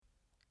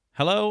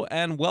Hello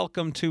and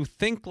welcome to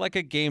Think Like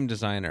a Game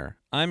Designer.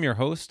 I'm your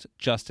host,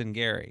 Justin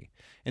Gary.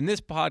 In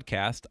this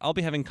podcast, I'll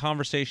be having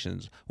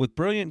conversations with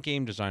brilliant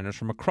game designers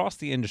from across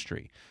the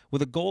industry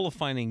with a goal of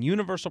finding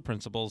universal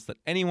principles that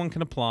anyone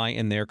can apply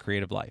in their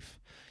creative life.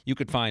 You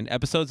could find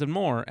episodes and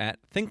more at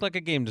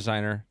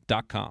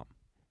thinklikeagamedesigner.com.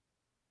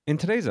 In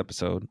today's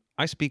episode,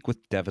 I speak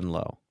with Devin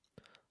Lowe.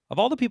 Of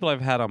all the people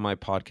I've had on my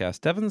podcast,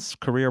 Devin's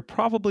career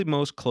probably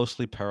most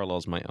closely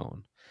parallels my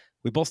own.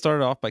 We both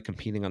started off by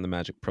competing on the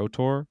Magic Pro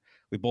Tour.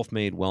 We both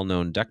made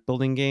well-known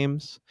deck-building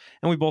games,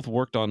 and we both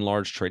worked on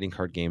large trading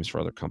card games for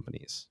other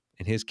companies.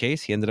 In his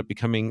case, he ended up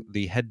becoming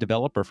the head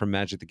developer for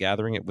Magic the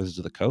Gathering at Wizards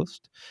of the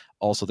Coast,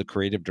 also the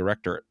creative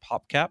director at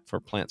PopCap for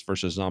Plants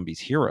vs.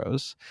 Zombies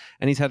Heroes,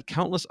 and he's had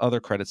countless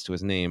other credits to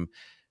his name.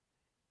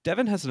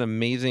 Devin has an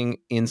amazing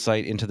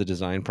insight into the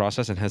design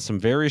process and has some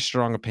very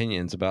strong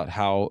opinions about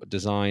how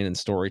design and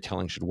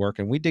storytelling should work,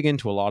 and we dig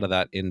into a lot of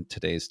that in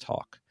today's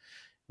talk.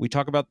 We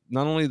talk about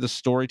not only the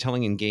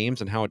storytelling in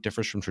games and how it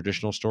differs from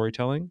traditional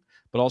storytelling,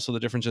 but also the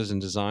differences in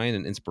design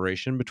and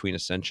inspiration between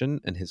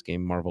Ascension and his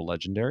game Marvel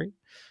Legendary,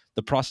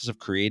 the process of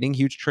creating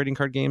huge trading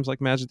card games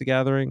like Magic the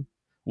Gathering,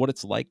 what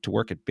it's like to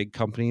work at big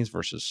companies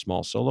versus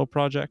small solo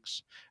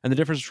projects, and the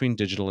difference between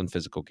digital and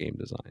physical game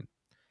design.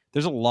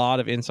 There's a lot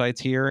of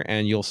insights here,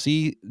 and you'll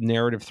see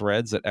narrative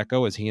threads that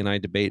echo as he and I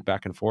debate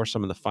back and forth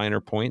some of the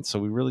finer points. So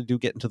we really do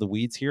get into the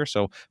weeds here.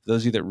 So for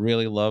those of you that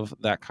really love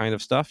that kind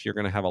of stuff, you're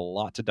going to have a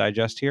lot to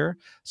digest here.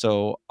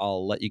 So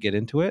I'll let you get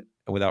into it.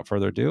 And without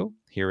further ado,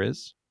 here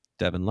is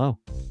Devin Lowe.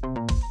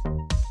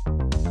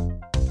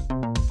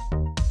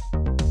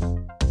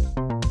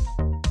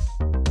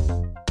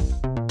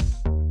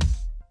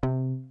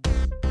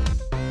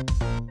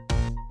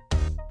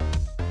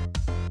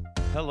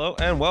 Hello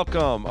and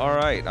welcome. All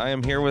right, I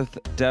am here with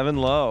Devin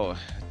Lowe.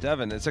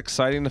 Devin, it's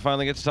exciting to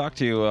finally get to talk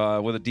to you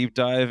with a deep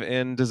dive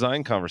in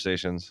design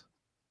conversations.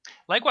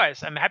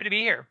 Likewise, I'm happy to be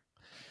here.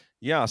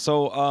 Yeah,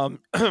 so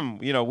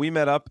we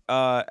met up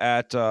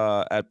at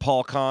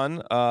PaulCon,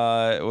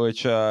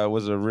 which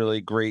was a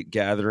really great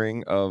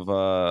gathering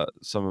of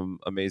some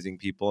amazing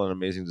people and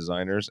amazing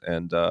designers.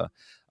 And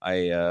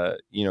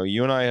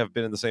you and I have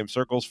been in the same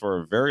circles for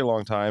a very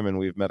long time, and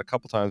we've met a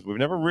couple times. We've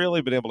never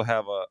really been able to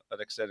have an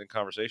extended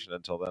conversation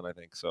until then, I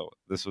think. So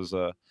this was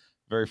a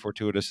very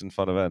fortuitous and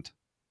fun event.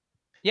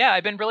 Yeah,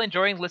 I've been really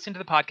enjoying listening to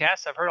the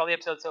podcast. I've heard all the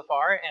episodes so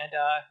far, and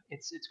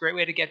it's a great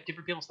way to get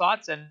different people's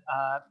thoughts and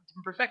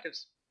different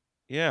perspectives.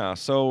 Yeah.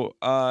 So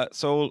I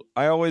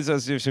always,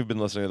 as you've been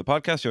listening to the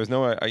podcast, you always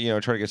know I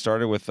try to get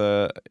started with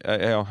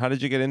how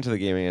did you get into the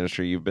gaming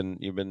industry? You've been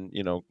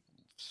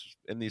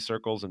in these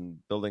circles and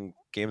building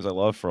games I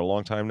love for a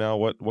long time now.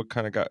 What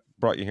kind of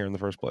brought you here in the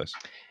first place?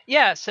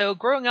 Yeah, so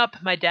growing up,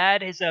 my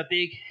dad is a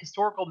big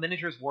historical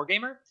miniatures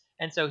wargamer,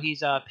 and so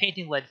he's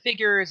painting lead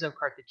figures of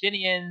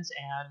Carthaginians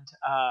and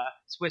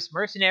Swiss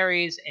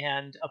mercenaries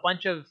and a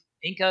bunch of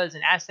Incas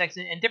and Aztecs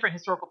and different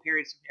historical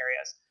periods and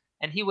areas.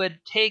 And he would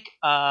take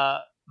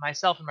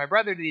myself and my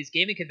brother to these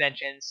gaming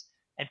conventions,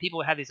 and people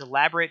would have these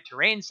elaborate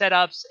terrain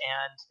setups,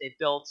 and they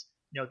built,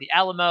 the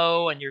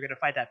Alamo, and you're going to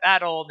fight that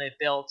battle, and they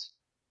built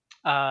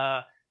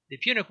uh, the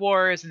Punic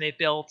Wars, and they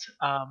built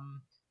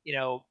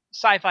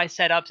sci-fi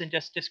setups and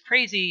just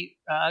crazy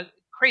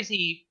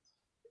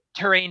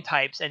terrain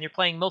types, and you're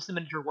playing mostly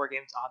miniature war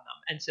games on them.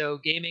 And so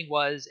gaming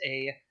was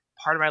a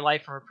part of my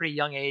life from a pretty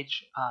young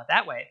age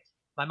that way.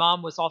 My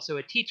mom was also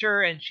a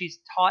teacher, and she's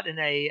taught in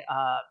a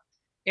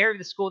area of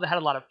the school that had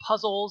a lot of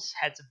puzzles,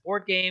 had some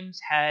board games,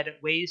 had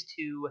ways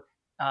to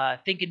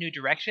think in new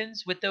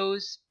directions with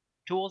those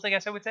tools, I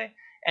guess I would say.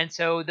 And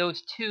so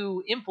those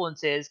two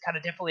influences kind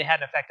of definitely had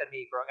an effect on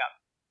me growing up.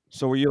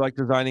 So were you like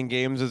designing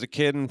games as a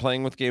kid and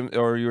playing with games,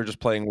 or you were just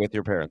playing with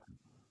your parents?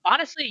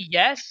 Honestly,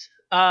 yes.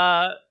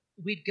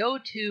 We'd go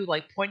to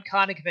like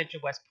PointCon and Convention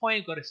West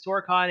Point, go to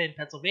StoreCon in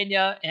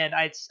Pennsylvania, and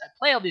I'd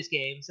play all these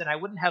games, and I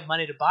wouldn't have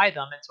money to buy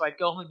them, and so I'd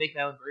go home and make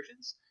my own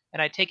versions,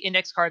 and I'd take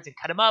index cards and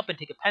cut them up, and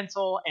take a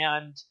pencil,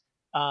 and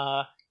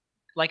uh,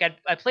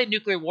 I played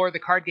Nuclear War, the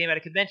card game, at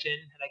a convention,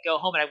 and I'd go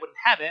home and I wouldn't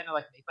have it, and I'd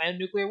like make my own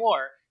Nuclear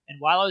War. And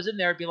while I was in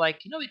there, I'd be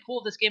like, it'd be cool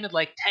if this game had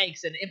like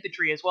tanks and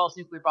infantry as well as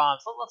nuclear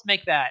bombs. Let's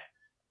make that.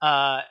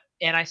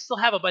 And I still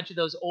have a bunch of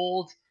those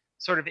old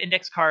sort of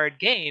index card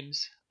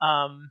games.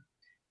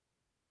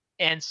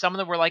 And some of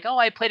them were like, oh,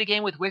 I played a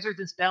game with wizards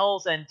and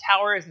spells and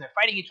towers, and they're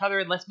fighting each other,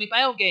 and let's make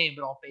my own game,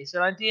 but I'll base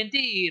it on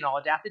D&D, and I'll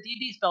adapt the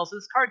D&D spells to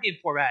this card game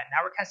format.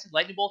 Now we're casting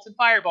lightning bolts and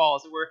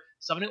fireballs, and we're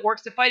summoning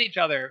orcs to fight each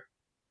other.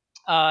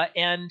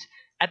 And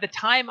at the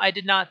time, I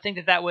did not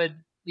think that would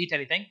lead to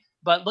anything.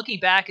 But looking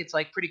back, it's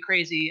like pretty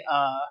crazy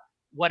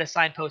what a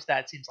signpost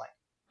that seems like.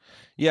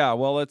 Yeah,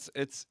 well,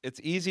 it's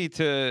easy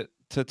to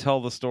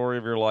tell the story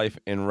of your life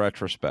in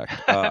retrospect.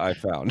 I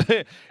found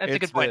That's it's a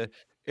good point.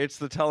 it's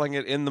the telling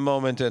it in the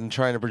moment and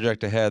trying to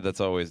project ahead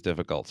that's always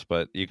difficult.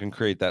 But you can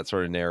create that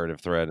sort of narrative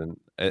thread, and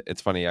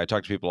it's funny. I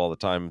talk to people all the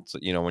time.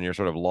 When you're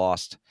sort of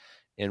lost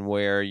in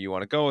where you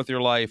want to go with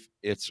your life,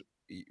 it's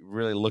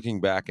really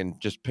looking back and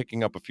just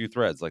picking up a few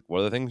threads. Like, what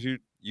are the things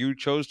you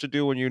chose to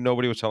do when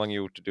nobody was telling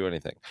you to do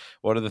anything?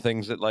 What are the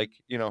things that like,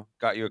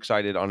 got you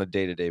excited on a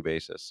day-to-day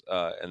basis?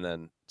 And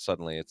then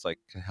suddenly it's like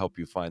can help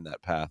you find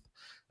that path,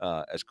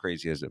 as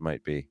crazy as it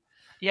might be.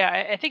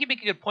 Yeah, I think you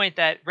make a good point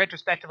that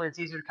retrospectively it's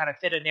easier to kind of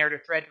fit a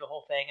narrative thread to the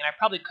whole thing. And I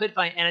probably could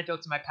find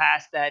anecdotes in my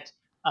past that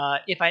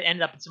if I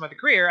ended up in some other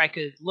career, I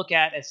could look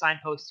at as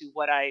signposts to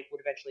what I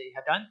would eventually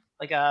have done.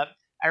 Like,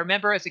 I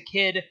remember as a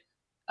kid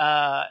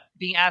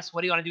being asked,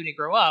 "What do you want to do when you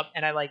grow up?"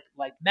 And I like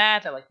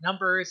math, I like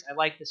numbers, I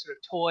like this sort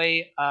of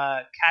toy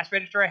cash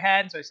register I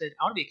had. And so I said,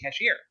 "I want to be a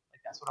cashier.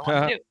 Like that's what I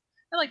want to do."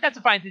 And like that's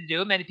a fine thing to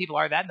do. Many people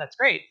are that, and that's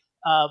great.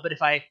 But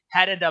if I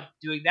had ended up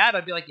doing that,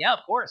 I'd be like, "Yeah,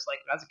 of course. Like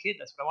as a kid,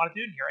 that's what I wanted to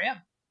do, and here I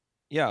am."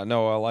 Yeah,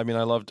 no, well, I mean,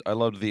 I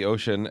loved the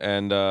ocean,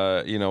 and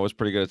was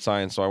pretty good at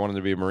science, so I wanted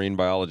to be a marine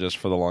biologist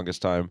for the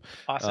longest time.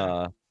 Awesome.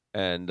 Uh,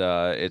 and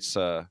it's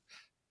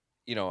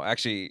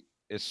actually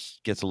it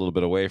gets a little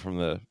bit away from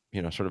the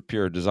sort of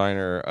pure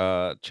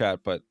designer chat,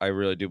 but I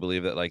really do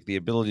believe that like the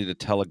ability to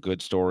tell a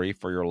good story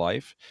for your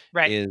life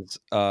Right. is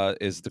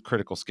the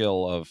critical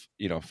skill of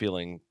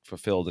feeling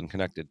fulfilled and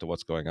connected to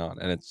what's going on,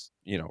 and it's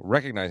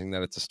recognizing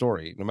that it's a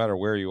story. No matter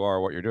where you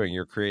are, what you're doing,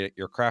 you're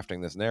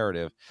crafting this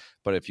narrative.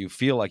 But if you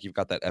feel like you've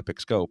got that epic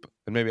scope,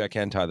 and maybe I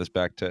can tie this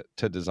back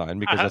to design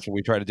because Uh-huh. that's what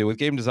we try to do with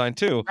game design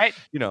too. Right.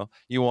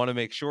 You want to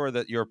make sure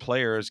that your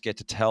players get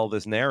to tell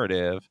this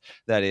narrative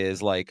that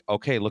is like,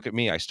 okay, look at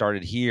me. I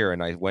started here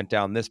and I went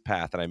down this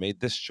path and I made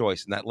this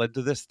choice and that led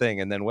to this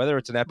thing. And then whether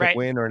it's an epic Right.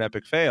 win or an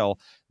epic fail,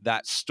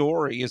 that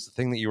story is the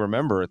thing that you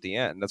remember at the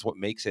end. That's what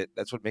makes it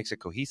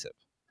cohesive.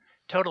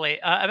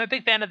 Totally. I'm a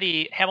big fan of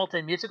the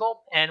Hamilton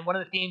musical, and one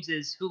of the themes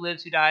is who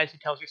lives, who dies, who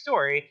tells your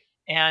story.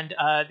 And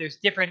there's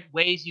different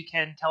ways you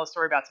can tell a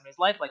story about somebody's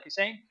life, like you're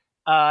saying.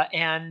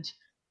 And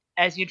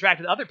as you interact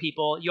with other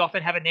people, you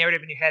often have a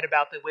narrative in your head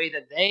about the way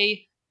that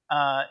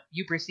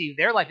you perceive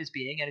their life as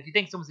being. And if you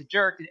think someone's a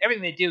jerk, then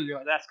everything they do, you're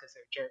like, that's because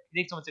they're a jerk. If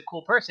you think someone's a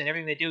cool person,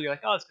 everything they do, you're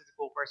like, oh, it's because they're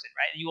a cool person,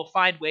 right? And you will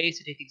find ways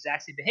to take the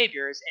exact same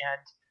behaviors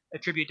and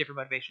attribute different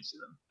motivations to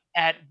them.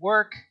 At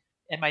work,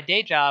 in my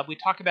day job, we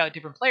talk about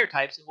different player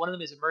types, and one of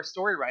them is immersed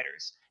story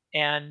writers.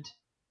 And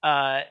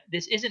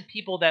this isn't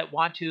people that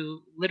want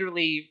to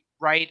literally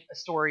write a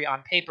story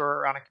on paper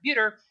or on a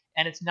computer,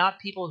 and it's not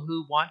people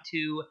who want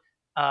to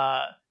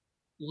uh,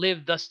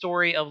 live the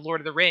story of Lord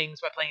of the Rings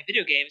by playing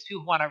video games.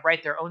 People want to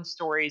write their own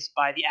stories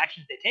by the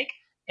actions they take.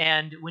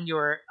 And when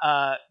you're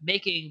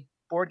making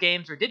board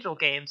games or digital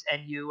games,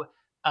 and you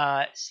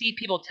see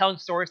people telling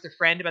stories to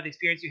friend about the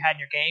experience you had in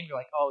your game, you're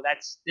like, oh,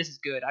 this is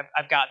good.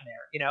 I've gotten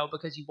there,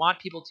 because you want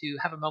people to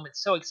have a moment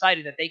so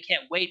exciting that they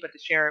can't wait but to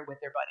share it with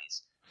their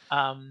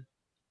buddies.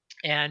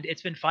 And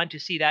it's been fun to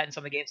see that in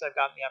some of the games I've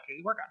gotten the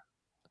opportunity to work on.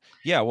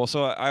 Yeah, well,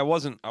 so I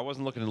wasn't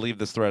looking to leave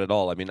this thread at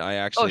all. I mean, I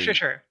Oh, sure, actually,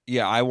 sure.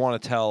 yeah, I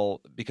want to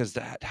tell because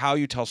how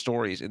you tell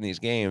stories in these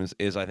games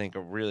is, I think,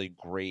 a really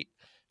great.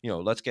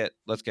 Let's get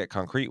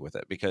concrete with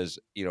it because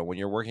when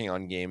you're working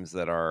on games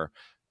that are,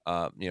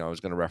 I was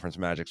going to reference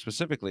Magic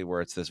specifically,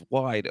 where it's this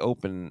wide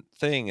open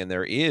thing, and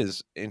there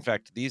is, in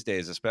fact, these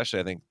days, especially,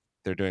 I think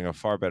they're doing a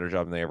far better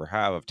job than they ever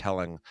have of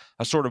telling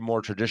a sort of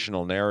more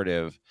traditional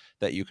narrative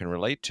that you can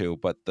relate to.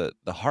 But the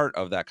heart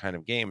of that kind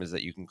of game is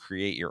that you can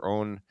create your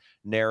own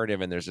narrative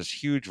and there's this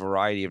huge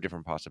variety of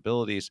different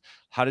possibilities.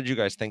 How did you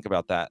guys think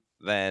about that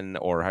then,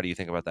 or how do you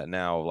think about that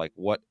now? Like,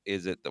 what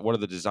are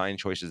the design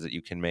choices that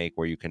you can make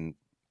where you can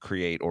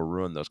create or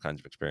ruin those kinds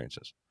of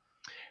experiences?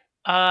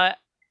 Uh,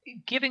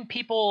 Giving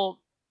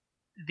people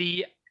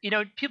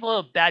people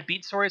have bad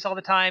beat stories all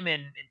the time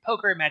in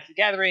poker, Magic the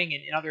Gathering,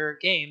 and in other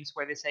games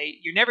where they say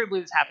you're never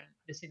going to believe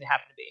this thing that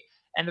happened to me.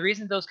 And the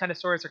reason those kind of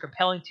stories are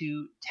compelling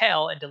to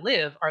tell and to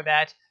live are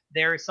that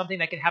there is something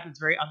that can happen that's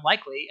very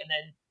unlikely, and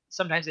then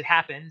sometimes it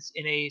happens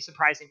in a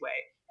surprising way.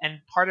 And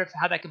part of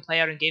how that can play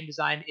out in game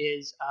design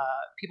is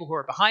people who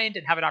are behind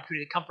and have an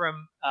opportunity to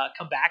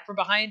come back from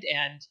behind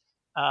and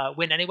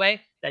win anyway.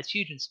 That's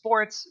huge in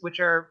sports, which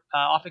are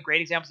often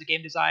great examples of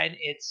game design.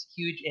 It's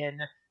huge in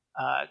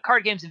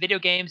card games and video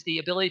games. The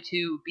ability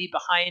to be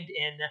behind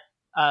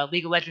in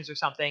League of Legends or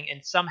something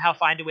and somehow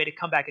find a way to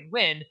come back and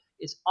win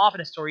is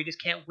often a story you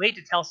just can't wait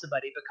to tell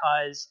somebody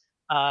because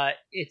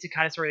it's a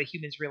kind of story that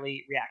humans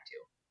really react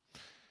to.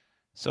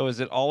 So is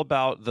it all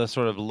about the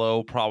sort of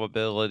low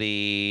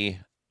probability,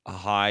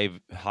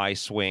 high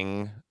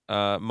swing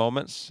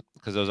moments?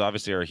 Because those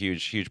obviously are a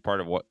huge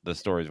part of what the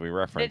stories we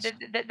reference.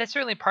 That's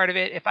certainly part of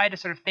it. If I had to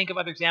sort of think of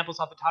other examples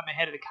off the top of my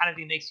head of the kind of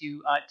thing that makes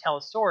you tell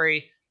a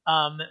story,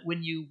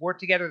 when you work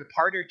together with a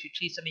partner to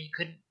achieve something you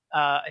couldn't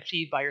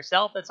achieve by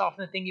yourself, that's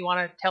often the thing you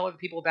want to tell other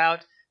people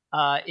about.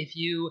 If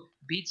you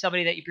beat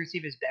somebody that you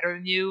perceive as better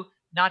than you,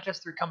 not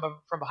just through come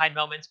from behind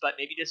moments, but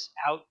maybe just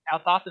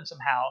outthought them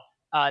somehow,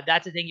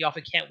 that's a thing you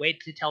often can't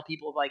wait to tell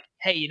people. Like,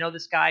 hey,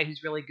 this guy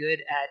who's really good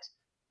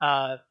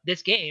at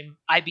this game,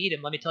 I beat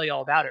him. Let me tell you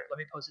all about it. Let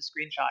me post a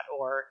screenshot,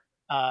 or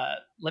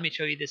let me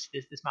show you this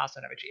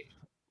milestone I've achieved.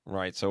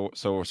 Right. So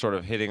we're sort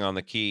of hitting on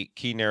the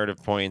key narrative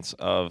points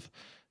of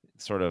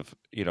sort of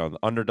the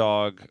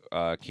underdog,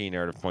 key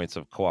narrative points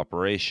of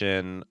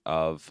cooperation,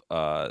 of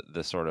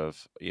the sort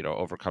of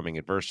overcoming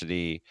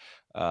adversity,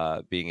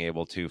 being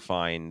able to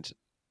find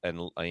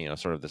and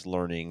sort of this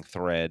learning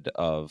thread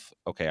of,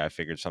 okay, I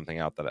figured something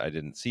out that I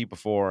didn't see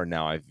before, and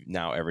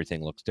now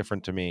everything looks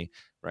different to me,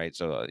 right?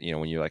 So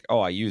when you're like,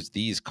 oh, I used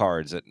these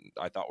cards that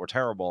I thought were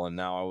terrible, and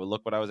now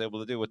look what I was able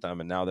to do with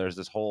them, and now there's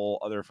this whole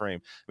other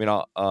frame. I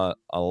mean,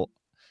 I'll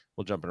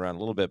we'll jump around a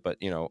little bit, but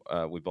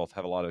we both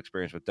have a lot of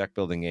experience with deck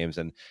building games,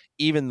 and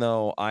even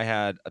though I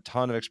had a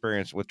ton of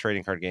experience with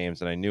trading card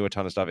games and I knew a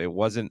ton of stuff,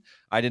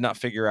 I did not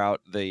figure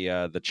out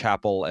the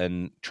chapel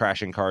and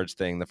trashing cards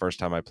thing the first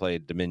time I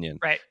played Dominion.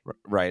 Right.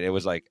 Right. It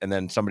was like, and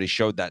then somebody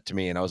showed that to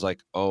me, and I was like,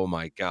 oh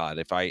my god,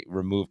 if I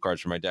remove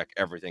cards from my deck,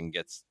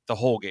 the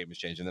whole game is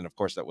changed. And then of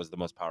course that was the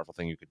most powerful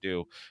thing you could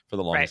do for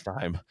the longest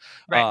time.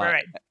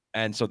 Right.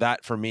 And so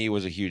that for me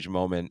was a huge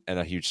moment and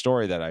a huge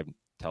story that I'm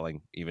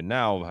telling even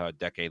now, a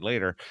decade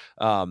later,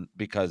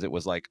 because it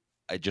was like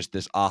just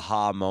this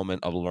aha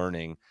moment of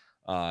learning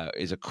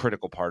is a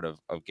critical part of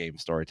game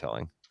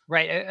storytelling.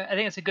 Right. I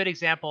think it's a good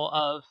example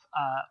of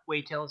way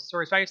you tell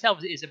stories by yourself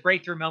is a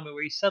breakthrough moment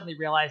where you suddenly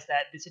realize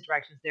that this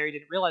interaction is there you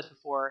didn't realize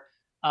before.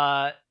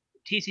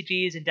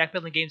 TCGs and deck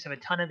building games have a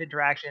ton of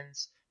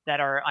interactions that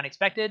are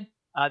unexpected.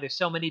 There's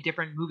so many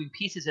different moving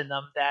pieces in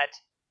them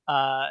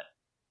that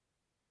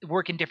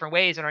work in different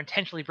ways and are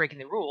intentionally breaking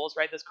the rules,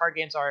 right? Those card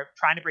games are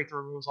trying to break the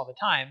rules all the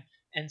time.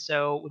 And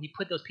so when you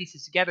put those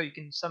pieces together, you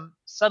can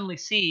suddenly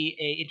see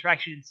a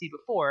interaction you didn't see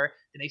before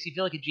that makes you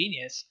feel like a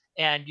genius,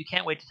 and you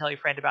can't wait to tell your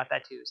friend about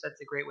that too. So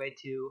that's a great way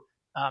to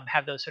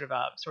have those sort of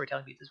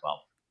storytelling beats as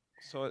well.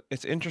 So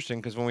it's interesting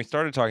because when we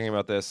started talking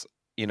about this,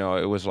 it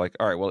was like,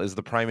 all right, well, is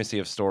the primacy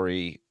of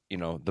story,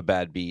 the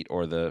bad beat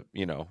or the,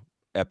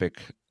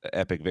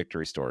 epic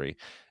victory story?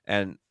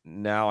 And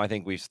now I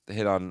think we've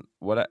hit on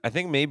what I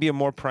think maybe a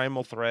more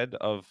primal thread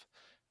of,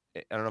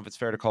 I don't know if it's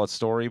fair to call it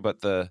story,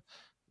 but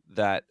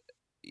that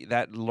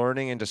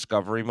learning and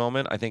discovery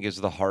moment, I think, is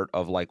the heart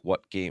of like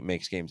what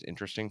makes games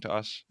interesting to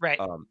us. Right.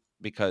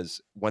 Because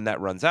when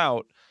that runs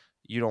out,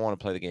 you don't want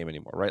to play the game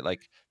anymore, right?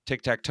 Like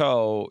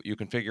tic-tac-toe, you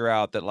can figure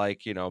out that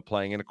like,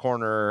 playing in a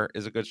corner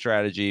is a good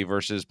strategy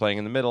versus playing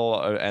in the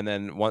middle. And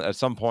then at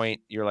some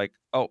point you're like,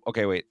 oh,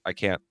 okay, wait, I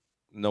can't,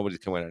 nobody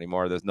can win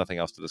anymore. There's nothing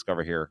else to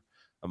discover here.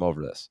 I'm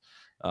over this.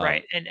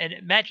 Right. And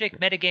Magic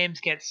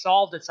metagames get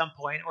solved at some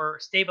point, or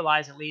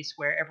stabilized at least,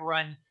 where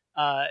everyone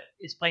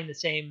is playing the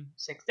same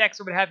 6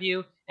 decks or what have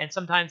you. And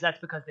sometimes that's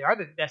because they are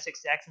the best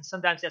 6 decks, and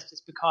sometimes that's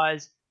just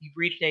because you've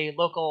reached a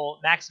local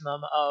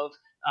maximum of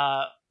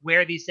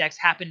where these decks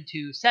happen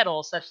to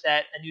settle, such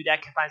that a new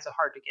deck finds it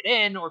hard to get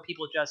in, or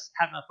people just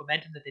have enough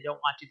momentum that they don't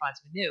want to find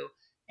something new.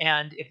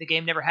 And if the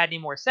game never had any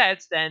more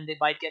sets, then they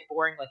might get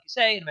boring, like you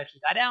say, and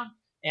eventually die down.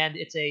 And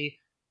it's a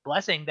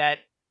blessing that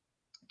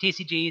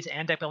TCGs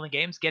and deck building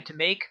games get to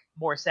make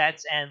more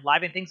sets and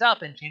liven things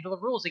up and change all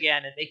the rules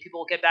again and make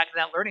people get back to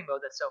that learning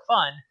mode that's so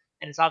fun.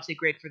 And it's obviously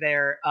great for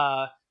their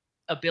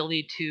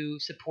ability to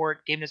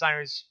support game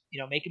designers,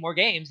 making more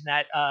games. And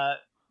that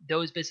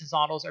those business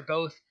models are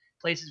both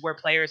places where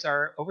players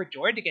are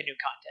overjoyed to get new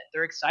content.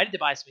 They're excited to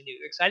buy something new.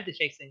 They're excited to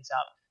shake things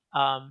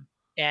up.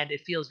 And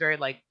it feels very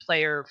like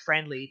player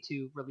friendly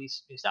to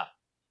release new stuff.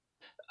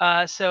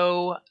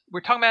 So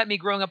we're talking about me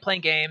growing up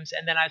playing games,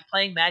 and then I was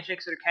playing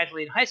Magic sort of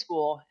casually in high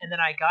school, and then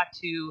I got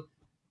to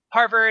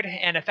Harvard,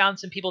 and I found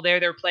some people there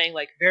that were playing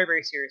like very,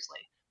 very seriously.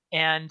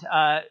 And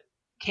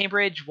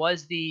Cambridge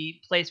was the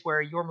place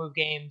where Your Move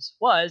Games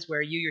was,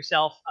 where you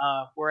yourself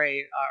were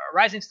a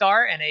rising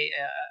star and a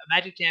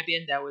Magic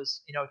champion that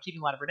was achieving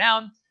a lot of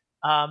renown.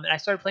 And I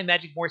started playing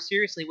Magic more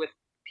seriously with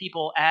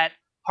people at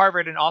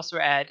Harvard and also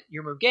at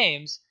Your Move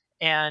Games,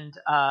 and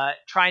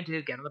trying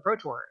to get on the Pro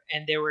Tour.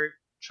 And they were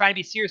trying to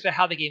be serious about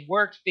how the game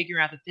worked, figuring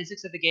out the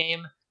physics of the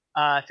game,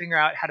 figuring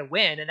out how to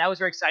win, and that was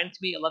very exciting to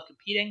me. I love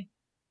competing,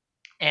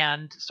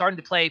 and starting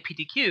to play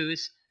PTQs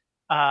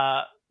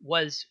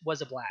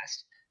was a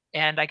blast.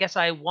 And I guess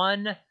I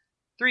won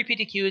 3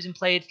 PTQs and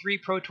played 3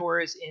 Pro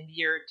Tours in the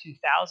year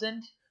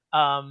 2000.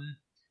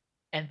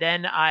 And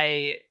then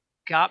I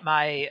got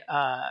my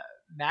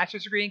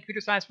master's degree in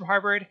computer science from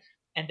Harvard.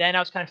 And then I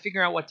was kind of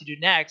figuring out what to do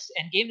next.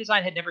 And game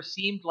design had never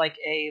seemed like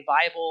a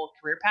viable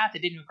career path. It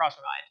didn't even cross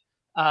my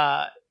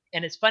mind.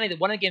 And it's funny that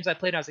one of the games I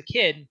played when I was a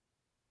kid,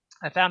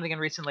 I found it again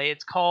recently.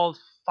 It's called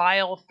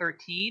File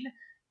 13,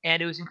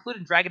 and it was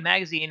included in Dragon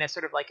Magazine as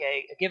sort of like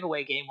a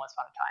giveaway game once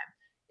upon a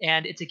time.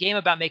 And it's a game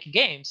about making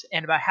games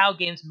and about how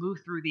games move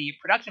through the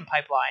production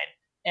pipeline.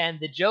 And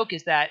the joke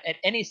is that at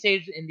any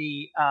stage in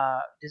the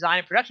design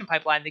and production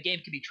pipeline, the game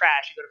can be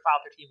trash. You go to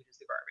File 13, which is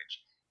the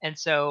garbage. And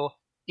so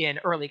in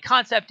early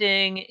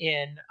concepting,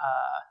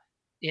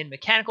 in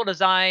mechanical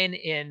design,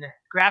 in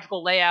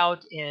graphical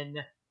layout, in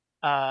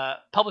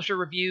publisher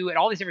review, at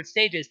all these different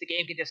stages, the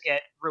game can just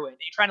get ruined. And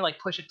you're trying to like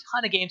push a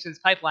ton of games through this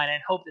pipeline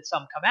and hope that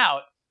some come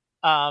out.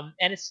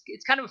 And it's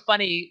kind of a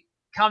funny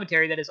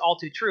commentary that is all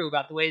too true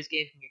about the ways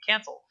games can get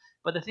canceled.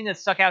 But the thing that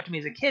stuck out to me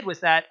as a kid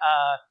was that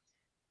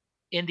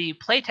in the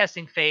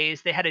playtesting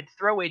phase, they had a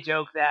throwaway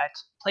joke that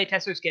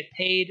playtesters get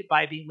paid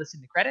by being listed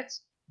in the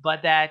credits,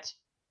 but that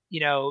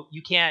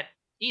you can't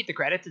eat the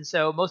credits, and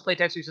so most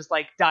playtesters just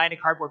like die in a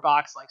cardboard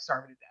box, like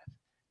starving to death.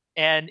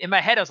 And in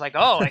my head, I was like,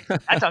 oh, like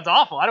that sounds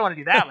awful. I don't want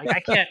to do that. Like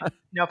I can't,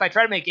 if I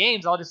try to make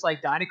games, I'll just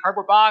like die in a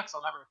cardboard box.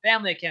 I'll never have a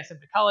family. I can't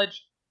send them to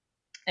college.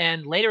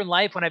 And later in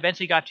life, when I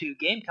eventually got to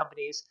game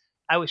companies,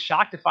 I was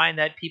shocked to find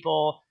that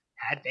people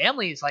had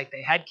families, like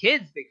they had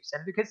kids, they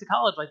sent their kids to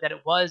college, like that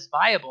it was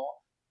viable,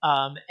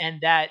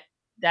 and that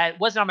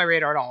wasn't on my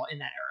radar at all in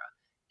that era.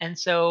 And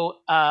so,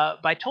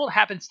 by total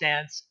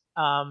happenstance,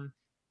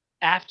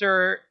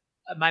 after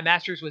my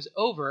master's was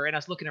over and I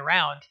was looking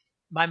around,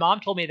 my mom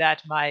told me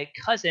that my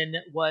cousin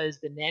was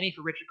the nanny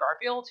for Richard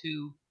Garfield,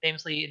 who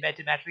famously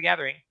invented Magic the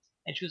Gathering.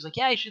 And she was like,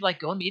 "Yeah, you should like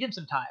go and meet him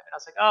sometime." And I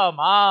was like, "Oh,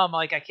 mom,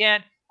 like I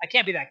can't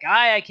be that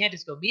guy. I can't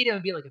just go meet him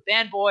and be like a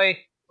fanboy.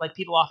 Like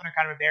people often are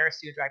kind of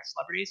embarrassed to interact with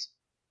celebrities."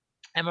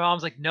 And my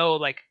mom's like, "No,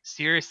 like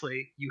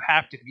seriously, you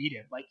have to meet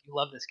him. Like you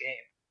love this game."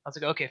 I was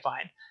like, "Okay,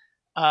 fine."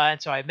 And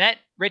so I met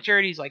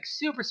Richard. He's like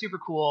super, super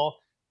cool.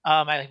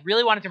 I like,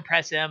 really wanted to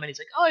impress him, and he's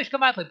like, "Oh, you should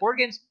come out and play board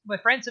games with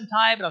my friends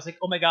sometime." And I was like,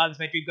 "Oh my god, this is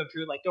my dream come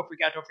true! Like, don't freak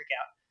out, don't freak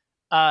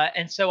out."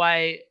 And so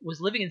I was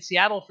living in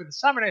Seattle for the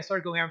summer, and I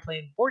started going around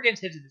playing board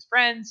games with his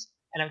friends.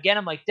 And again,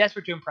 I'm like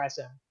desperate to impress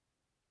him.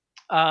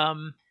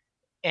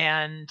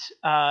 And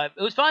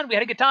it was fun. We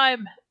had a good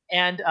time.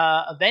 And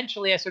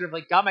eventually, I sort of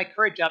like got my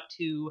courage up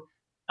to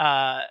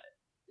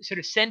sort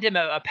of send him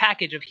a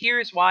package of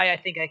here's why I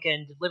think I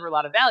can deliver a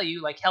lot of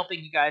value, like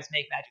helping you guys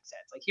make Magic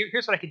sets. Like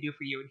here's what I can do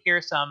for you, and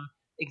here's some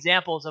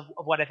examples of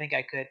what I think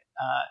I could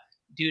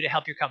do to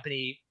help your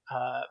company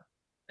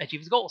achieve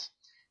its goals.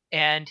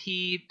 And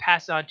he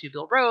passed on to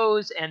Bill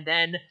Rose, and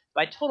then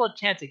by total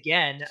chance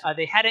again,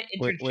 they had an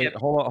internship. Wait,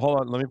 hold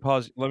on. Let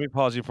me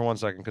pause you for 1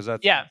 second, because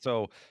that's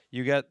so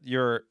you get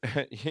your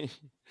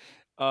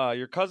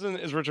your cousin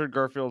is Richard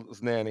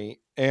Garfield's nanny,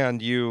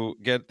 and you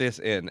get this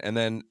in, and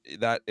then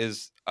that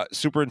is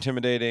super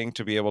intimidating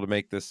to be able to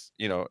make this,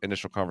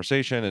 initial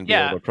conversation and be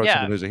able to approach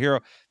someone who's a hero.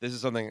 This is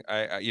something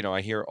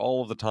I hear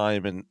all of the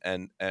time,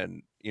 and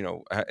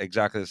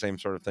exactly the same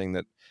sort of thing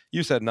that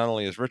you said. Not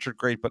only is Richard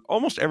great, but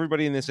almost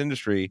everybody in this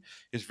industry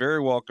is very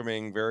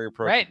welcoming, very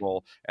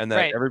approachable, and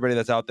that everybody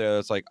that's out there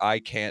that's like, I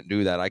can't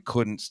do that. I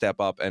couldn't step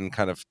up and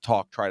kind of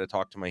try to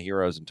talk to my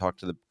heroes and talk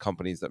to the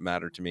companies that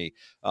matter to me.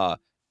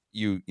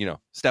 You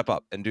step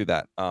up and do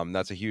that.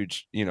 That's a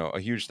huge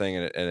thing,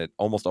 and it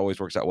almost always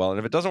works out well. And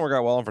if it doesn't work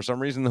out well, and for some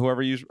reason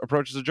whoever you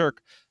approach is a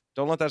jerk,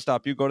 don't let that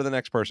stop you. Go to the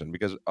next person,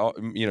 because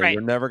you're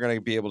never going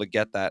to be able to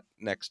get that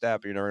next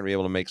step. You're never going to be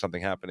able to make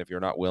something happen if you're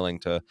not willing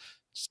to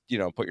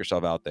put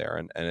yourself out there.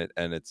 And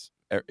it's,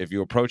 if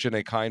you approach it in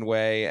a kind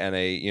way and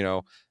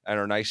and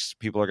are nice,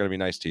 people are going to be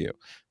nice to you.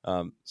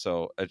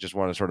 So I just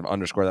want to sort of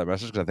underscore that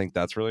message, because I think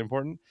that's really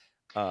important.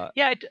 I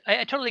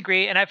totally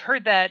agree, and I've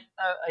heard that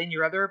in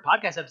your other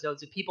podcast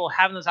episodes of people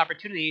having those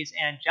opportunities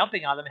and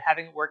jumping on them and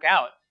having it work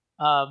out.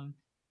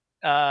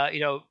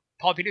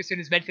 Paul Peterson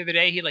has mentioned the other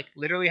day he like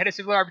literally had a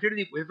similar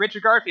opportunity with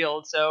Richard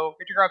Garfield. So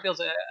Richard Garfield's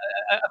a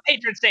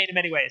patron saint in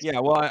many ways. Yeah,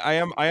 well,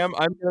 I'm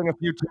hearing a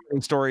few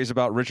stories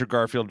about Richard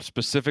Garfield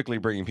specifically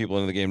bringing people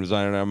into the game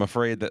design, and I'm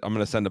afraid that I'm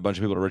going to send a bunch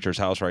of people to Richard's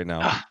house right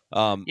now.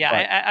 I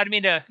didn't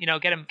mean to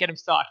get him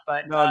stalked,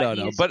 but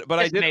no. But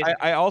I did.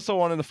 I also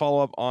wanted to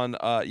follow up on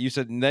you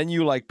said, and then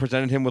you like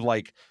presented him with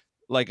like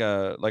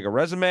a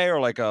resume or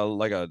like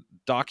a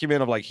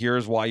document of like,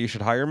 here's why you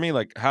should hire me.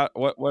 Like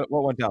what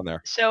went down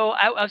there? So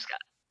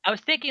I was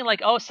thinking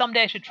like, oh,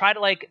 someday I should try to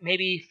like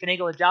maybe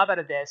finagle a job out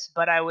of this,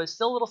 but I was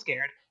still a little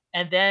scared.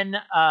 And then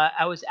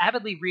I was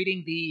avidly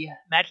reading the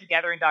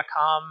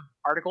MagicGathering.com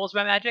articles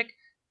about Magic.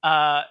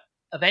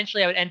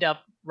 Eventually, I would end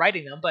up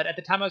writing them, but at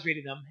the time I was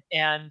reading them,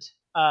 and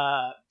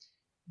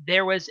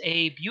there was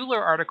a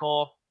Bueller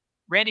article.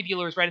 Randy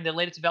Bueller was writing the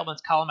latest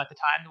developments column at the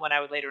time, the one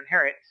I would later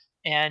inherit,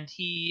 and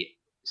he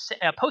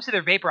posted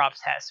their Vapor Ops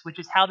test, which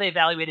is how they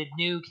evaluated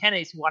new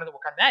candidates who wanted to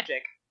work on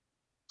Magic.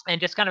 And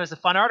just kind of as a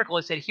fun article,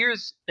 it said,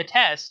 "Here's the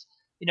test.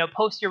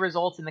 Post your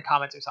results in the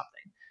comments or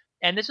something."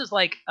 And this was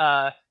like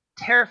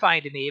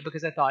terrifying to me,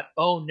 because I thought,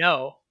 oh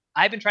no,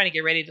 I've been trying to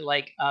get ready to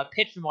like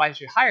pitch them why they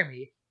should hire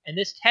me, and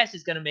this test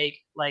is going to make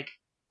like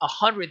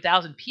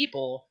 100,000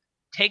 people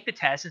take the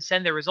test and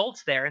send their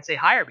results there and say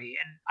hire me.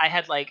 And I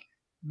had like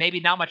maybe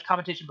not much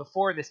competition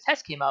before this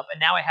test came up, and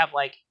now I have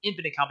like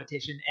infinite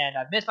competition, and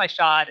I've missed my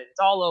shot, and it's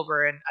all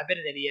over, and I've been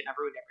an idiot, and I've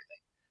ruined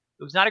everything.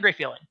 It was not a great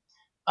feeling.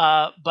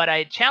 But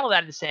I channeled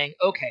that into saying,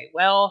 okay,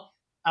 well,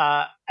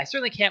 I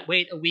certainly can't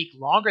wait a week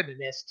longer than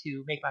this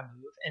to make my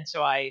move. And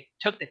so I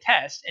took the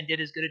test and did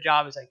as good a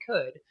job as I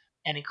could,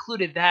 and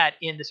included that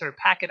in the sort of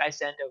packet I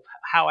sent of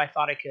how I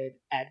thought I could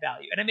add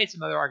value. And I made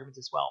some other arguments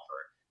as well for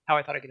how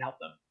I thought I could help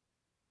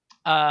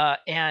them.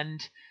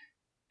 And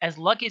as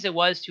lucky as it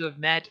was to have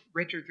met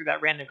Richard through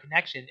that random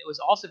connection, it was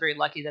also very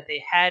lucky that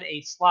they had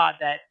a slot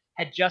that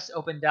had just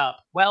opened up.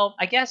 Well,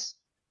 I guess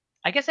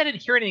I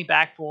didn't hear anything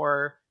back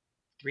for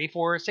 3,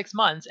 4, 6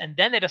 months, and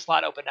then they had a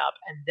slot open up,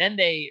 and then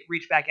they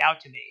reached back out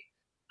to me,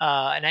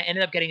 and I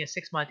ended up getting a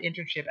 6-month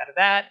internship out of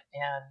that,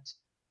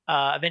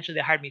 and eventually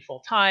they hired me full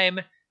time.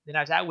 Then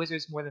I was at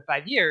Wizards more than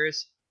 5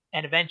 years,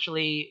 and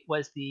eventually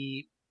was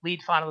the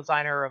lead final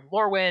designer of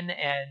Lorwyn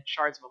and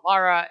Shards of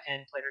Alara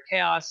and Planar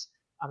Chaos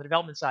on the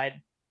development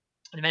side.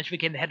 and eventually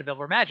became the head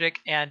developer of Magic,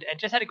 and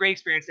just had a great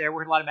experience there.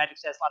 Worked a lot of Magic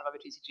sets, a lot of other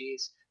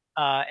TCGs,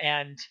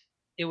 and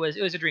it was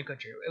a dream come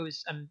true.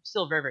 I'm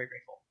still very, very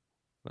grateful.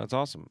 That's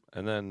awesome.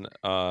 And then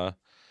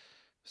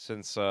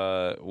since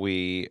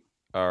we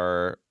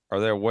are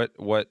there,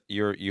 what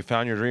you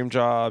found your dream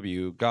job,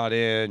 you got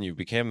in, you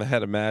became the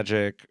head of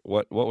Magic.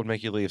 What would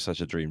make you leave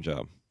such a dream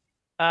job?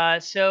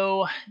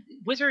 So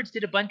Wizards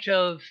did a bunch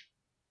of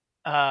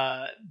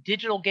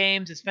digital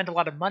games and spent a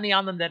lot of money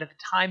on them that at the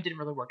time didn't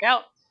really work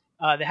out.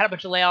 They had a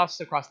bunch of layoffs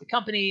across the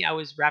company. I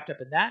was wrapped up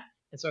in that,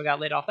 and so I got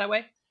laid off that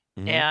way.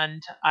 Mhm.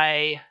 And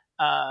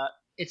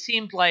it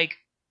seemed like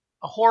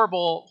a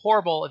horrible,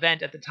 horrible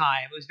event at the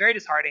time. It was very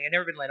disheartening. I'd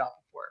never been laid off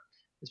before.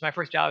 It was my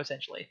first job,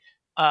 essentially.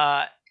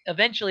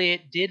 Eventually,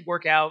 it did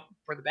work out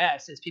for the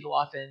best, as people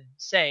often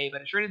say,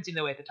 but it sure didn't seem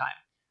that way at the time.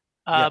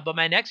 Yeah. But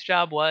my next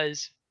job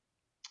was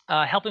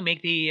helping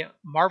make the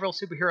Marvel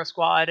Superhero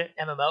Squad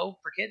MMO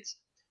for kids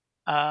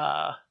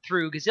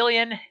through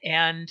Gazillion,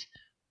 and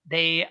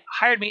they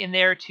hired me in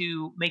there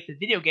to make the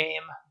video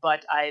game.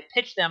 But I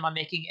pitched them on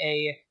making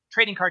a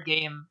trading card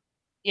game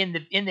in the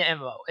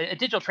MMO, a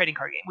digital trading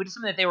card game, which is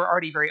something that they were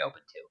already very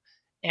open to.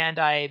 And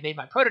I made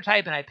my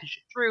prototype and I pitched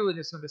it through. And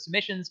there's some of the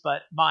submissions,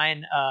 but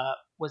mine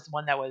was the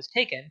one that was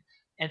taken.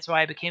 And so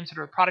I became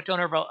sort of a product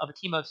owner of a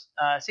team of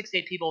 6 to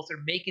 8 people sort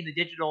of making the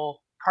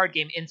digital card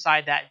game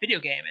inside that video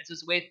game. And so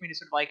it's a way for me to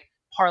sort of like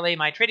parlay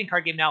my trading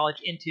card game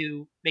knowledge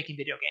into making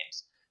video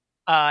games.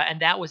 And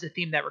that was a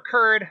theme that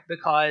recurred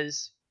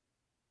because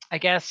I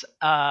guess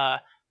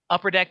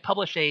Upper Deck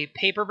published a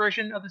paper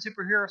version of the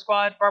Superhero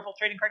Squad Marvel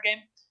trading card game,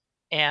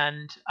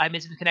 and I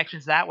made some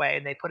connections that way.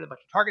 And they put a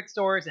bunch of Target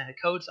stores and had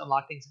codes to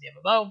unlock things in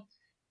the MMO.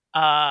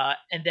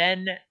 And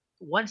then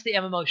once the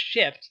MMO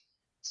shipped,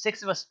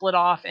 6 of us split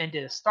off and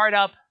did a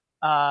startup.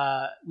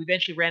 We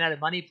eventually ran out of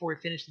money before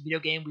we finished the video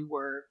game we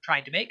were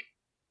trying to make.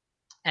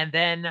 And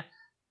then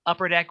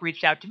Upper Deck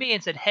reached out to me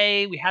and said,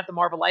 "Hey, we have the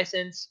Marvel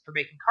license for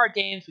making card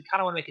games. We kind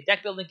of want to make a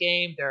deck building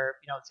game.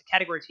 It's a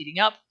category that's heating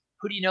up.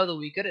 Who do you know that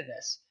would be good at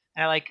this?"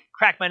 And I like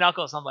cracked my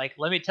knuckles. I'm like,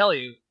 "Let me tell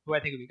you who I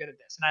think would be good at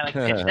this." And I like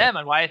pitched them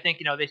on why I think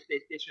they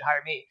should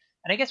hire me.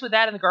 And I guess with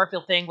that and the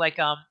Garfield thing, like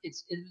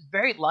it's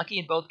very lucky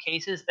in both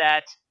cases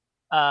that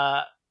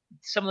uh,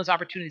 some of those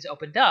opportunities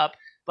opened up.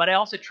 But I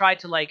also tried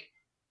to like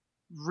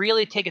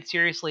really take it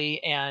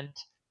seriously and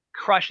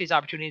crush these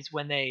opportunities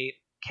when they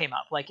came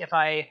up. Like if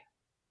I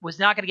was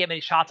not going to get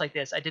many shots like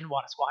this, I didn't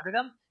want to squander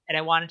them, and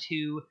I wanted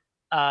to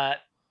uh,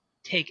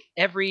 take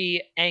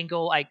every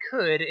angle I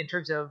could in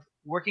terms of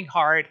working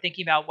hard,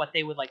 thinking about what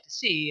they would like to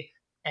see,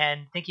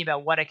 and thinking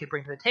about what I could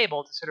bring to the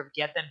table to sort of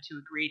get them to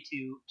agree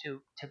to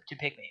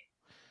pick me.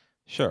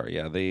 Sure.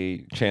 Yeah.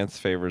 The chance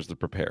favors the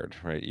prepared,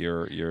 right?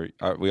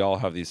 We all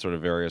have these sort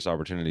of various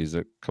opportunities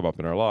that come up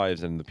in our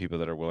lives, and the people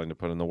that are willing to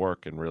put in the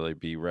work and really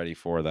be ready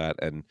for that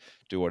and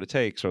do what it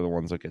takes are the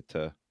ones that get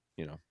to,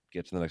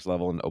 get to the next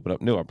level and open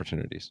up new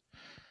opportunities.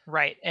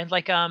 Right. And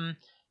like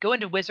going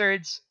to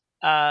Wizards,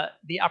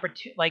 the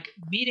opportunity like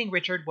meeting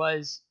Richard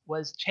was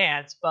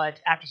chance,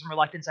 but after some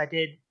reluctance I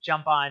did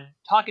jump on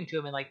talking to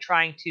him and like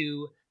trying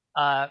to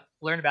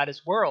learn about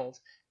his world.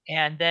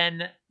 And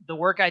then the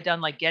work I'd done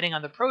like getting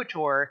on the pro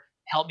tour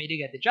helped me to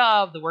get the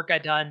job. The work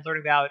I'd done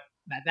learning about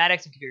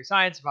mathematics and computer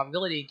science,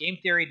 probability, game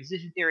theory,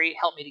 decision theory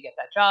helped me to get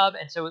that job.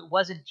 And so it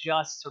wasn't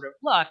just sort of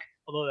luck,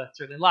 although that's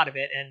certainly a lot of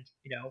it. And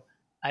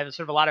I have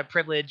sort of a lot of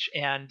privilege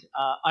and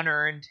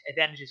unearned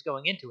advantages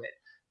going into it.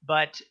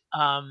 But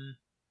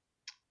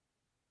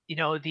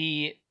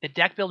the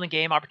deck building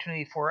game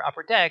opportunity for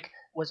Upper Deck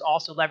was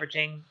also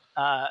leveraging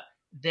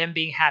them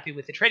being happy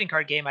with the trading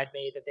card game I'd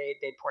made that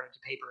they'd ported to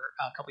paper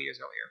a couple years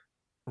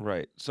earlier.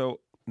 Right.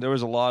 So there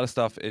was a lot of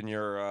stuff in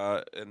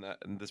your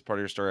in this part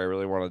of your story I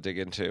really want to dig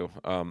into,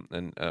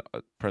 and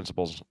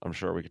principles I'm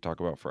sure we could talk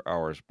about for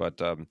hours. But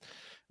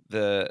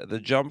the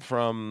jump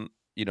from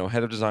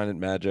head of design at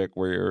Magic,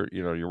 where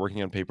you're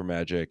working on paper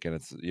Magic, and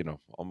it's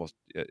almost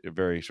a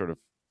very sort of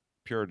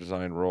pure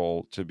design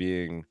role, to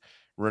being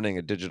running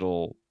a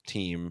digital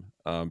team,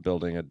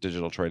 building a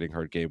digital trading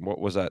card game. What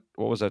was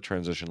that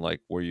transition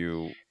like? Were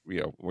you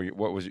were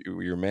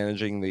you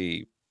managing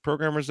the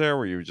programmers there?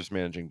 Were you just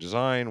managing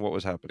design? What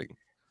was happening?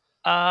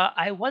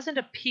 I wasn't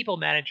a people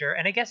manager,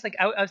 and I guess like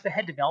I was the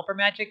head developer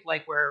Magic,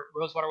 like where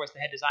Rosewater was the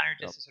head designer,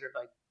 Oh, just to sort of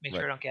like make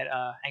sure right. I don't get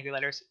angry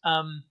letters.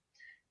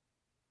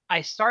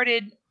 I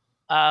started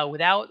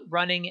without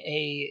running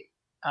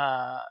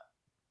uh,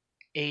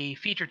 a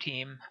feature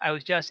team. I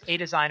was just a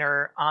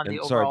designer on the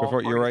And sorry, overall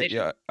before you're right.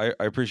 organization. Yeah,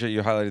 I appreciate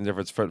you highlighting the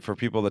difference for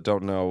people that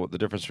don't know the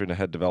difference between a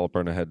head developer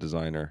and a head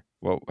designer.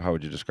 How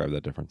would you describe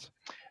that difference?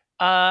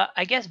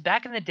 I guess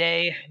back in the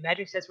day,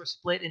 Magic sets were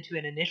split into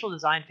an initial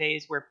design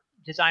phase where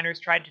designers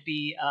tried to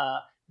be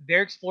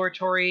very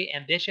exploratory,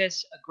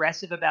 ambitious,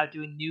 aggressive about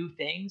doing new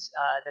things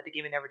that the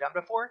game had never done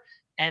before,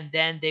 and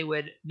then they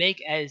would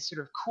make as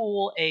sort of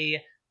cool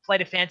a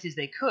Flight of Fancy as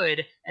they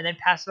could, and then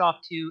pass it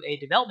off to a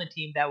development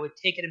team that would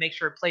take it and make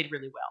sure it played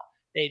really well.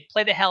 They'd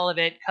play the hell of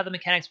it, cut the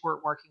mechanics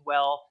weren't working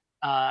well,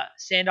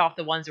 sand off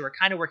the ones that were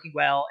kind of working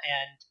well,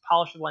 and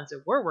polish the ones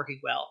that were working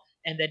well,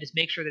 and then just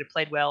make sure that it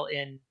played well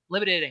in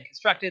limited and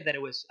constructed, that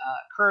it was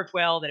curved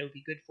well, that it would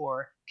be good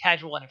for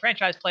casual and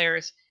franchise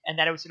players, and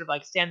that it would sort of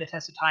like stand the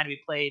test of time to be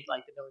played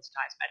like the millions of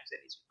times Magic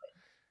Cities we played.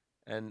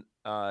 And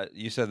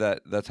you said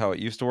that that's how it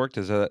used to work.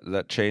 Does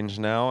that change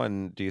now?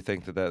 And do you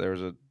think that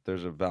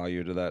there's a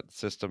value to that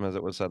system as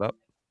it was set up?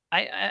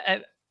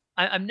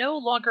 I'm no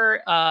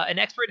longer an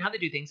expert in how they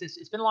do things.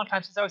 It's been a long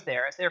time since I was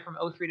there. I was there from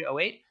 03 to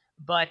 08,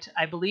 but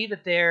I believe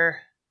that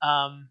there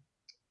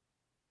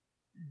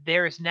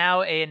is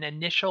now an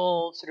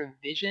initial sort of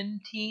vision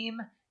team,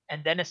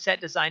 and then a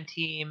set design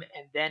team,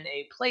 and then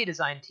a play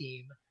design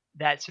team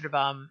that sort of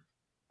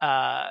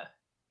uh,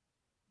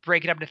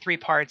 break it up into 3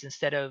 parts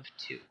instead of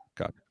 2.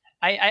 Got it.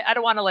 I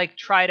don't want to like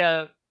try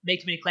to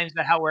make too many claims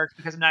about how it works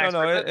because I'm not an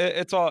No,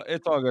 expert.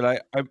 it's all good.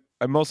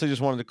 I mostly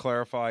just wanted to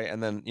clarify,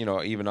 and then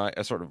even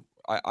I sort of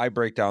I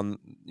break down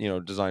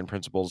design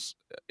principles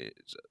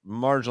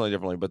marginally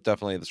differently, but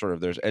definitely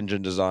there's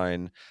engine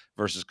design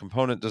versus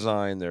component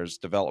design. There's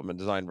development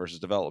design versus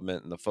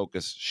development, and the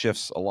focus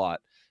shifts a lot.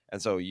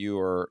 And so you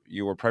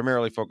were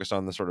primarily focused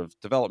on the sort of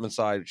development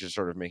side, which is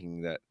sort of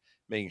making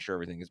sure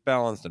everything is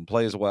balanced and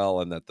plays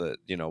well, and that the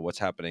what's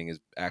happening is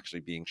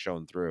actually being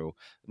shown through,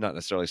 not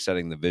necessarily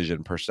setting the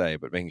vision per se,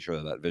 but making sure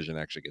that that vision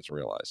actually gets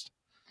realized.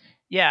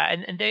 Yeah,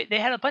 and they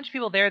had a bunch of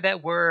people there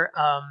that were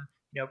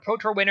Pro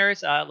Tour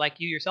winners, like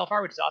you yourself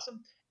are, which is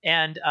awesome,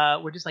 and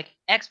were just like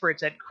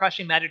experts at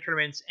crushing Magic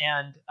tournaments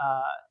and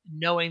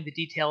knowing the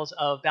details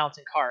of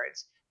balancing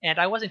cards. And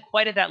I wasn't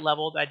quite at that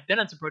level. I'd been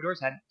on some Pro Tours,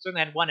 had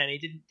certainly had one, and he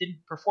didn't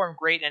perform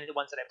great in any of the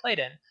ones that I played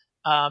in.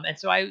 And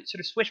so I sort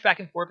of switched back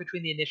and forth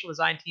between the initial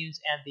design teams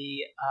and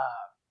the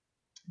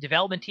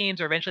development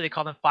teams, or eventually they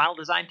called them final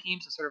design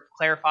teams, to sort of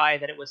clarify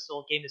that it was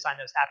still game design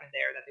that was happening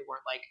there, that they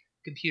weren't like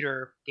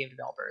computer game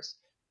developers.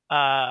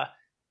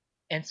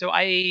 And so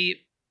I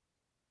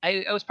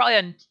was probably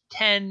on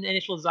 10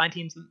 initial design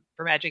teams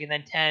for Magic, and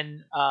then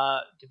 10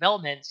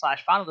 development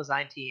 / final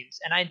design teams,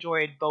 and I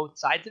enjoyed both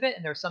sides of it.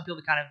 And there were some people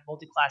that kind of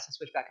multi-class and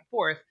switch back and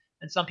forth,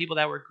 and some people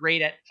that were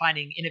great at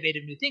finding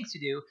innovative new things to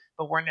do,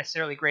 but weren't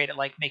necessarily great at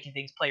like making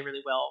things play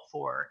really well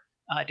for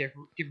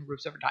different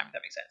groups over time, if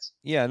that makes sense.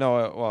 Yeah, no,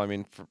 well, I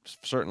mean,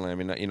 certainly. I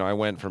mean, I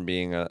went from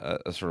being a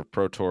sort of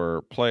Pro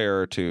Tour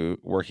player to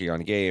working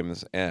on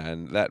games,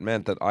 and that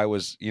meant that I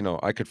was,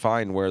 I could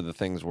find where the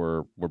things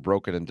were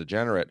broken and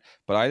degenerate,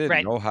 but I didn't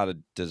Right. know how to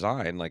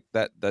design like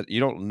that. That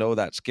you don't know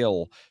that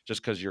skill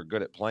just because you're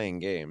good at playing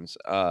games.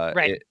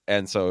 Right.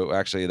 And so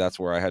actually, that's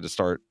where I had to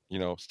start,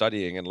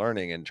 studying and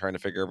learning and trying to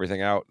figure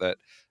everything out. That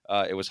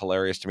it was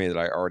hilarious to me that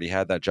I already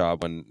had that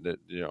job when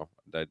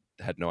I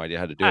had no idea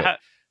how to do it.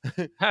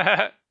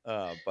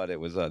 But it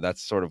was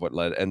that's sort of what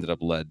ended up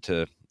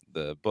to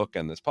the book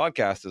and this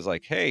podcast, is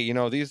like, hey,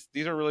 these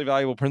are really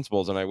valuable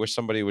principles, and I wish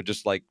somebody would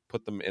just like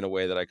put them in a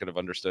way that I could have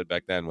understood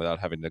back then without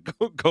having to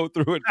go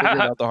through it, figure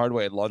it out the hard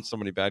way, and launch so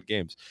many bad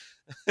games.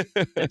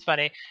 It's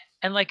funny,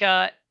 and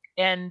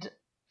and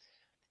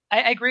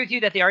I agree with you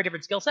that they are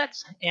different skill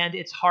sets, and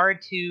it's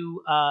hard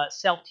to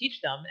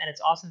self-teach them. And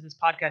it's awesome that this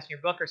podcast and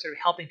your book are sort of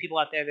helping people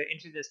out there that are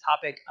interested in this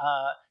topic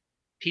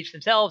teach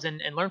themselves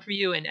and learn from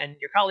you and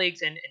your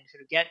colleagues, and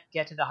sort of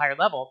get to the higher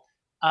level.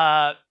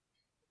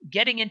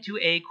 Getting into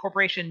a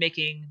corporation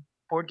making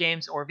board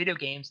games or video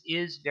games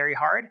is very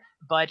hard,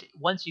 but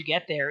once you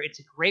get there, it's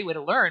a great way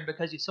to learn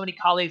because you have so many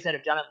colleagues that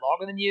have done it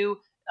longer than you,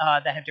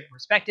 that have different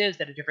perspectives,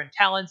 that have different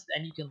talents,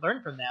 and you can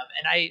learn from them.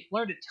 And I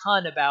learned a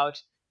ton about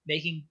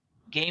making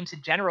games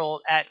in general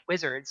at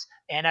Wizards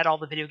and at all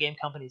the video game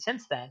companies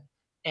since then.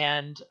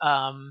 And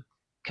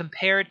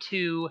compared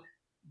to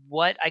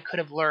what I could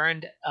have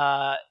learned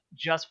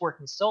just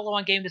working solo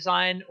on game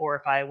design, or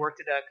if I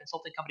worked at a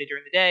consulting company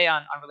during the day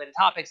on related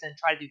topics and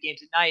tried to do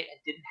games at night and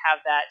didn't have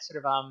that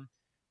sort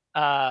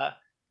of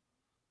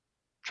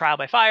trial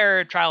by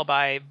fire, trial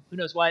by who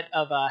knows what,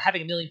 of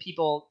having a million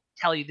people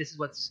tell you this is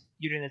what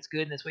you're doing that's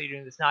good and this is what you're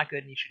doing that's not good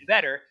and you should do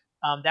better.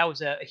 That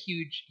was a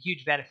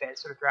huge benefit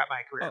sort of throughout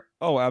my career.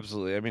 Oh,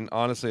 absolutely. I mean,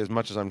 honestly, as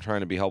much as I'm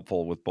trying to be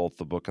helpful with both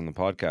the book and the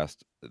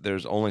podcast,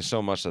 there's only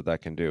so much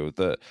that can do.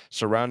 The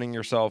surrounding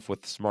yourself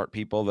with smart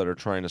people that are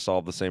trying to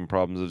solve the same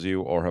problems as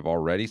you or have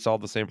already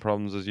solved the same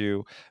problems as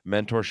you,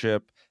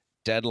 mentorship,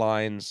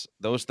 deadlines,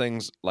 those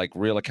things, like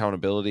real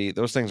accountability,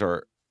 those things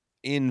are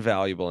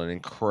invaluable and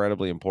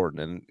incredibly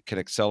important, and can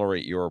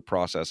accelerate your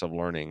process of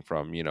learning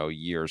from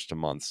years to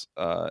months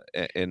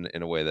in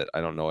a way that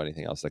I don't know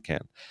anything else that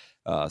can.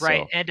 Right.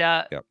 So And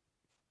yeah.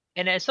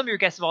 and as some of your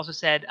guests have also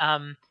said,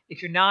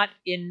 if you're not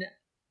in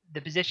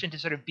the position to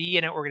sort of be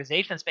in an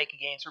organization that's making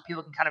games where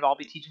people can kind of all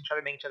be teaching each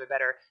other, making each other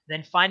better,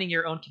 then finding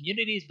your own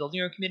communities, building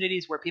your own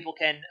communities where people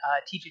can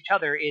teach each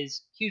other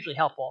is hugely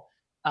helpful.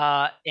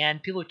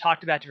 And people have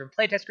talked about different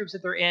playtest groups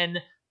that they're in.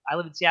 I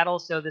live in Seattle,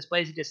 so this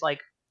place is just like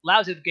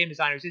lousy with game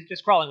designers. It's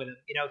just crawling with them.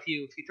 If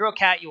you throw a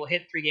cat, you will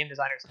hit 3 game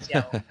designers in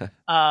Seattle.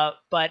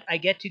 But I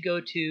get to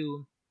go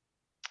to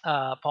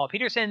Paul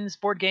Peterson's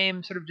board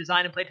game sort of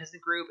design and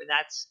playtesting group, and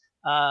that's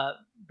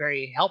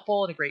very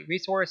helpful and a great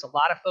resource. A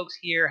lot of folks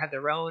here have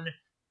their own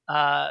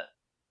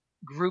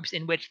groups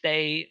in which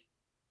they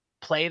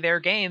play their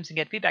games and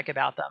get feedback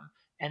about them.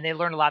 And they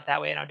learn a lot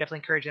that way. And I would definitely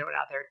encourage anyone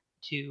out there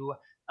to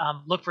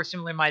look for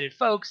similar-minded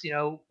folks,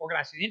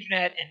 organize through the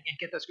internet and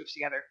get those groups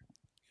together.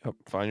 Yep.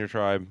 Find your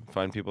tribe.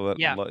 Find people that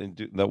Yeah.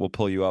 that will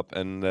pull you up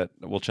and that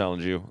will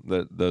challenge you.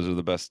 Those are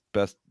the best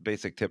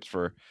basic tips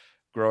for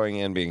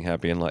growing and being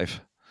happy in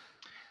life.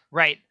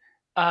 Right.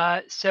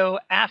 So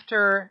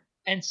I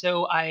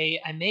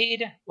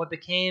made what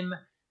became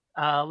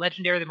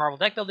Legendary, the Marvel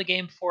deck building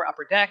game for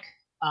Upper Deck.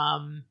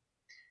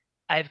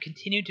 I've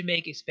continued to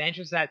make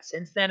expansions of that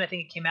since then. I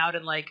think it came out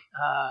in like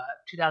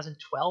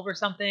 2012 or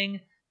something,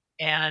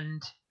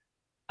 and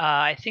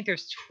I think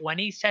there's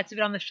 20 sets of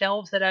it on the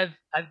shelves that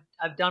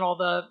I've done all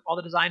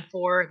the design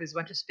for. There's a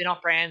bunch of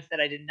spin-off brands that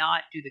I did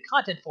not do the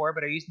content for,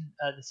 but are using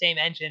the same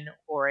engine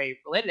or a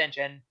related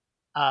engine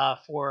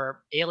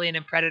for Alien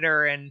and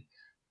Predator and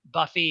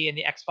Buffy and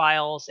the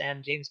X-Files,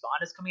 and James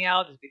Bond is coming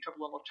out. There's Big Trouble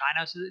in Little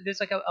China. So there's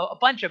like a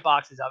bunch of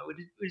boxes of it,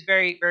 which was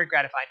very, very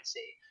gratifying to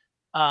see.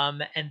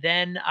 And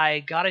then I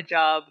got a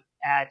job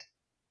at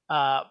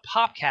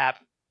PopCap,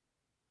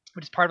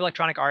 which is part of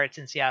Electronic Arts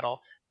in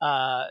Seattle,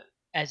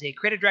 as a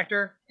creative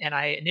director. And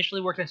I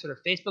initially worked on sort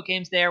of Facebook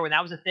games there when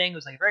that was a thing. It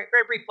was like a very,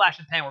 very brief flash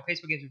in the pan where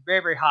Facebook games were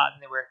very, very hot,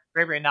 and they were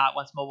very, very not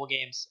once mobile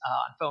games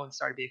on phones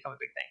started to become a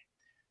big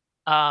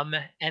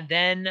thing. And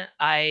then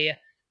I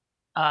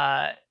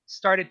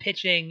started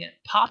pitching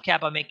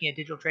PopCap on making a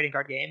digital trading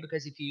card game,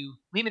 because if you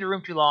leave me in a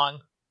room too long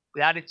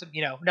without it,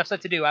 enough stuff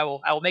to do, I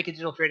will make a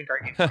digital trading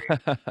card game for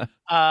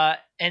you.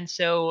 And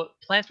so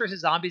Plants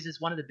vs. Zombies is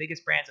one of the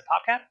biggest brands of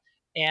PopCap,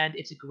 and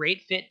it's a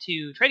great fit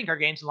to trading card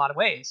games in a lot of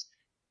ways,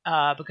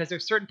 because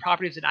there's certain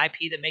properties in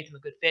IP that make them a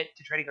good fit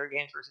to trading card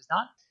games versus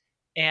not.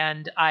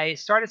 And I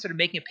started sort of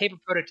making a paper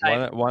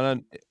prototype.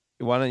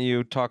 Why don't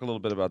you talk a little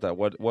bit about that?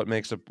 What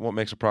makes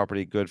a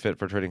property good fit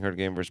for a trading card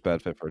game versus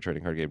bad fit for a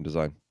trading card game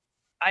design?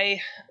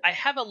 I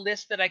have a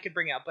list that I could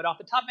bring up, but off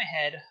the top of my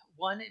head,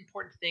 one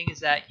important thing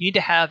is that you need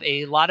to have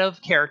a lot of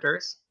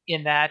characters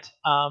in that.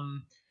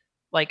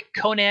 Like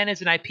Conan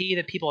is an IP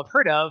that people have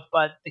heard of,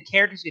 but the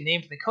characters you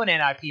name from the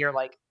Conan IP are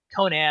like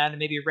Conan, and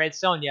maybe Red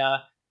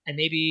Sonja, and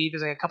maybe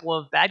there's like a couple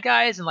of bad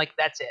guys, and like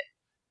that's it.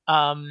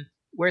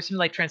 Whereas something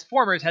like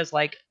Transformers has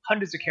like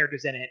hundreds of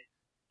characters in it,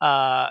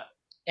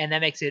 and that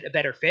makes it a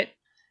better fit.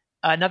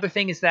 Another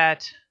thing is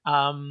that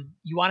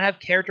you want to have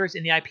characters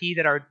in the IP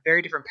that are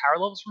very different power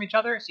levels from each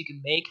other, so you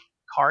can make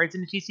cards in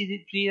the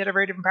TCG that are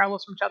very different power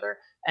levels from each other.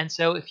 And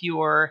so if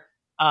you're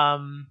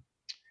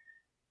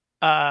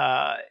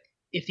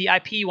if the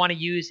IP you want to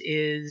use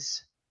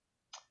is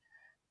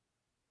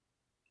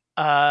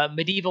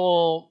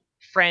medieval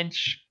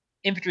French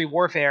infantry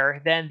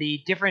warfare, then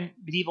the different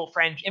medieval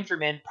French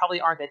infantrymen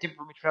probably aren't that different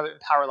from each other in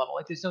power level.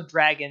 Like there's no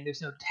dragon,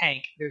 there's no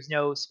tank, there's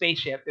no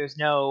spaceship, there's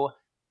no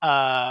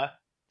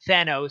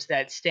Thanos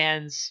that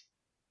stands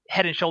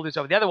head and shoulders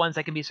over the other ones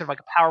that can be sort of like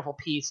a powerful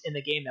piece in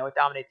the game that would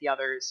dominate the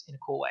others in a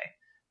cool way.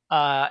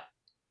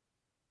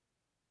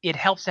 It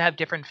helps to have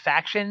different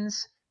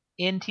factions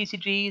in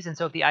TCGs, and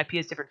so if the IP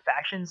has different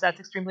factions, that's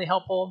extremely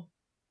helpful.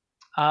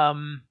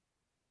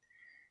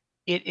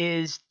 It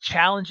is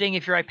challenging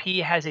if your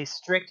IP has a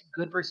strict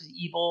good versus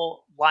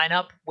evil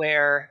lineup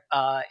where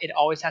it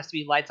always has to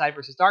be light side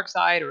versus dark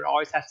side, or it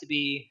always has to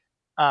be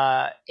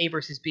A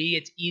versus B.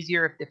 It's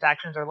easier if the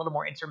factions are a little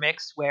more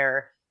intermixed,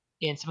 where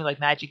in something like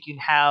Magic you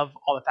can have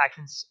all the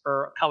factions,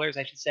 or colors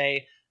I should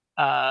say,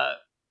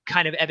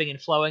 kind of ebbing and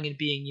flowing and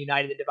being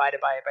united and divided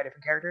by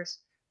different characters.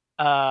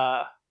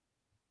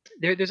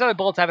 There's other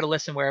bullets I have at a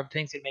list where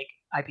things that make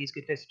IPs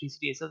good fits for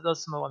TCGs. So those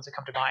are some of the ones that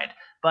come to mind.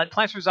 But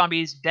Plants vs.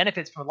 Zombies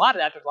benefits from a lot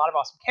of that. There's a lot of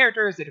awesome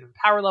characters. They're different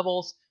power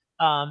levels.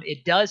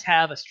 It does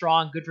have a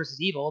strong good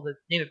versus evil. The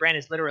name of the brand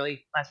is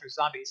literally Plants vs.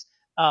 Zombies.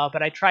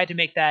 But I tried to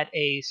make that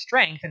a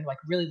strength and like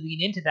really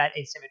lean into that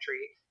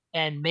asymmetry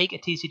and make a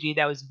TCG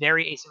that was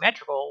very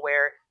asymmetrical,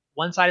 where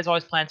one side is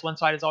always plants, one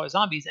side is always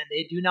zombies, and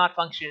they do not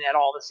function at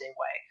all the same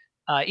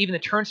way. Even the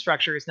turn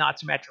structure is not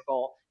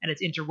symmetrical, and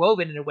it's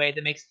interwoven in a way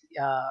that makes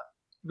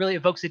really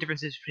evokes the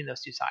differences between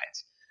those two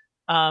sides.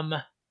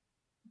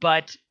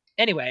 But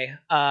anyway,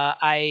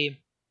 I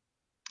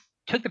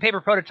took the paper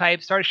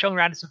prototype, started showing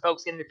around to some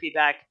folks, getting their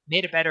feedback,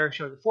 made it better,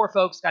 showed it to 4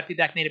 folks, got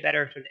feedback, made it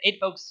better, showed it to 8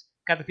 folks,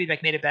 got the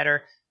feedback, made it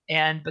better.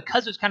 And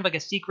because it was kind of like a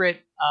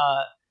secret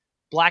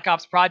Black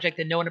Ops project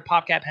that no one at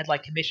PopCap had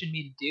like commissioned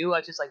me to do, I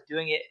was just like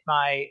doing it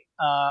my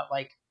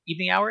like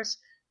evening hours.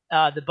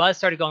 The buzz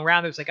started going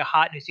around. There was like a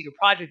hot new secret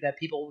project that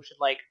people should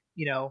like,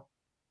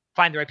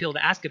 find the right people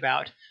to ask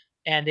about.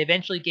 And they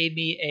eventually gave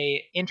me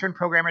a intern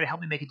programmer to help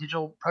me make a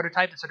digital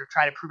prototype and sort of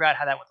try to prove out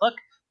how that would look.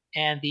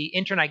 And the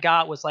intern I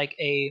got was like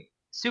a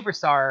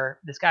superstar,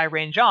 this guy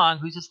Rain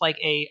Zhang, who's just like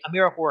a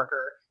miracle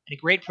worker and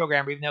a great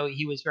programmer, even though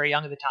he was very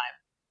young at the time.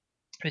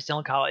 He was still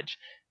in college.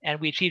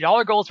 And we achieved all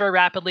our goals very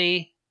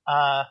rapidly.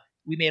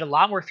 We made a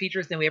lot more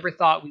features than we ever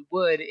thought we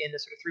would in the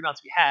sort of 3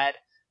 months we had.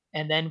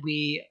 And then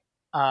we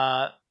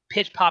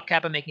pitched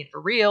PopCap on making it for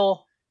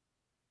real.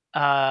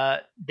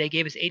 They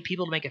gave us 8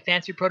 people to make a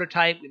fancy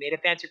prototype. We made a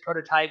fancy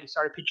prototype. We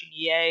started pitching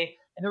EA,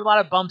 and there were a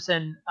lot of bumps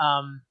and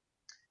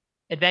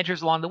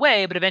adventures along the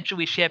way, but eventually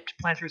we shipped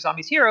Plants vs.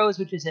 Zombies Heroes,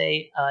 which is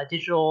a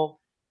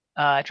digital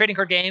trading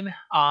card game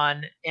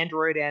on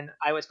Android and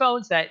iOS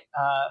phones that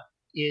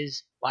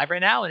is live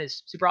right now and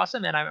is super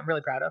awesome, and I'm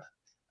really proud of.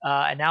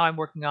 And now I'm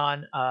working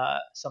on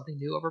something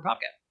new over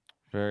Popcat.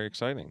 Very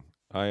exciting.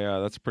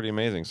 That's pretty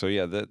amazing. So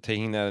yeah,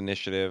 taking that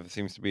initiative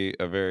seems to be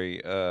a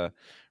very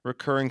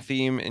recurring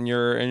theme in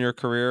your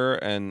career,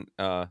 and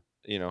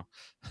you know,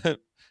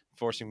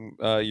 forcing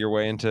your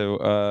way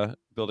into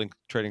building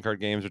trading card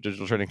games or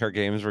digital trading card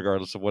games,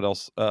 regardless of what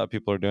else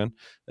people are doing,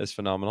 is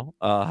phenomenal.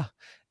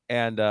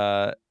 And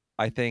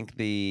I think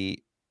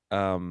the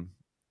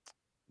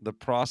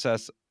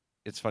process,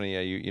 it's funny, yeah,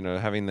 you know,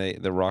 having the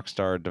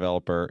Rockstar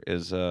developer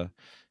is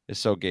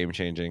so game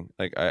changing.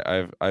 Like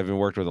I've been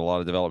worked with a lot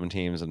of development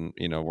teams, and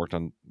you know, worked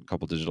on a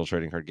couple digital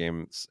trading card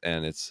games,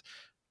 and it's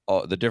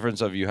the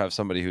difference of you have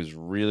somebody who's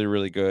really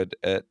really good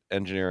at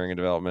engineering and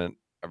development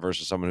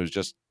versus someone who's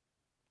just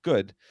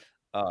good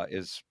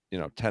is, you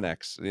know,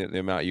 10x the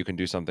amount you can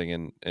do something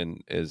in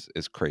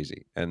is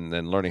crazy. And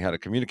then learning how to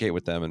communicate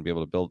with them and be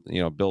able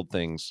to build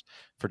things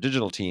for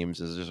digital teams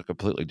is just a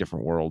completely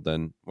different world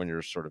than when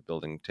you're sort of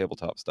building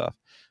tabletop stuff.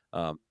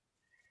 um,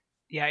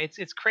 Yeah,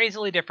 it's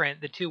crazily different,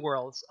 the two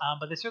worlds,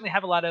 but they certainly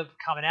have a lot of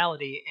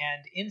commonality.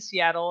 And in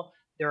Seattle,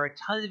 there are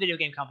tons of video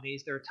game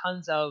companies. There are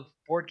tons of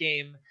board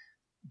game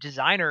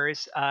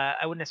designers.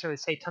 I wouldn't necessarily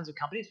say tons of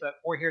companies, but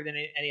more here than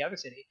any other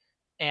city.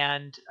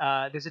 And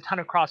there's a ton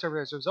of crossover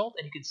as a result.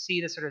 And you can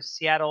see the sort of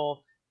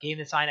Seattle game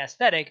design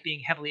aesthetic being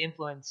heavily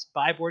influenced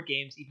by board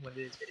games, even when it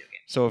is video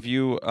games. so if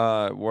you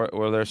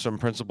were there some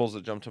principles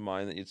that jump to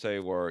mind that you'd say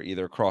were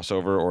either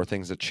crossover or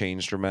things that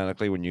changed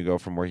dramatically when you go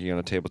from working on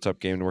a tabletop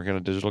game to working on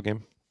a digital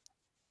game?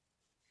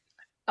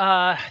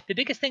 The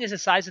biggest thing is the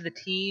size of the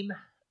team.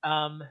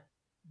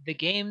 The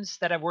games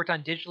that I've worked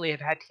on digitally have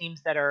had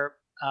teams that are,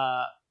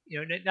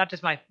 not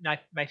just my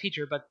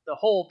feature, but the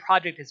whole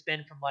project has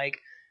been from like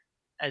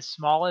as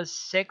small as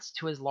 6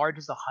 to as large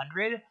as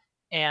 100.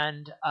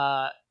 And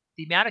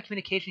the amount of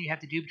communication you have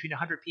to do between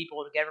 100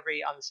 people to get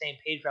everybody on the same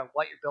page about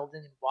what you're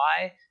building and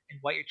why, and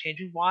what you're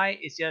changing why,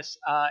 is just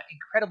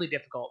incredibly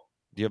difficult.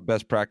 Do you have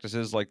best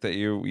practices like that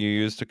you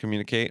use to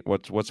communicate?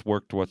 What's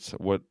worked? What's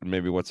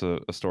a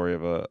story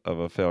of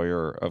a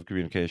failure of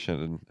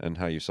communication, and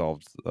how you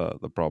solved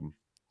the problem?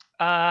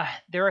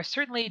 There are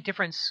certainly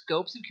different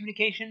scopes of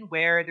communication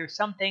where there's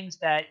some things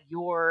that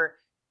your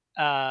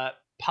uh,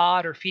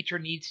 pod or feature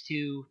needs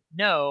to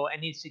know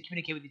and needs to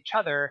communicate with each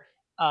other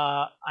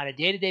on a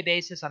day-to-day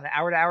basis, on an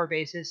hour-to-hour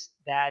basis,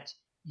 that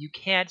you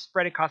can't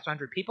spread across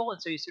 100 people,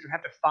 and so you sort of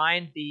have to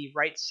find the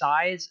right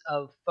size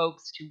of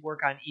folks to work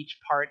on each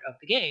part of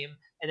the game,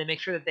 and then make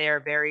sure that they are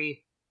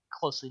very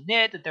closely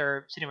knit, that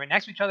they're sitting right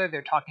next to each other,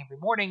 they're talking every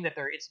morning, that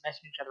they're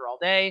messaging each other all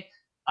day,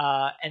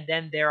 and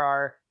then there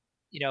are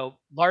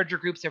larger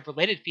groups of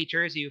related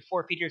features. You have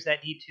 4 features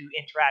that need to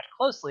interact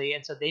closely,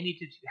 and so they need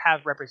to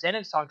have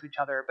representatives talk to each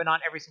other, but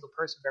not every single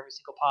person of every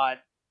single pod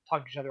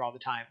talking to each other all the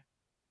time.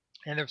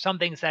 And there are some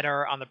things that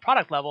are on the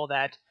product level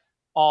that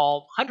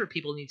all 100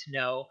 people need to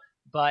know,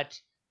 but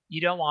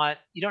you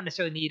don't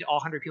necessarily need all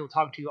 100 people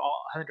talking to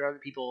all 100 other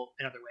people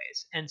in other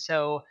ways. And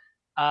so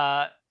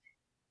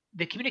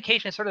the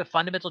communication is sort of the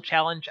fundamental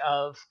challenge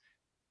of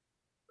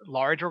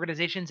large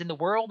organizations in the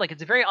world. Like,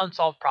 it's a very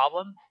unsolved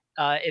problem.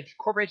 If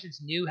corporations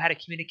knew how to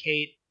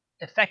communicate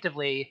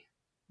effectively,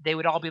 they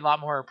would all be a lot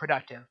more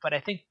productive. But I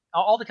think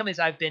all the companies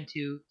I've been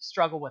to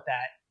struggle with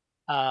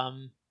that,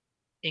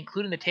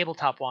 including the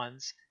tabletop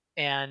ones,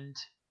 and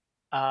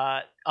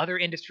other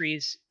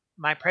industries.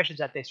 My impression is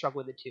that they struggle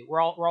with it too. We're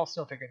all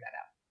still figuring that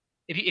out.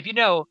 If you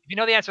know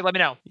the answer, let me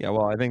know. Yeah,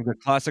 well, I think the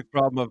classic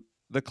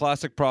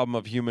problem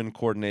of human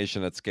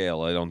coordination at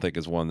scale, I don't think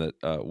is one that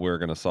we're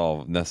going to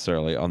solve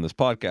necessarily on this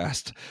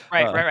podcast.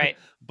 Right, Uh, right, right.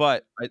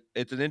 but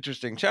it's an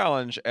interesting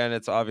challenge, and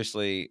it's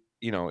obviously,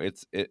 you know,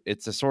 it's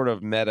a sort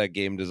of meta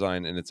game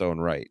design in its own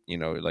right. You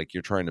know, like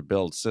you're trying to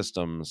build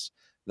systems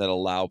that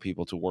allow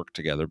people to work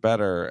together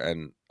better,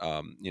 and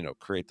you know,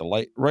 create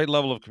the right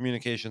level of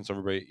communication so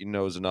everybody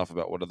knows enough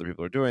about what other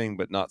people are doing,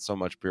 but not so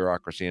much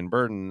bureaucracy and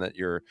burden that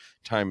your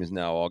time is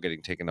now all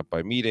getting taken up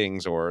by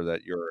meetings, or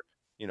that you're,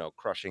 you know,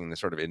 crushing the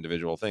sort of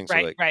individual thing. So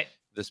Right, like right.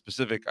 the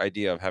specific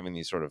idea of having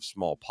these sort of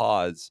small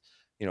pods,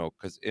 you know,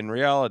 because in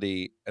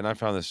reality, and I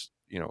found this,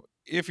 you know,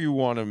 if you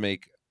want to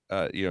make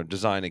you know,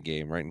 design a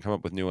game, right, and come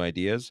up with new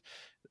ideas,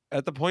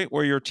 at the point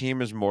where your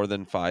team is more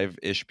than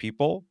 5-ish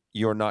people,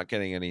 you're not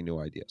getting any new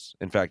ideas.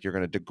 In fact, you're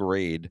going to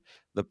degrade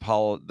the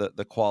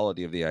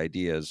quality of the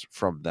ideas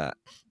from that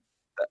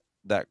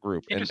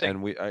group.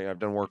 Interesting. I've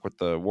done work with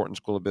the Wharton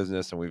School of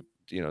Business, and we've,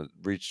 you know,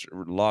 reached a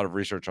lot of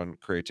research on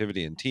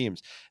creativity in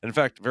teams. And in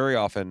fact, very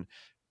often,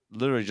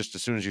 literally just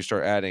as soon as you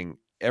start adding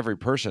every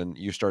person,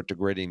 you start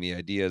degrading the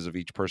ideas of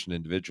each person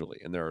individually,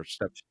 and there are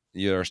steps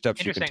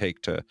you can Interesting.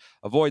 take to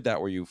avoid that,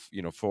 where you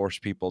force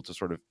people to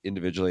sort of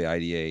individually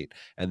ideate,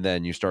 and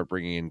then you start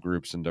bringing in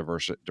groups and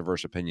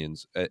diverse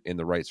opinions in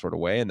the right sort of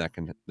way, and that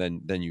can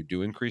then you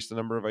do increase the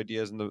number of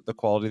ideas and the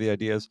quality of the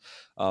ideas.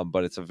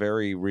 But it's a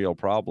very real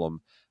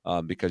problem,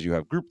 because you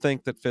have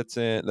groupthink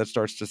that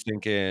starts to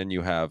sink in.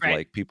 You have Right.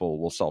 like people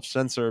will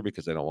self-censor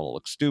because they don't want to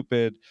look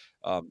stupid.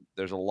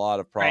 There's a lot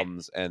of Right.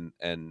 problems, and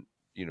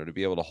to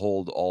be able to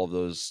hold all of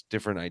those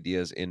different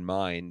ideas in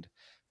mind,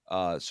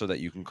 so that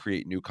you can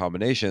create new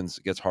combinations,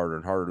 it gets harder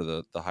and harder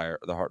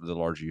the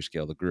larger you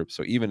scale the group.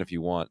 So even if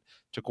you want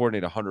to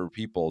coordinate 100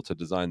 people to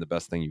design the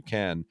best thing you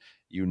can,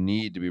 you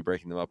need to be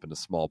breaking them up into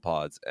small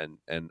pods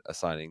and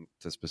assigning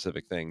to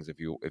specific things if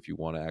you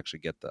want to actually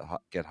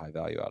get high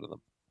value out of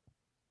them.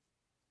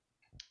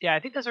 Yeah, I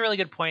think those are really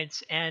good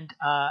points, and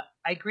I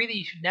agree that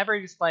you should never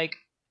just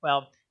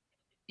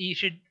you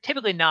should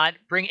typically not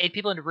bring 8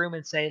 people into a room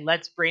and say,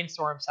 let's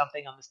brainstorm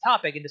something on this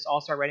topic and just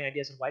all start writing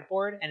ideas on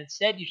whiteboard. And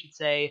instead, you should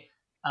say,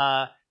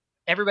 uh,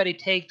 everybody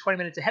take 20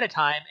 minutes ahead of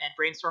time and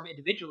brainstorm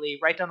individually,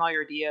 write down all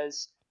your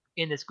ideas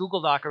in this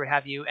Google Doc or what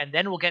have you, and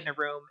then we'll get in a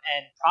room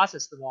and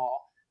process them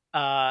all,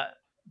 uh,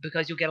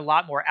 because you'll get a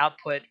lot more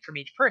output from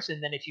each person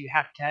than if you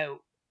have to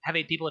have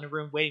 8 people in a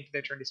room waiting for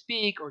their turn to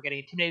speak or getting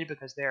intimidated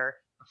because they're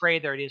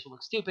afraid their ideas will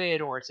look stupid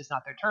or it's just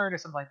not their turn or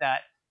something like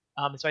that.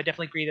 So I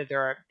definitely agree that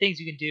there are things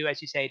you can do,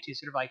 as you say, to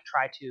sort of like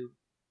try to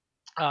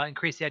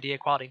increase the idea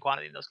quality and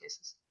quantity in those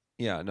cases.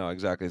 Yeah, no,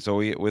 exactly. So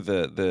we with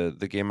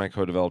the game I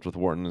co-developed with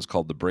Wharton is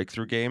called the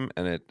Breakthrough Game,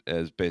 and it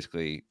is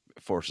basically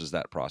forces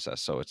that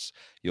process. So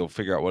you'll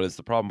figure out what is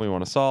the problem we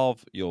want to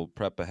solve. You'll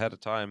prep ahead of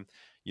time.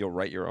 You'll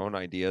write your own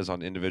ideas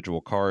on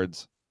individual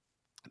cards.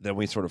 Then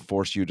we sort of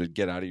force you to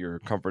get out of your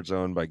comfort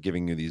zone by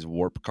giving you these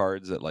warp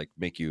cards that like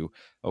make you,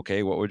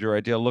 okay, what would your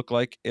idea look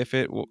like if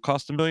it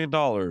cost $1 million,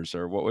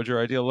 or what would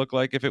your idea look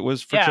like if it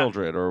was for Yeah,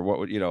 children, or what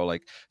would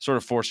like sort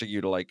of forcing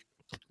you to like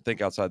think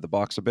outside the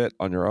box a bit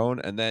on your own.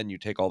 And then you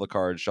take all the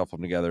cards, shuffle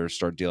them together,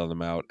 start dealing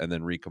them out, and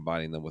then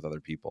recombining them with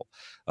other people,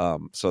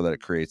 so that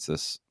it creates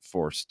this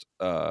forced,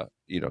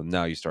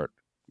 now you start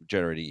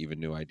generating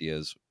even new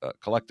ideas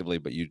collectively,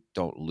 but you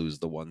don't lose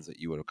the ones that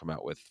you would have come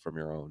out with from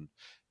your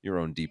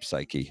own deep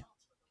psyche.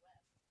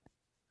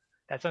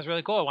 that sounds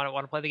really cool. I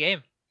want to play the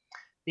game.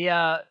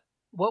 The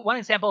one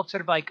example of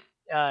sort of like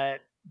uh,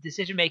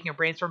 decision making or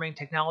brainstorming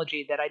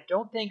technology that I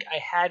don't think I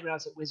had when I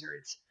was at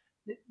Wizards.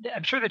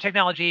 I'm sure the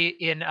technology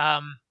in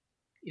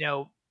you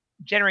know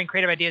generating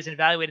creative ideas and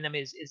evaluating them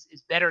is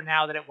better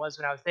now than it was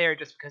when I was there,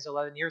 just because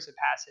 11 years have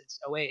passed since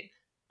 '08.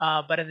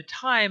 But at the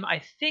time,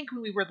 I think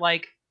when we were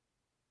like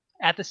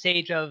at the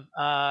stage of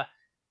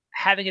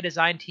having a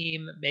design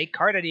team make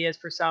card ideas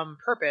for some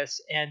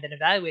purpose and then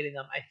evaluating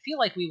them, I feel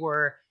like we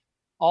were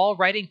all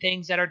writing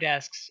things at our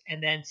desks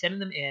and then sending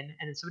them in,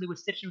 and then somebody would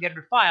stitch them together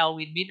in a file.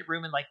 We'd meet in a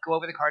room and like go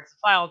over the cards of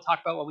the file,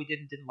 talk about what we did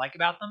and didn't like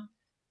about them.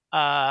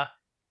 Uh,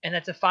 and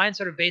that's a fine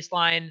sort of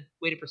baseline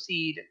way to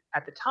proceed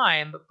at the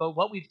time. But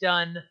what we've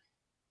done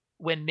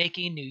when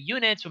making new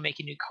units, when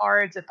making new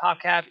cards at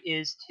PopCap,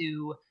 is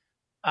to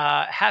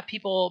have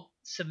people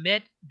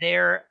submit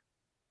their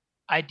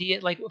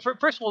idea. Like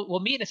first we'll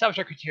meet and establish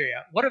our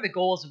criteria. What are the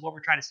goals of what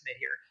we're trying to submit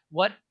here?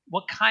 What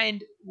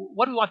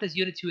do we want this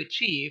unit to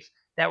achieve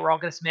that we're all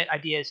going to submit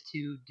ideas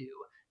to do?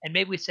 And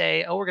maybe we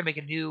say, oh, we're going to make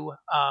a new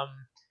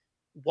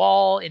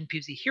wall in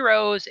PvZ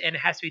Heroes, and it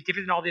has to be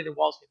different than all the other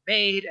walls we've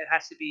made. It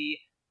has to be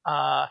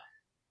uh,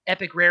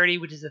 epic rarity,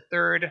 which is the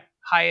third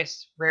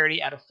highest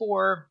rarity out of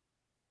 4.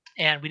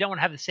 And we don't want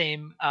to have the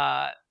same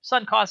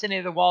sun cost in any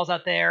of the walls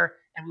out there.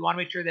 And we want to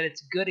make sure that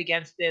it's good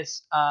against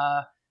this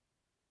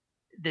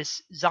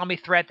zombie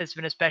threat that's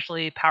been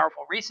especially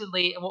powerful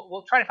recently. And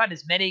we'll try to find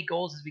as many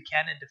goals as we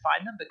can and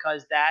define them,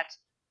 because that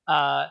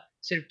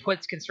sort of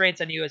puts constraints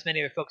on you, as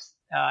many other folks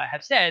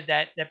have said,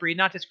 that breed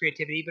not just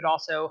creativity, but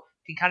also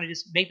can kind of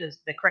just make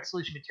the correct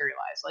solution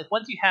materialize. Like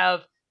once you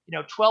have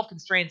 12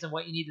 constraints on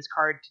what you need this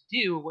card to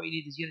do, what you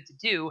need this unit to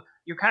do,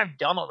 you're kind of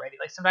done already.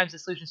 Like sometimes the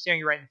solution is staring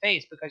you right in the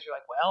face, because you're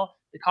like, well,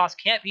 the cost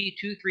can't be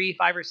 2, 3,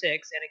 5, or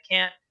 6, and it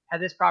can't have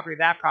this property or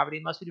that property.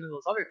 It must be doing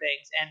those other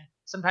things. And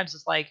sometimes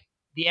it's like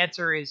the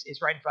answer is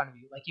right in front of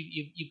you. Like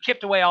you've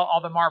chipped away all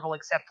the marble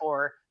except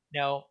for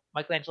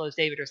Michelangelo's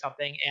David or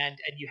something, and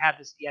you have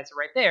the answer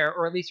right there,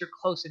 or at least you're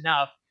close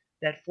enough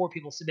that 4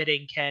 people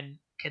submitting can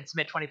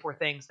submit 24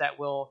 things that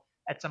will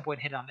at some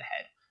point hit on the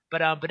head.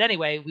 But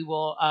anyway, we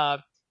will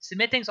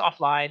submit things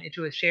offline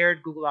into a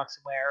shared Google Doc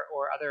somewhere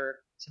or other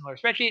similar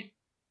spreadsheet,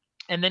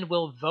 and then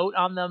we'll vote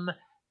on them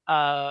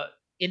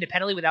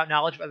independently without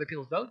knowledge of other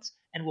people's votes,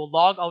 and we'll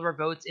log all of our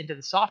votes into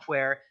the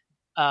software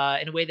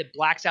in a way that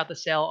blacks out the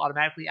cell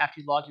automatically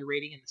after you log your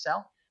rating in the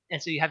cell.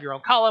 And so you have your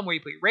own column where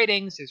you put your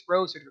ratings. There's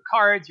rows for your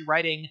cards. You're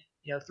writing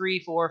 3,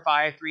 4,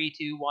 5, 3,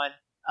 2, 1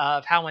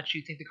 of how much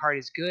you think the card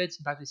is good.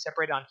 Sometimes we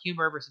separate on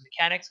humor versus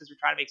mechanics, because we're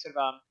trying to make sort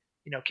of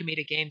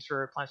comedic games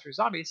for Plants vs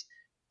Zombies.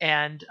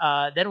 And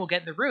then we'll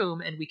get in the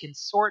room and we can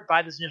sort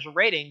by those initial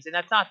ratings. And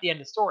that's not the end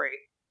of the story.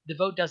 the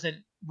vote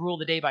doesn't rule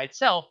the day by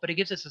itself, but it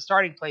gives us a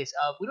starting place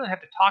of we don't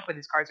have to talk about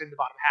these cards in the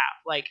bottom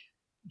half. Like,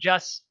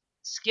 just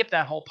skip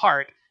that whole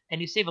part, and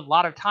you save a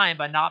lot of time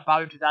by not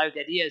bothering to value the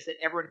ideas that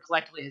everyone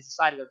collectively has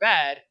decided are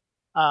bad.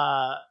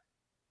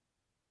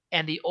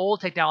 And the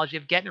old technology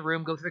of get in a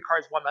room, go through the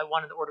cards one by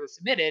one in the order they're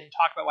submitted, and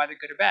talk about why they're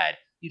good or bad,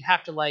 you'd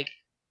have to like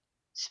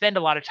spend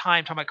a lot of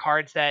time talking about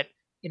cards that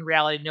in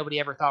reality nobody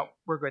ever thought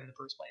were good in the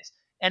first place.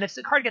 And if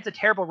the card gets a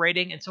terrible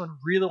rating and someone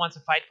really wants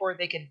to fight for it,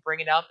 they can bring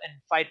it up and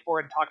fight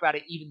for it and talk about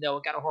it even though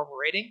it got a horrible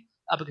rating.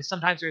 Because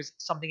sometimes there's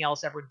something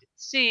else everyone didn't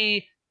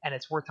see, and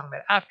it's worth talking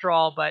about after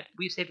all. But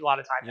we've saved a lot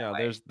of time. Yeah, that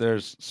way.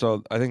 there's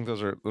so I think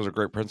those are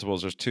great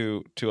principles. There's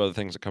two other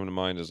things that come to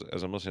mind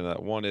as I'm listening to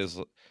that. One is,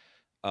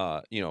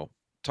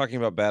 talking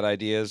about bad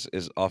ideas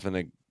is often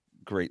a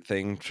great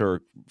thing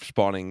for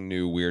spawning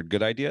new weird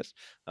good ideas.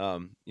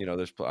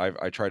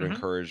 I try to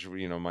encourage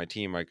my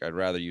team. I'd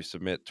rather you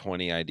submit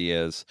 20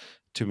 ideas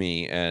to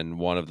me and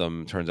one of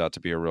them turns out to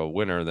be a real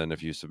winner than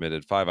if you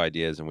submitted 5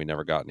 ideas and we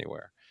never got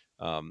anywhere.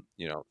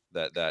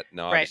 That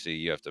now obviously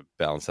you have to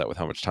balance that with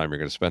how much time you're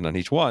going to spend on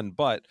each one,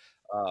 but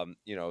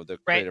the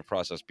creative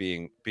process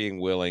being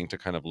willing to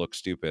kind of look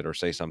stupid or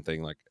say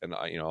something like, and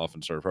I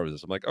often sort of approach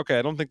this, I'm like, okay,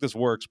 I don't think this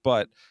works,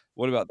 but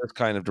what about this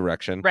kind of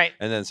direction?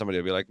 And then somebody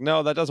will be like,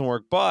 no, that doesn't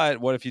work,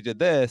 but what if you did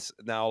this?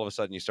 Now all of a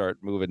sudden you start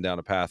moving down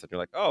a path and you're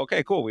like, oh,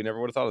 okay, cool, we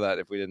never would have thought of that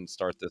if we didn't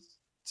start this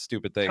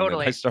stupid thing that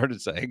I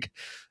started saying.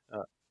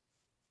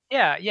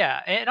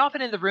 Yeah. And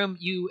often in the room,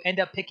 you end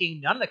up picking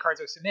none of the cards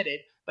that are submitted,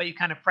 but you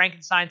kind of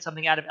Frankenstein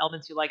something out of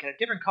elements you like out of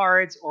different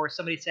cards, or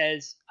somebody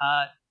says,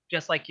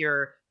 just like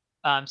you're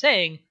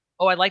saying,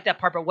 oh, I like that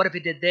part, but what if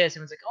it did this?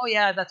 And it's like, oh,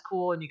 yeah, that's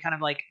cool. And you kind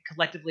of like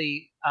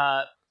collectively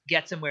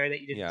get somewhere that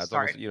you didn't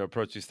start. Almost,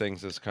 approach these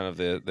things as kind of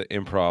the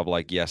improv,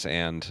 like yes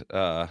and,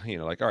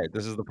 like, all right,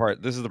 this is the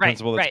part, this is the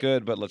principle that's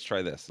good, but let's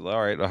try this.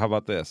 All right, how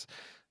about this?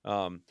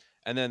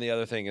 And then the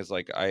other thing is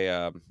like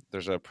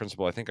there's a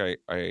principle, I think I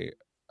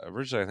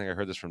originally, I think I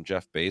heard this from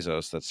Jeff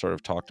Bezos that sort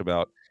of talked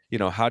about,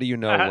 how do you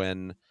know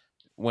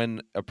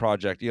when a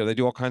project, they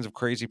do all kinds of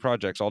crazy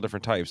projects, all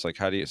different types. Like,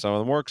 how do you, some of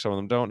them work, some of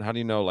them don't. How do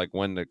you know like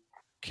when to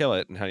kill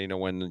it, and how do you know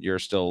when you're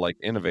still like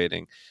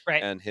innovating?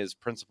 And his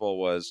principle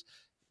was,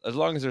 as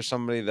long as there's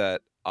somebody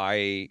that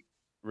I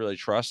really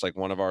trust, like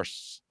one of our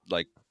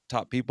like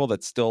top people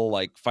that's still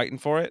like fighting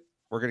for it,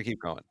 we're gonna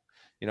keep going.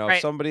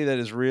 If somebody that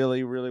is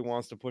really, really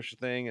wants to push a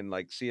thing and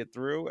like see it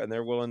through, and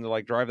they're willing to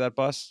like drive that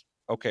bus,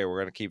 okay, we're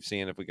gonna keep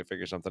seeing if we can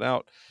figure something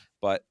out.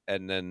 But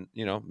and then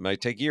it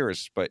might take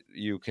years, but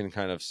you can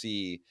kind of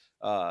see,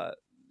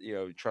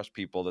 trust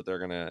people that they're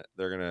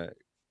gonna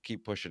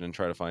keep pushing and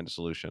try to find a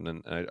solution.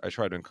 And I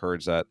try to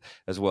encourage that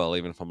as well,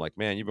 even if I'm like,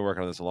 man, you've been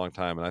working on this a long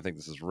time, and I think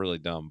this is really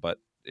dumb, but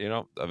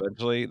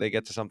eventually they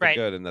get to something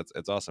good, and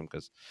it's awesome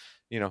because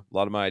a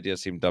lot of my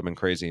ideas seem dumb and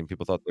crazy and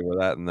people thought they were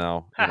that, and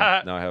now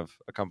now I have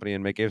a company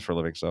and make games for a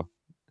living. So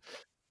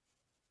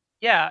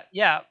yeah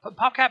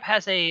PopCap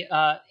has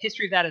a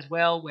history of that as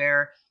well,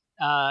 where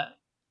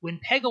when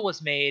Peggle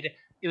was made,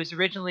 it was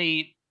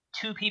originally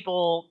 2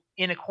 people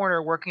in a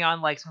corner working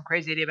on like some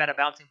crazy idea about a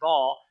bouncing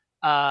ball,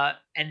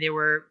 and they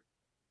were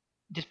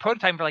just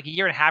prototyping for like a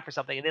year and a half or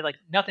something, and they had like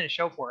nothing to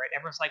show for it.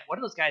 Everyone's like, what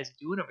are those guys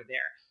doing over there?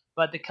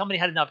 But the company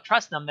had enough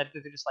trust in them that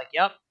they're just like,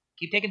 yep,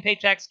 keep taking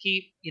paychecks,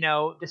 keep,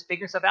 just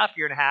figuring stuff out for a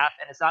year and a half,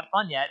 and it's not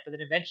fun yet. But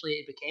then eventually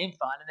it became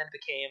fun, and then it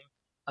became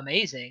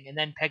amazing. And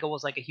then Peggle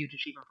was like a huge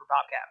achievement for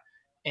PopCap.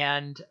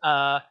 And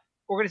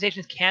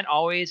organizations can't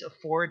always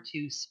afford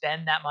to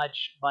spend that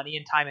much money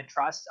and time and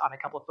trust on a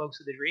couple of folks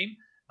with a dream,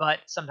 but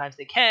sometimes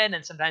they can,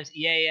 and sometimes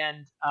EA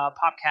and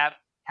PopCap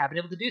have been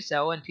able to do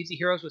so. And PC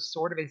Heroes was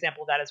sort of an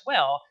example of that as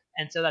well.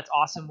 And so that's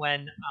awesome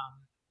when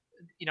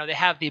they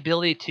have the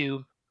ability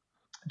to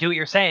do what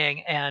you're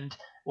saying, and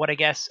what I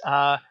guess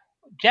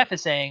Jeff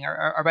is saying, or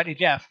our buddy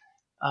Jeff,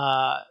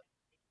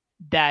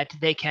 that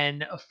they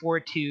can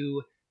afford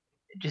to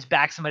just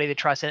back somebody they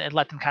trust and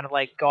let them kind of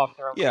like go off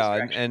their own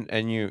direction.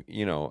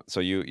 And so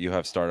you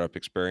have startup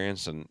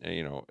experience, and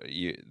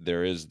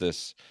there is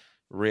this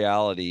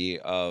reality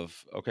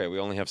of, okay, we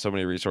only have so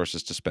many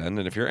resources to spend,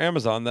 and if you're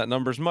Amazon, that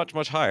number's much,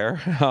 much higher.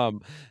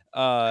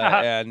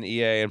 And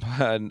EA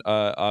and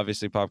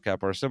obviously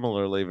PopCap are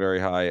similarly very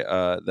high,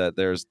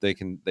 that they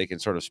can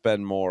sort of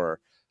spend more,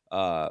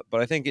 but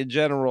I think in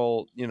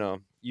general,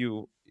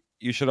 you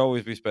should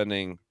always be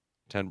spending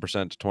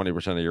 10% to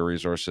 20% of your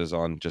resources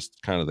on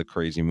just kind of the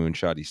crazy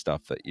moonshotty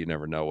stuff that you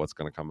never know what's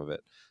going to come of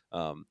it,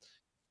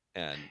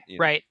 and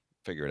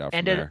figure it out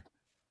from there.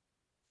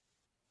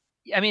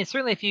 I mean,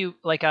 certainly if you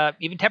like,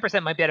 even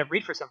 10% might be out of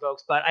reach for some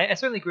folks, but I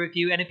certainly agree with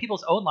you. And in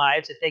people's own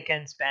lives, if they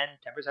can spend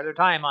 10% of their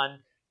time on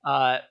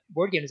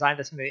board game design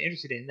that's something they're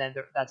interested in, then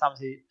that's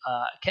obviously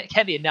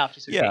can be enough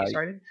just to get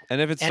started. And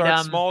if it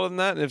starts smaller than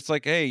that, if it's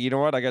like, hey, you know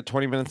what, I got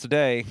 20 minutes a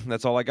day,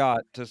 that's all I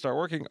got to start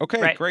working.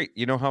 Okay, great.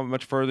 You know how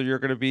much further you're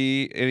going to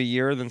be in a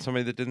year than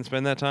somebody that didn't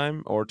spend that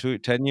time, or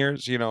 10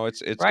 years.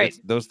 It's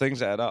those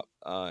things add up,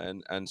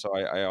 and so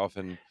I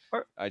often.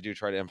 I do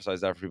try to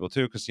emphasize that for people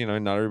too, because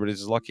not everybody's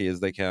as lucky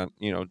as they can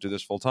do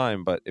this full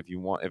time. But if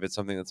it's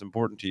something that's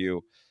important to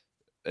you,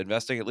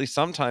 investing at least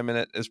some time in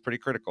it is pretty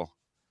critical.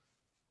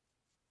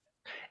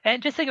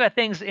 And just think about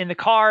things in the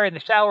car, in the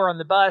shower, on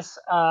the bus.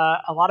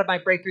 A lot of my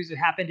breakthroughs have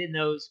happened in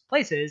those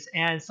places,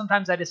 and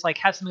sometimes I just like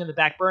have something on the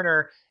back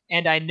burner,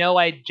 and I know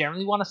I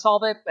generally want to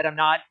solve it, but I'm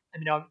not.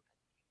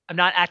 I'm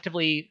not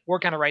actively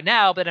working on it right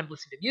now, but I'm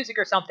listening to music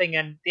or something,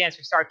 and the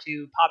answers start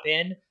to pop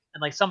in,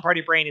 and like some part of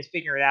your brain is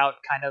figuring it out,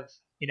 kind of,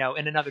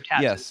 in another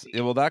tab, so to Yes, speak.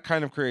 well, that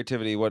kind of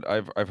creativity, what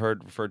I've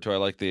heard referred to, I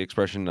like the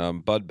expression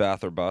bud,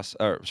 bath, or bus,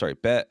 or sorry,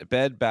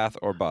 bed, bath,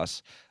 or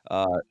bus,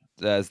 uh,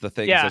 as the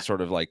things that Yeah,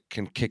 sort of like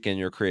can kick in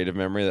your creative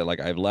memory. That like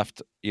I've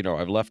left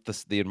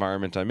the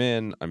environment I'm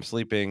in, I'm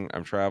sleeping,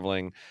 I'm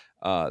traveling.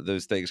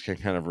 Those things can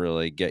kind of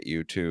really get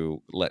you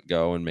to let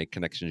go and make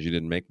connections you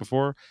didn't make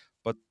before.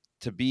 But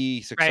to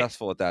be right,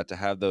 successful at that, to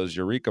have those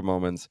eureka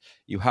moments,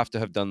 you have to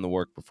have done the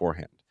work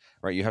beforehand,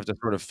 right? You have to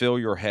sort of fill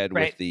your head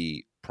right, with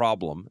the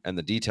problem and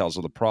the details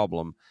of the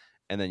problem,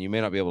 and then you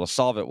may not be able to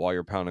solve it while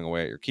you're pounding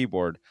away at your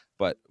keyboard.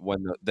 But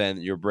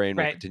then your brain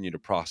will right. continue to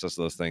process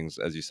those things,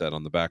 as you said,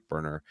 on the back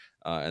burner,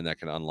 and that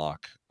can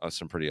unlock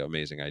some pretty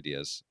amazing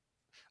ideas.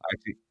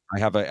 Actually, I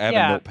have a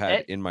Yeah,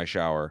 notepad in my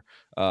shower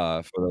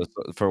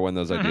for when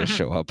those ideas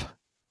show up.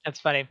 that's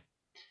funny.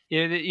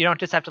 You don't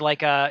just have to like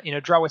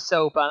draw with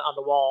soap on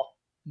the wall,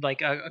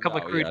 like a couple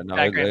of No, crude yeah, no,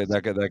 diagrams.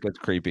 that gets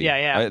creepy. Yeah,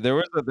 yeah.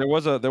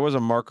 There was a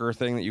marker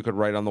thing that you could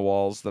write on the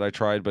walls that I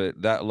tried,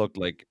 but that looked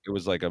like it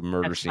was like a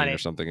murder That's scene or funny.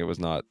 something. It was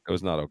not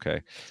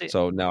okay. See,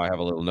 So now I have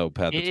a little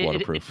notepad that's it,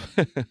 it, it, waterproof.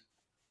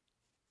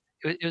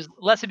 it was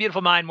less a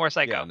beautiful mind, more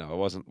Yeah, psycho. no,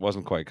 it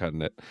wasn't quite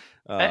cutting it.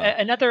 A- Uh,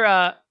 Another,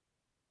 I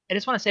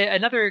just want to say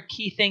another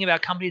key thing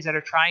about companies that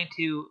are trying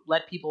to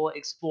let people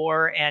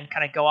explore and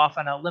kind of go off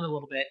on a limb a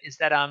little bit is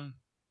that I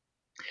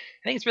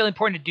think it's really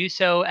important to do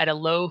so at a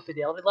low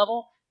fidelity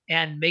level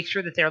and make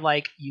sure that they're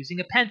like using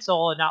a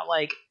pencil and not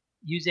like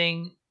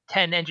using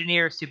 10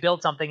 engineers to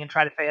build something and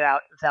try to figure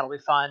out if that'll be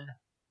fun,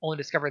 only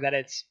to discover that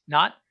it's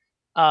not.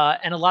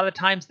 And a lot of the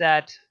times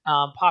that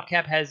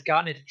PopCap has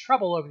gotten into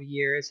trouble over the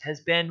years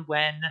has been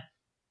when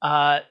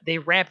they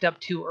ramped up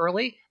too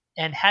early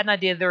and had an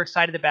idea they're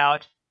excited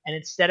about. And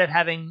instead of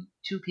having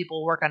two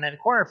people work on it in a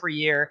corner for a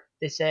year,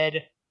 they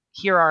said,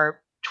 here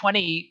are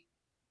 20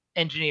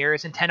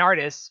 engineers and 10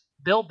 artists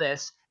build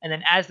this, and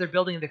then as they're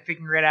building it, they're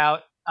figuring it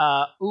out.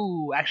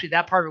 Ooh, actually,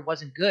 that part of it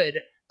wasn't good,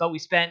 but we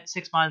spent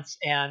 6 months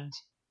and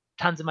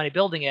tons of money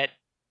building it.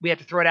 We have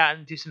to throw it out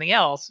and do something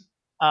else.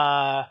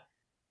 Uh,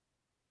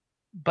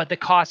 but the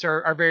costs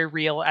are very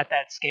real at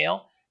that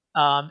scale.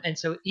 And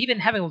so, even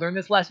having learned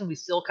this lesson, we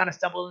still kind of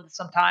stumble into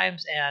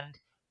sometimes and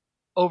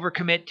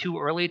overcommit too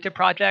early to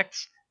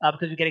projects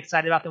because we get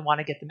excited about them, and want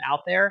to get them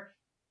out there.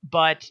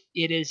 But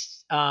it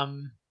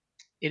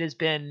has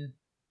been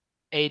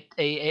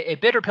a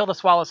bitter pill to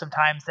swallow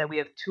sometimes that we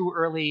have too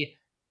early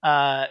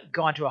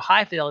gone to a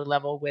high fidelity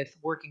level with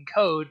working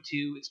code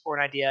to explore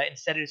an idea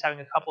instead of just having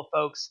a couple of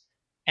folks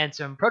and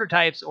some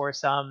prototypes or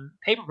some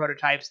paper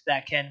prototypes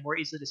that can more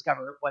easily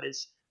discover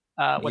what's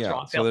Yeah.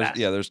 wrong, So fail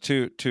there's fast.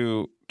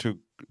 two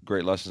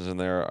great lessons in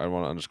there I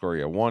want to underscore.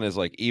 Yeah. One is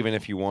like even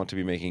if you want to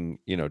be making,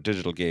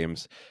 digital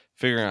games,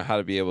 figuring out how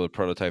to be able to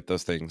prototype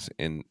those things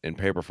in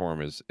paper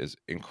form is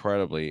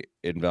incredibly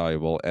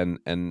invaluable.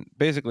 And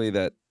basically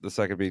that the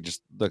second be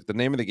just look, the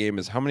name of the game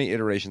is how many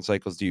iteration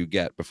cycles do you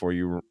get before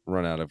you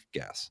run out of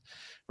gas,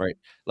 right?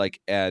 Like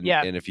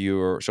Yeah, and if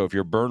your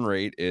burn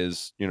rate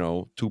is,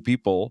 two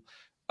people,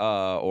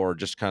 or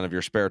just kind of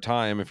your spare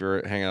time if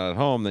you're hanging out at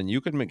home, then you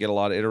can get a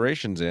lot of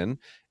iterations in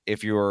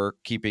if you're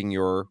keeping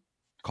your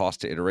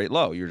cost to iterate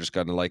low. You're just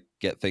going to like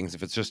get things.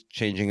 If it's just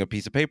changing a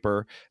piece of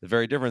paper, it's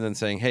very different than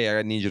saying, hey,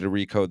 I need you to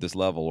recode this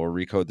level or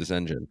recode this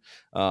engine.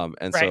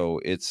 And right. so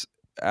it's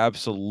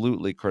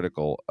absolutely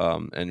critical.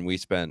 And we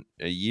spent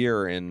a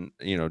year in,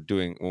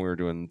 doing, when we were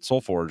doing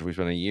SoulForge, we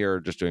spent a year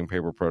just doing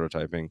paper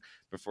prototyping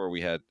before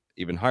we had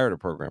even hired a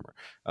programmer.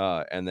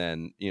 And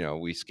then,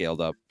 we scaled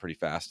up pretty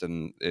fast,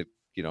 and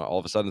all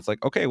of a sudden it's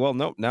like, okay, well,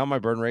 nope, now my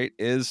burn rate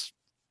is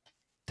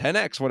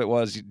 10x what it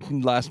was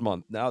last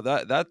month. Now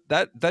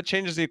that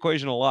changes the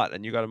equation a lot,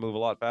 and you got to move a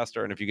lot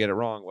faster. And if you get it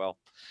wrong, well,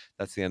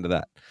 that's the end of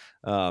that.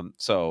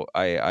 So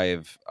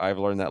I've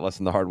learned that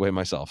lesson the hard way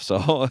myself.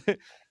 So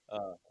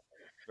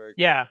very cool.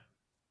 Yeah,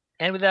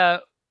 and with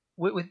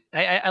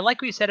I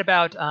like what you said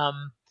about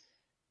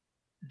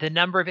the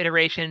number of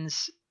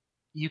iterations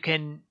you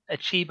can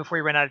achieve before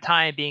you run out of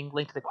time being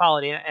linked to the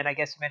quality. And I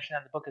guess you mentioned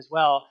that in the book as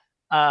well.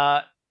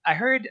 Uh, I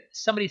heard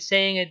somebody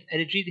saying at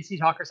a GDC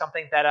talk or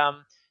something that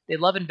they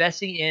love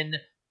investing in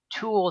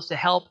tools to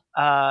help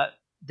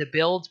the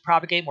builds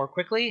propagate more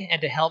quickly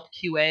and to help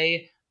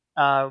QA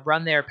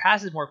run their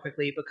passes more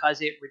quickly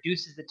because it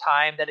reduces the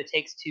time that it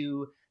takes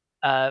to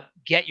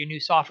get your new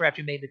software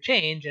after you made the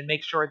change and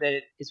make sure that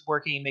it is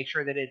working, make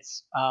sure that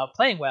it's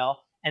playing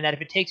well, and that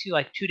if it takes you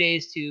like 2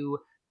 days to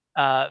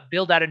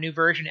build out a new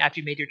version after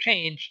you made your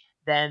change,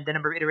 then the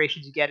number of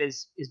iterations you get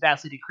is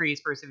vastly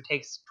decreased versus if it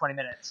takes 20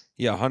 minutes.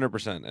 Yeah,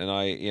 100%. And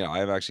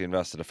I've actually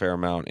invested a fair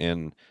amount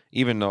in,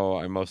 even though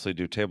I mostly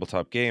do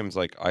tabletop games,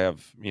 like I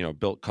have,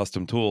 built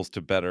custom tools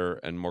to better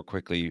and more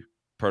quickly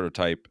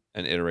prototype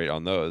and iterate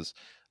on those,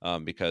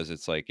 because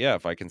it's like, yeah,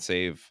 if I can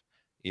save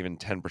even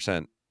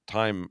 10%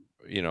 time,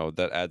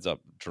 that adds up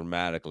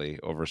dramatically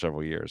over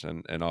several years,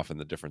 and often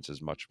the difference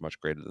is much much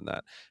greater than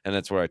that. And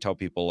that's where I tell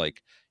people,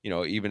 like,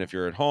 even if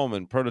you're at home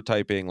and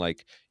prototyping,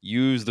 like,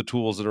 use the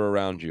tools that are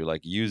around you,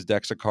 like use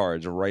decks of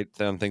cards, write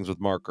down things with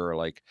marker,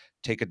 like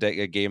take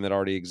a game that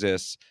already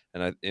exists.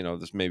 And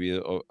this may be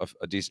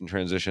a decent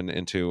transition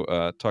into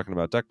talking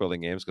about deck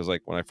building games, because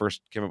like when I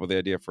first came up with the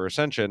idea for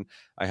Ascension,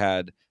 I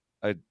had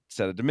a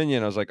set of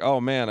Dominion. I was like,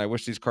 oh man, I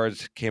wish these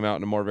cards came out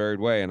in a more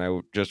varied way.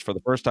 And just for the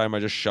first time, I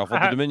just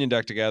shuffled the Dominion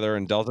deck together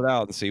and dealt it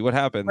out and see what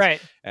happens.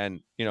 Right. And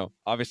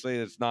obviously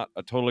it's not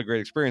a totally great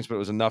experience, but it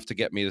was enough to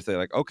get me to say,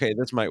 like, okay,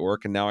 this might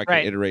work, and now I can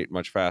Right. iterate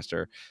much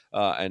faster.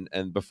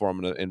 And before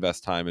I'm going to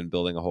invest time in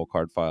building a whole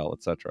card file,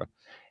 etc.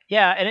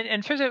 Yeah, and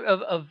in terms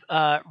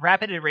of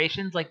rapid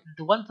iterations, like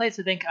the one place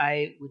I think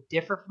I would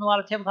differ from a lot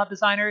of tabletop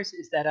designers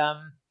is that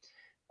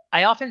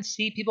I often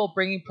see people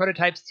bringing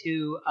prototypes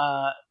to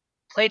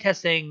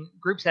playtesting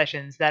group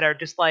sessions that are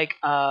just like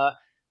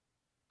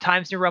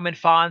Times New Roman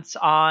fonts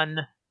on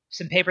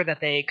some paper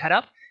that they cut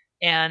up.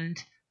 And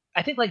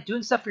I think like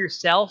doing stuff for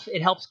yourself,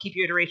 it helps keep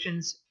your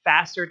iterations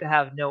faster, to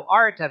have no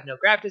art, to have no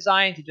graphic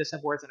design, to just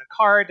have words on a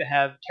card, to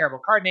have terrible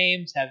card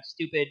names, have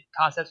stupid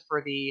concepts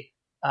for the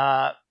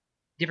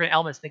different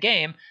elements in the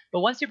game. But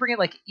once you bring it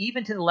like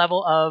even to the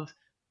level of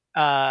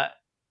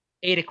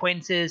 8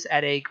 acquaintances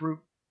at a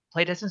group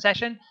playtesting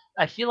session,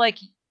 I feel like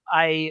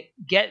I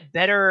get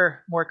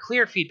better, more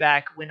clear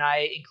feedback when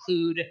I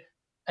include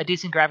a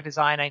decent graphic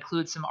design. I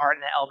include some art in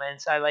the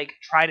elements. I like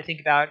try to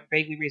think about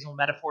vaguely reasonable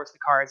metaphors to the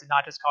cards and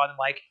not just call them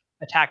like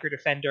attacker,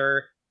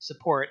 defender,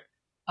 support,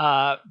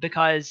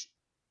 because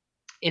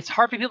it's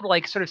hard for people to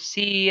like sort of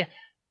see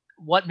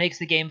what makes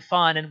the game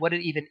fun and what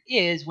it even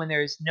is when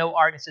there's no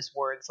art, it's just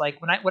words.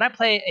 Like when I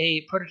play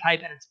a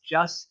prototype and it's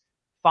just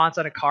fonts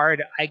on a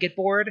card, I get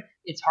bored.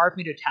 It's hard for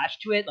me to attach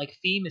to it. Like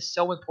theme is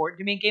so important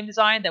to me in game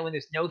design that when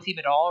there's no theme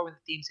at all, or when the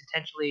theme's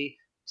intentionally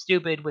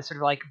stupid with sort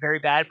of like very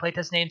bad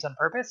playtest names on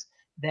purpose,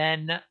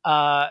 then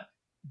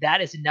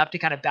that is enough to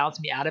kind of bounce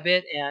me out of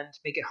it and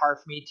make it hard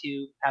for me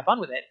to have fun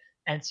with it.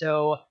 And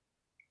so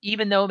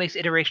even though it makes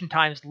iteration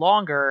times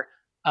longer,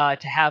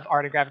 to have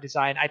art and graphic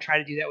design, I try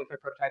to do that with my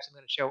prototypes. I'm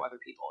going to show other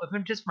people. If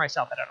I'm just for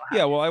myself, I don't know how.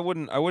 Yeah,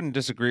 well, I wouldn't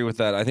disagree with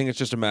that. I think it's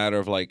just a matter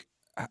of like,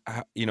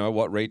 at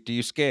what rate do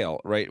you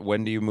scale, right?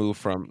 When do you move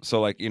from? So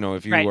like,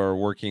 if you Right. are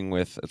working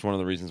with, it's one of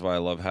the reasons why I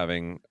love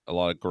having a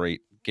lot of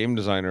great game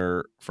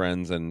designer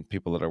friends and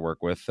people that I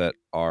work with that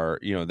are,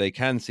 they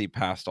can see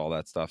past all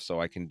that stuff. So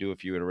I can do a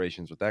few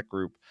iterations with that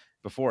group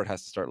before it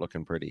has to start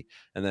looking pretty.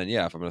 And then,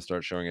 yeah, if I'm going to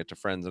start showing it to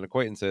friends and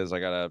acquaintances, I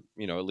gotta,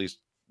 at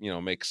least,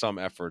 make some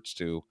efforts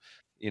to,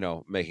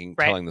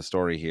 telling the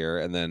story here.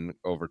 And then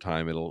over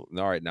time it'll,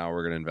 all right, now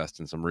we're going to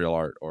invest in some real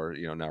art, or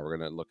now we're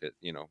going to look at,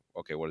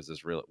 okay,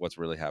 what's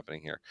really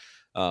happening here.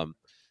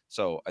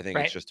 So I think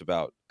it's just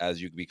about,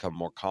 as you become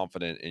more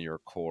confident in your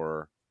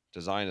core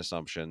design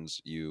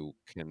assumptions, you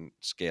can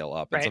scale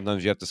up. And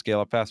sometimes you have to scale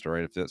up faster,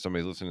 right? If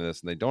somebody's listening to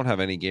this and they don't have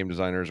any game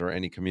designers or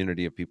any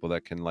community of people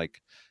that can like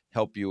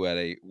help you at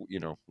a,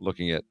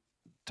 looking at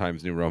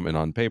Times New Roman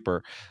on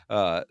paper,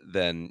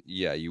 then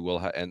yeah, you will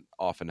and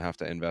often have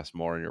to invest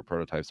more in your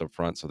prototypes up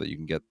front so that you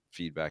can get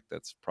feedback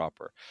that's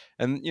proper.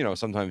 And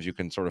sometimes you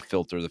can sort of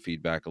filter the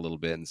feedback a little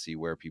bit and see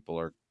where people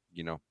are.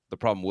 The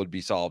problem would be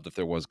solved if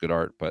there was good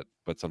art, but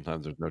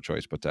sometimes there's no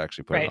choice but to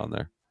actually put it on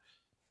there.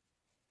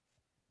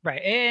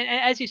 Right.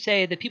 And as you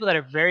say, the people that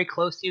are very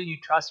close to you and you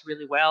trust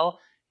really well,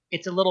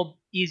 it's a little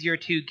easier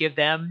to give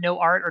them no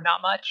art or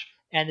not much.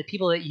 And the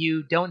people that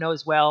you don't know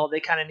as well, they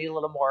kind of need a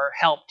little more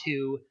help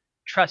to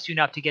trust you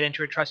enough to get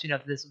into it, trust you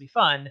enough that this will be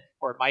fun,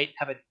 or it might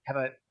have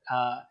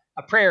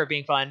a prayer of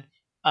being fun.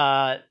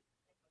 The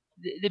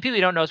people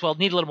you don't know as well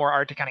need a little more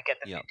art to kind of get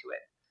them into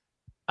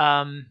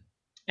it.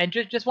 And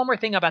just one more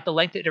thing about the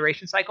length of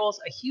iteration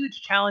cycles. A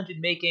huge challenge in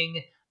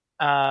making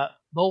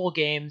mobile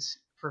games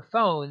for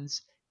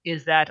phones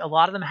is that a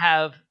lot of them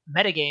have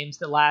metagames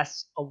that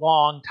last a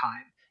long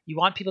time. You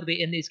want people to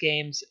be in these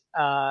games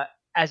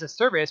as a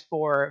service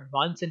for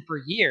months and for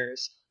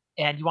years,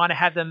 and you want to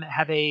have them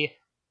have a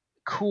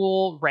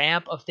cool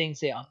ramp of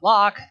things they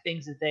unlock,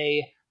 things that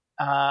they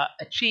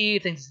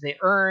achieve, things that they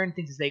earn,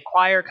 things that they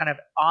acquire, kind of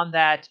on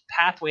that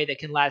pathway that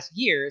can last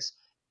years.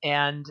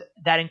 And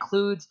that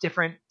includes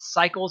different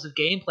cycles of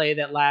gameplay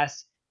that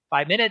last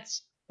 5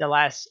 minutes, that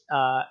last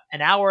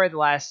an hour, that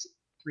last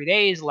 3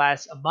 days,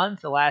 last a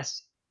month, that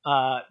last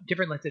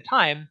different lengths of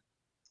time.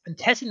 And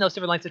testing those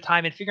different lengths of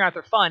time and figuring out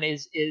their fun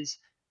is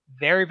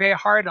very, very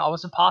hard and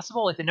almost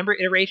impossible. Like the number of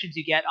iterations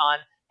you get on,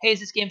 hey, is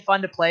this game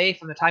fun to play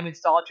from the time you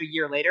install it to a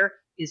year later,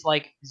 is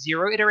like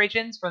 0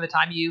 iterations from the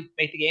time you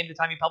make the game to the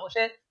time you publish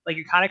it. Like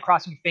you're kind of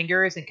crossing your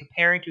fingers and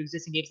comparing to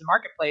existing games in the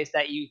marketplace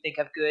that you think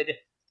have good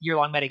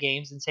year-long meta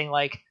games and saying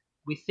like,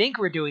 we think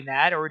we're doing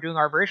that, or we're doing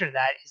our version of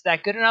that. Is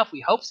that good enough?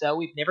 We hope so.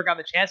 We've never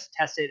gotten the chance to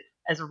test it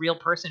as a real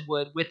person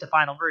would with the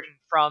final version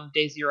from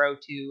day 0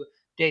 to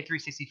day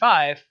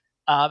 365.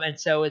 And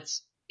so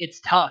it's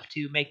tough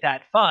to make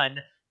that fun.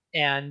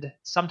 And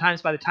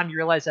sometimes by the time you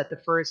realize that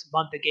the first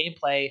month of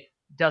gameplay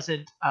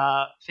doesn't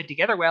fit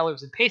together well or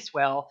doesn't pace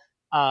well,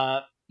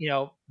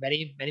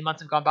 many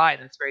months have gone by,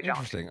 and it's very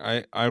challenging.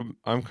 Interesting.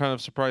 I'm kind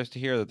of surprised to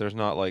hear that there's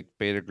not like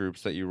beta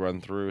groups that you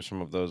run through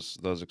some of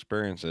those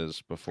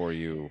experiences before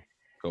you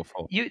go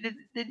full.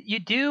 You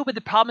do, but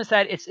the problem is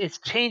that it's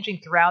changing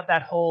throughout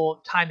that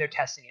whole time they're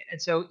testing it.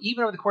 And so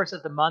even over the course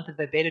of the month that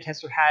the beta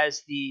tester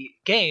has the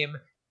game,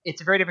 it's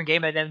a very different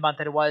game at the end of the month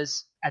than it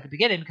was at the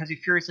beginning because you're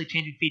furiously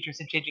changing features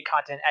and changing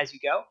content as you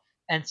go.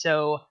 And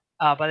so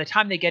by the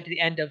time they get to the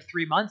end of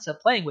 3 months of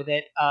playing with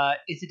it,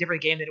 it's a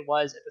different game than it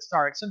was at the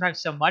start.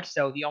 Sometimes so much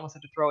so you almost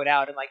have to throw it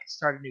out and like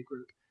start a new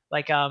group.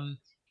 Like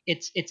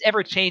it's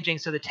ever changing,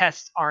 so the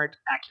tests aren't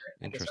accurate.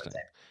 I guess I would Interesting.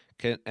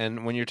 say.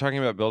 And when you're talking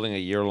about building a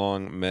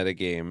year-long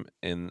metagame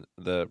in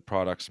the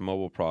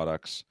mobile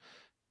products,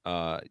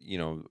 I'm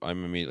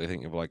immediately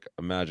thinking of like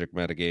a Magic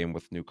metagame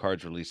with new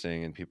cards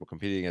releasing and people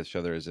competing against each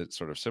other. Is it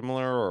sort of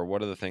similar, or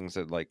what are the things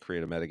that like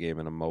create a metagame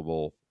in a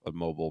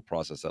mobile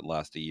process that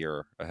lasts a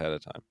year ahead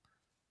of time?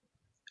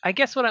 I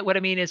guess what I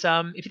mean is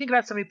if you think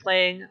about somebody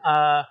playing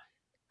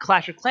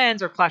Clash of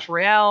Clans or Clash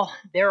Royale,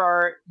 there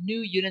are new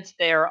units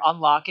they are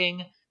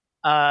unlocking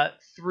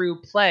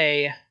through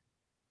play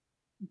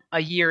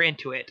a year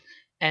into it.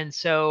 And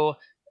so,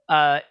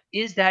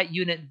 is that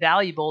unit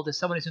valuable to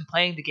someone who's been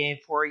playing the game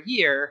for a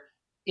year?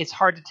 It's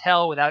hard to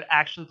tell without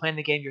actually playing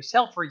the game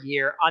yourself for a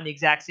year on the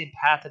exact same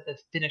path that the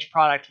finished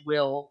product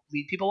will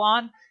lead people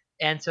on.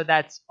 And so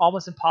that's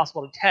almost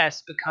impossible to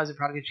test because the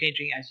product is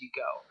changing as you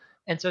go.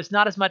 And so it's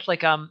not as much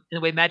like in the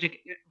way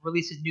Magic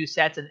releases new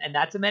sets and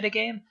that's a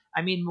metagame.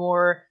 I mean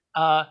more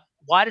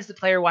why does the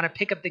player want to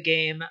pick up the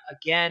game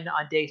again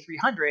on day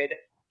 300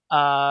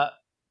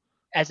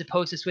 as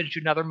opposed to switching to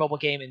another mobile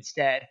game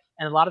instead.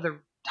 And a lot of the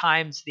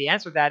times, the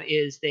answer to that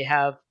is they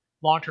have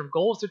long-term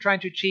goals they're trying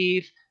to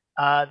achieve.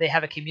 They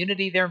have a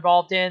community they're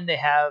involved in. They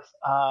have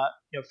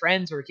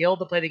friends or a guild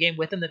to play the game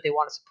with them that they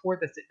want to support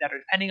that are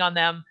depending on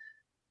them.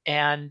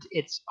 And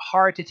it's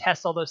hard to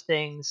test all those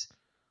things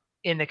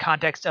in the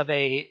context of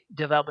a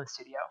development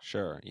studio.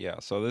 Sure. Yeah.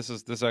 So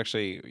this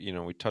actually,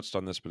 we touched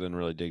on this, but didn't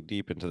really dig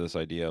deep into this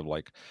idea of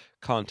like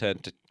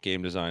content,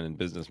 game design, and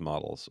business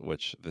models,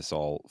 which this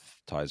all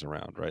ties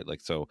around, right?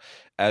 Like, so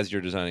as you're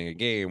designing a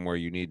game where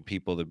you need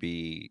people to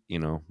be,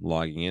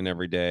 logging in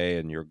every day,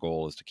 and your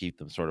goal is to keep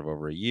them sort of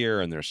over a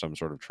year, and there's some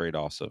sort of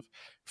trade-offs of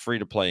free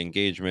to play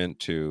engagement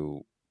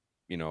to,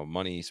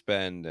 money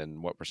spend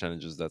and what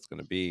percentages that's going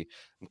to be.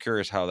 I'm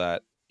curious how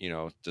that,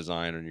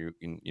 design, and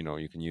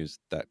you can use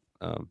that.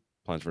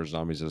 Plants vs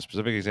Zombies as a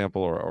specific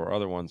example, or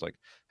other ones, like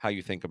how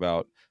you think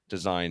about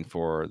design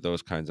for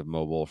those kinds of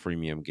mobile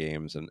freemium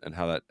games, and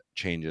how that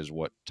changes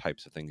what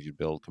types of things you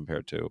build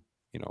compared to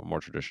more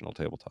traditional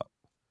tabletop.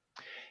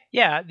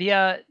 Yeah,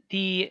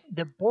 the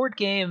board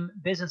game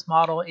business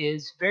model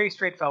is very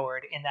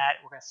straightforward in that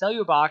we're going to sell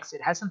you a box.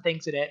 It has some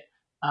things in it.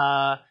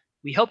 Uh,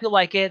 we hope you'll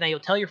like it, and that you'll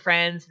tell your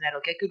friends, and that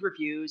it'll get good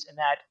reviews, and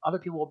that other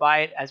people will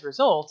buy it as a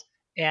result.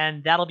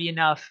 And that'll be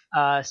enough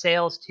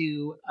sales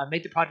to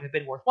make the project have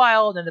been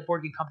worthwhile. And then the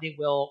board game company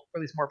will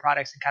release more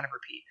products and kind of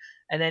repeat.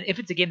 And then if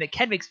it's a game that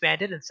can be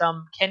expanded, and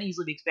some can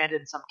easily be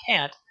expanded, and some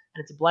can't,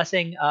 and it's a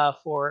blessing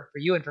for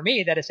you and for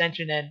me that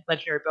Ascension and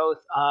Legendary both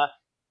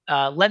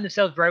lend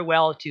themselves very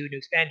well to new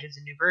expansions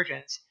and new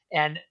versions,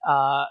 and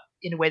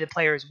in a way the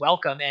players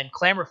welcome and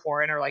clamor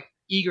for and are like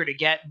eager to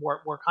get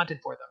more content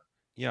for them.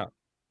 Yeah.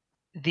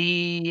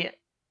 The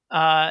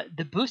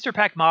booster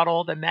pack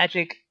model that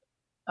Magic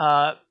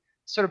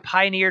sort of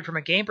pioneered from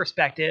a game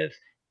perspective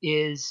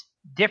is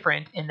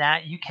different in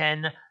that you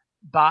can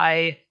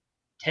buy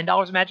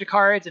 $10 of Magic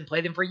cards and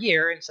play them for a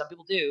year, and some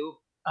people do.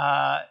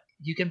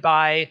 You can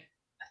buy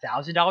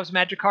 $1,000 of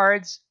Magic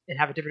cards and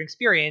have a different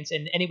experience,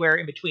 and anywhere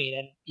in between,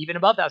 and even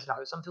above $1,000.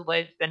 Some people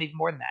spend even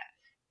more than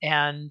that,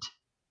 and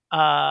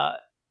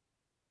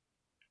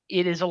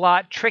it is a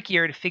lot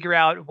trickier to figure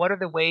out what are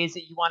the ways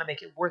that you want to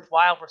make it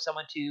worthwhile for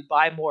someone to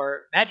buy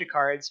more Magic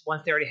cards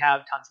once they already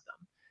have tons of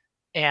them.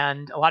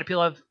 And a lot of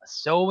people have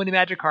so many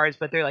Magic cards,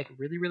 but they're like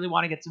really, really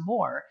want to get some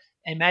more.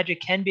 And Magic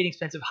can be an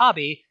expensive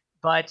hobby,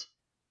 but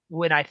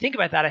when I think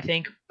about that, I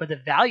think, but the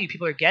value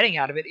people are getting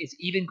out of it is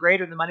even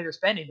greater than the money they're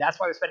spending. That's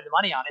why they're spending the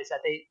money on it, is that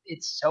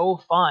it's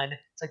so fun.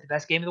 It's like the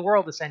best game in the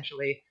world,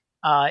 essentially.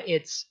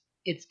 It's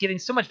giving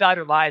so much value to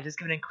their lives. It's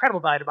giving incredible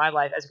value to my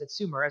life as a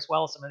consumer, as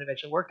well as someone who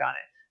eventually worked on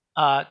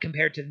it,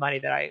 compared to the money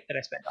that I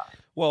spent on it.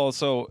 Well,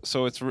 so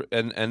it's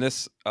and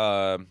this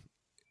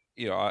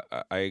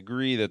I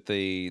agree that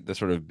the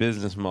sort of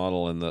business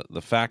model and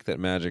the fact that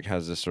Magic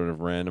has this sort of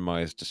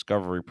randomized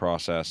discovery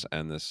process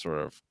and this sort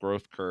of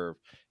growth curve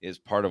is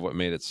part of what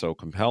made it so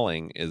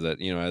compelling. Is that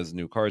as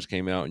new cards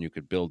came out and you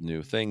could build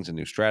new things and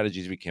new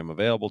strategies became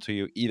available to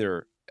you,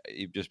 either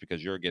just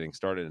because you're getting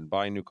started and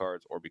buying new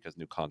cards or because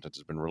new content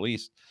has been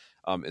released,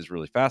 is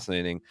really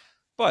fascinating.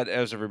 But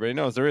as everybody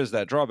knows, there is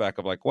that drawback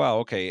of like, wow,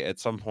 okay, at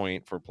some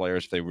point for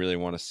players, if they really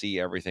want to see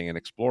everything and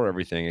explore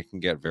everything, it can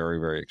get very,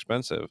 very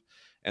expensive.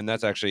 And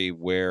that's actually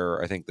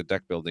where I think the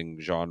deck building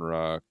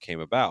genre came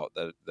about.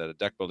 That a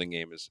deck building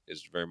game is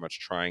very much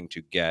trying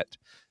to get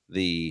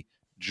the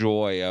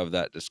joy of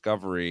that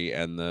discovery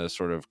and the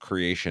sort of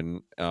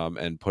creation,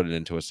 and put it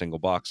into a single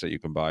box that you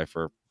can buy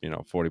for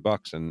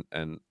 $40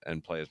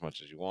 and play as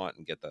much as you want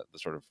and get the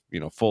sort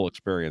of full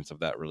experience of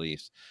that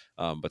release,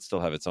 but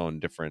still have its own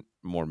different,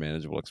 more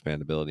manageable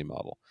expandability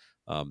model.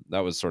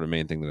 That was sort of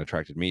main thing that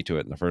attracted me to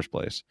it in the first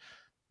place.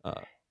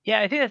 Yeah,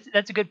 I think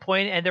that's a good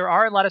point, and there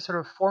are a lot of sort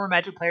of former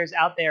Magic players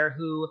out there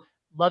who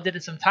loved it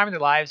at some time in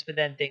their lives, but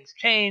then things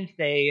change.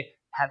 They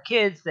have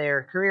kids,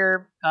 their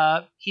career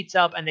heats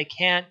up, and they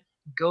can't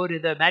go to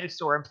the Magic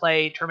store and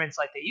play tournaments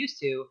like they used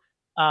to.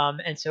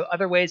 And so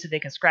other ways that they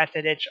can scratch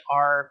that itch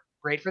are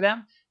great for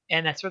them,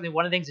 and that's certainly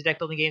one of the things the deck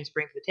building games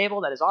bring to the table.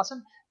 That is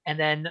awesome, and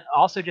then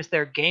also just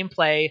their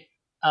gameplay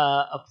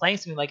of playing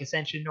something like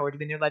Ascension or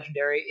Dominion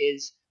Legendary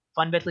is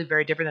fundamentally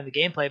very different than the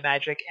gameplay of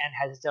Magic and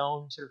has its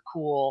own sort of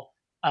cool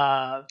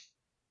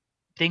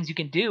things you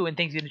can do and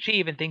things you can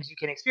achieve and things you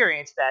can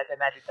experience that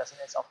Magic doesn't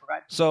itself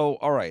provide. So,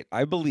 all right,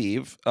 I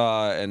believe,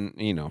 and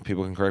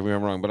people can correct me if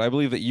I'm wrong, but I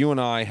believe that you and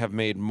I have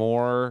made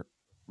more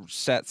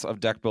sets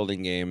of deck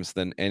building games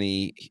than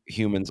any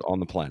humans on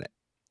the planet.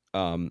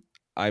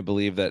 I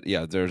believe that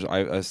there's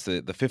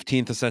the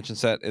 15th Ascension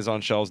set is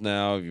on shelves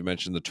now. You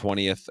mentioned the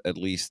 20th at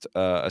least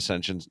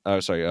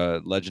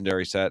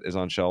Legendary set is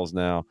on shelves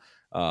now.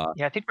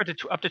 Yeah, I think we're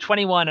up to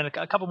 21 and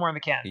a couple more in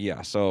the can.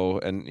 Yeah. So,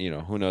 and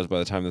who knows? By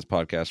the time this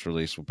podcast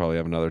released, we'll probably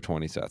have another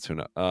 20 sets. Who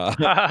knows?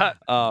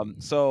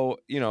 So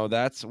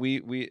that's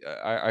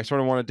I sort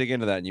of want to dig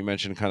into that. And you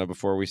mentioned kind of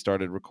before we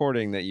started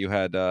recording that you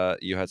had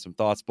some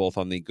thoughts both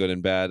on the good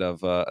and bad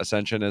of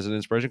Ascension as an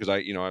inspiration, because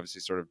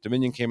obviously sort of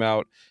Dominion came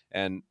out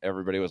and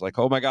everybody was like,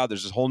 oh my God,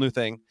 there's this whole new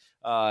thing.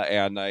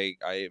 And I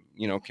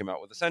came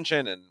out with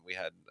Ascension, and we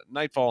had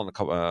Nightfall and a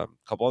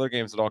couple other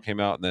games that all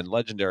came out, and then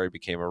Legendary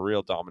became a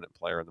real dominant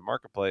player in the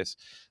marketplace.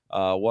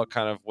 What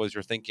kind of was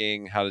your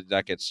thinking? How did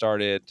that get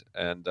started?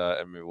 And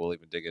maybe we'll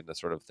even dig into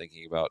sort of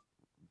thinking about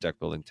deck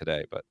building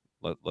today. But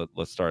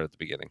let's start at the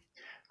beginning.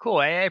 Cool.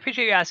 I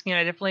appreciate you asking.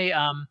 I definitely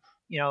I'm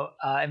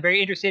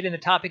very interested in the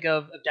topic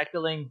of deck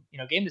building,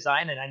 game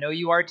design, and I know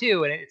you are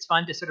too. And it's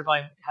fun to sort of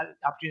have the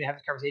opportunity to have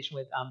this conversation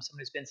with someone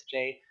who's been such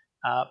a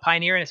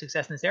pioneer and a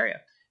success in this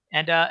area.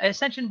 And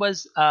Ascension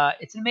was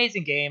it's an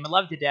amazing game. I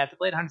love it to death. I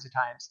played it hundreds of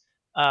times,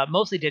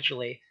 mostly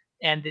digitally.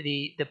 And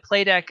the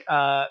play deck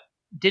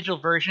digital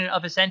version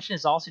of Ascension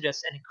is also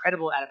just an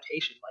incredible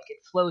adaptation. Like, it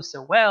flows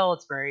so well.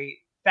 It's very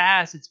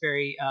fast. It's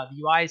very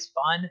the UI is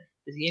fun.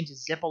 The games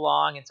just zip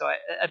along, and so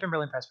I've been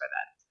really impressed by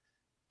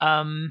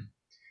that.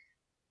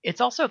 It's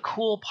also a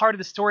cool part of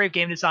the story of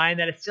game design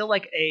that it's still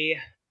like a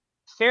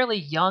fairly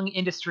young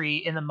industry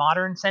in the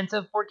modern sense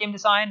of board game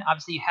design.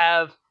 Obviously, you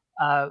have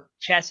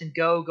chess and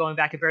Go going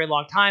back a very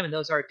long time, and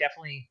those are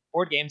definitely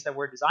board games that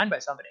were designed by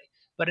somebody.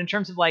 But in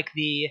terms of like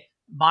the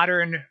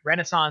modern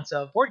renaissance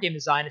of board game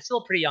design, it's still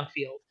a pretty young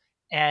field,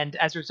 and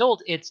as a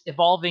result, it's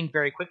evolving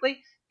very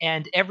quickly.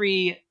 And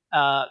every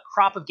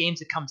crop of games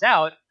that comes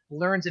out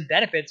learns and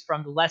benefits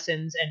from the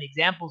lessons and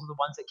examples of the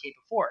ones that came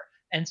before.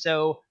 And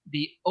so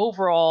the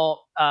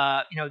overall,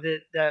 the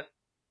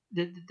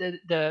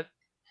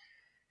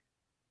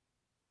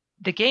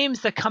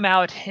games that come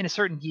out in a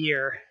certain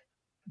year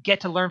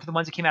get to learn from the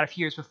ones that came out a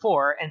few years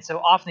before, and so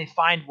often they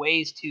find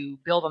ways to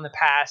build on the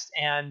past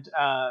and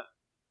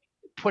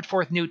put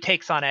forth new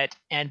takes on it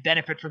and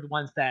benefit from the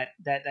ones that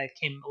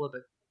came a little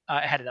bit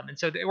ahead of them. And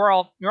so we're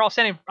all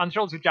standing on the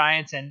shoulders of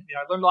giants, and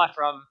I learned a lot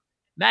from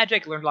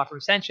Magic, learned a lot from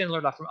Ascension,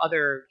 learned a lot from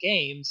other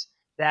games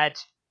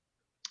that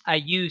I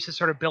used to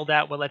sort of build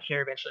out what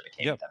Legendary eventually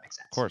became. Yep, if that makes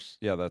sense. Of course,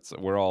 yeah.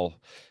 We're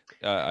all.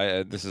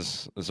 This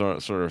is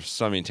sort of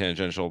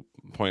semi-tangential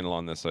point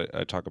along this.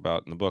 I talk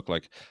about in the book,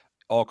 like,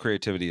 all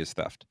creativity is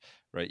theft,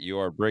 right? You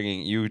are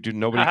bringing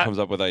nobody comes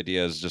up with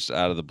ideas just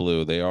out of the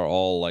blue. They are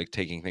all like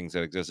taking things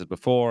that existed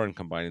before and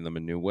combining them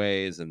in new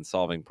ways and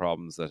solving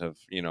problems that have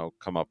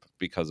come up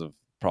because of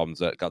problems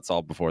that got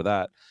solved before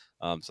that.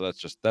 So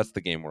that's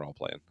the game we're all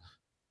playing.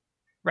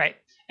 Right.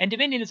 And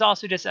Dominion is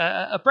also just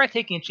a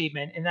breathtaking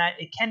achievement in that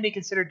it can be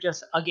considered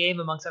just a game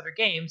amongst other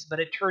games,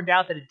 but it turned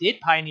out that it did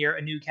pioneer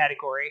a new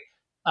category,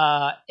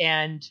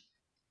 and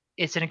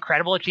it's an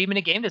incredible achievement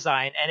in game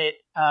design, and it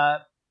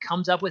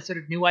comes up with sort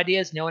of new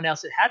ideas no one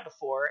else had had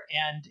before,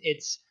 and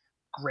it's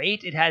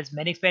great. It has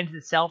many expansions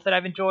itself that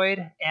I've enjoyed,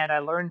 and I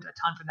learned a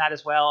ton from that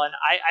as well. And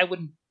I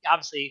wouldn't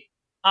obviously,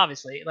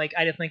 like,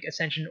 I didn't think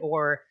Ascension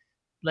or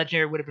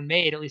Legendary would have been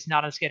made, at least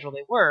not on the schedule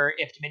they were,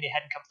 if Dominion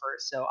hadn't come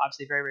first. So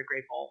obviously very, very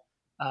grateful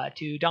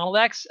to Donald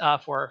X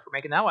for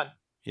making that one.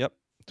 Yep,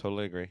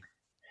 totally agree.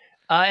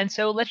 And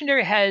so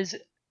Legendary has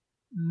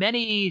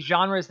many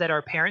genres that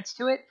are parents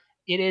to it.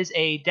 It is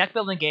a deck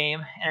building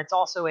game, and it's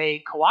also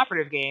a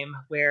cooperative game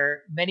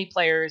where many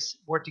players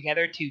work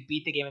together to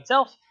beat the game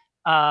itself.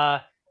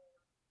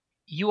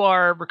 You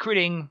are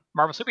recruiting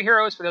Marvel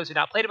superheroes. For those who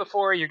have not played it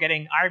before, you're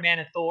getting Iron Man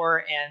and Thor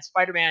and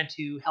Spider-Man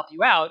to help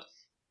you out,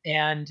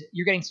 and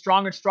you're getting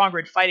stronger and stronger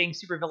at fighting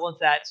supervillains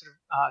that sort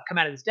of come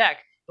out of this deck.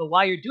 But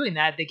while you're doing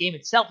that, the game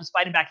itself is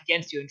fighting back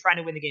against you and trying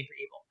to win the game for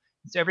evil.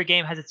 So every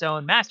game has its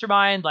own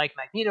mastermind, like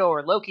Magneto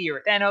or Loki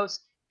or Thanos,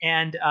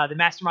 and the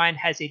mastermind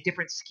has a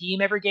different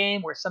scheme every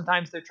game, where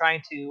sometimes they're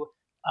trying to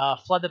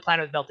flood the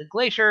planet with melted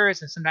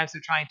glaciers, and sometimes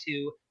they're trying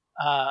to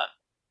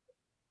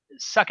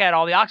suck out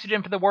all the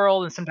oxygen for the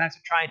world, and sometimes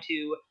they're trying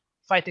to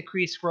fight the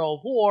Kree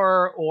Skrull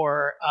War,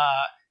 or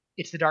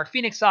it's the Dark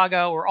Phoenix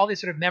Saga, or all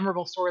these sort of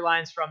memorable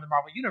storylines from the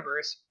Marvel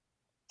Universe.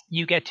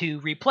 You get to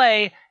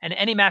replay, and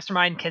any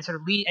mastermind can sort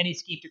of lead any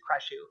scheme to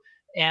crush you.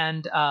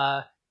 And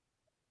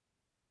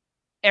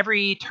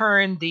every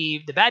turn,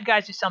 the bad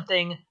guys do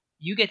something,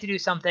 you get to do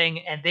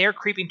something, and they're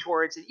creeping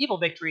towards an evil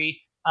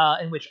victory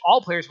in which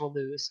all players will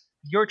lose.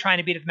 You're trying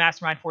to beat the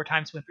mastermind 4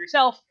 times to win for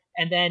yourself,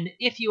 and then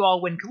if you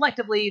all win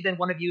collectively, then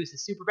one of you is the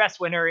super best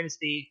winner and is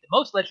the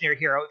most legendary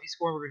hero if you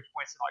score more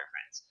points than all your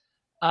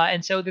friends.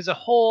 And so there's a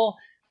whole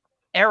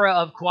era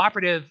of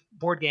cooperative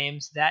board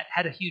games that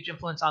had a huge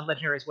influence on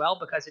Legendary as well,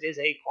 because it is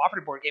a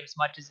cooperative board game as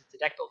much as it's a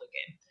deck building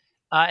game.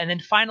 And then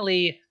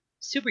finally,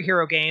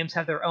 superhero games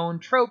have their own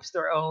tropes,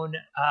 their own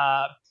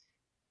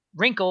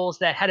wrinkles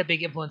that had a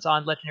big influence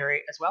on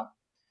Legendary as well.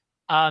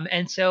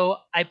 And so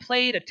I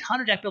played a ton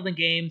of deck building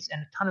games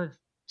and a ton of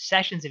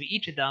sessions of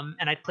each of them,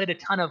 and I played a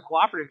ton of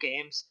cooperative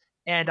games,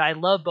 and I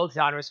love both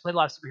genres, played a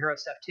lot of superhero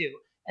stuff too.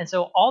 And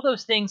so all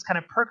those things kind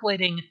of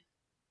percolating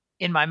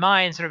in my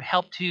mind sort of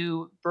helped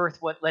to birth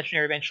what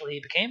Legendary eventually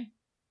became.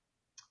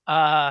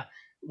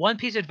 One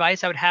piece of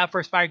advice I would have for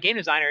aspiring game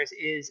designers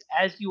is,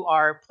 as you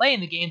are playing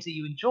the games that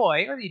you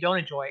enjoy or that you don't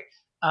enjoy,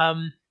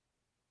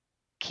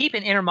 keep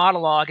an inner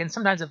monologue and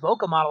sometimes a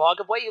vocal monologue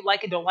of what you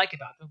like and don't like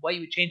about them, what you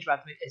would change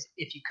about them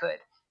if you could.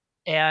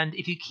 And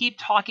if you keep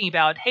talking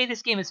about, hey,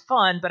 this game is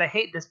fun, but I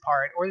hate this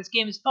part, or this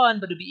game is fun,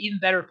 but it'd be even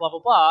better, blah,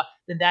 blah, blah,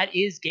 then that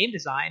is game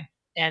design.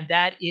 And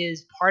that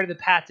is part of the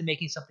path to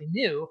making something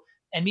new.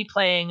 And me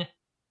playing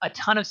a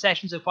ton of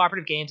sessions of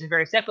cooperative games and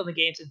various deck building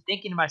games and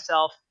thinking to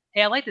myself,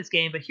 hey, I like this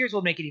game, but here's what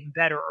would make it even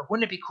better, or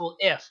wouldn't it be cool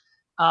if?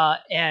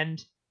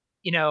 And,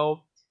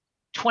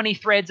 20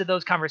 threads of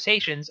those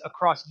conversations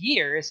across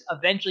years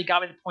eventually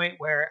got me to the point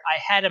where I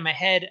had in my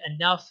head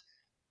enough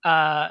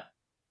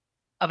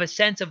of a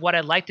sense of what I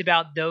liked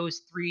about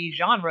those 3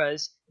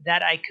 genres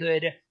that I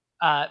could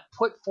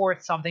put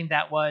forth something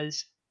that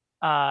was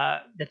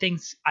the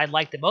things I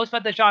liked the most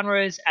about the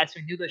genres, add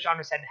something new the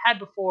genres hadn't had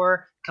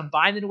before,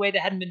 combine in a way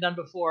that hadn't been done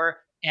before,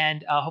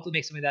 and hopefully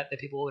make something that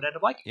people would end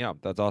up liking. Yeah,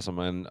 that's awesome.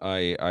 And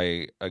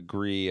I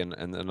agree. And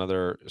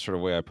another sort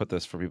of way I put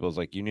this for people is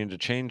like, you need to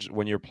change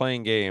when you're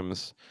playing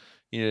games,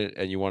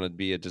 and you want to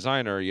be a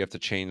designer, you have to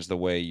change the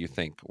way you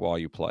think while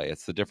you play.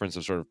 It's the difference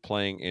of sort of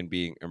playing and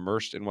being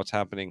immersed in what's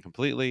happening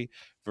completely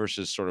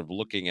versus sort of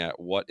looking at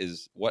what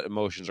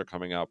emotions are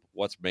coming up,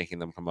 what's making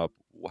them come up,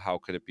 how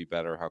could it be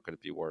better, how could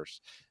it be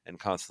worse, and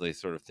constantly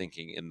sort of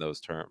thinking in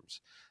those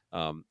terms.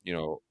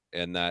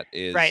 And that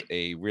is Right.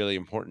 a really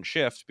important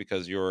shift,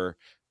 because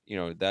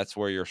that's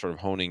where you're sort of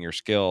honing your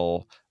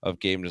skill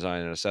of game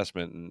design and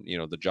assessment,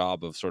 and the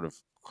job of sort of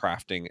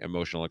crafting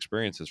emotional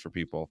experiences for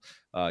people.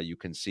 You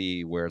can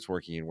see where it's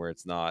working and where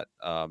it's not,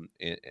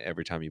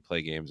 every time you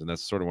play games, and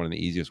that's sort of one of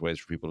the easiest ways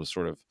for people to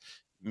sort of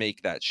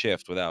make that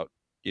shift without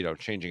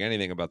changing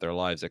anything about their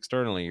lives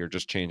externally. You're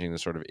just changing the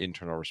sort of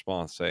internal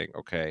response, saying,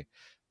 okay,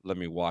 let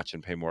me watch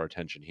and pay more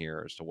attention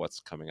here as to what's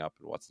coming up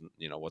and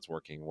what's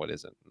working, what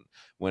isn't, and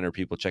when are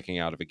people checking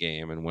out of a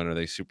game, and when are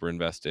they super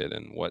invested,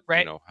 and what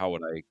Right. how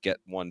would I get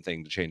one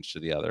thing to change to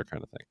the other,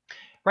 kind of thing.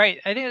 Right.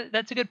 I think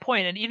that's a good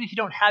point. And even if you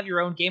don't have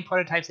your own game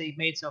prototypes that you've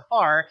made so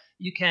far,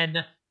 you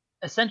can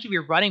essentially be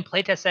running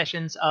playtest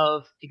sessions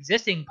of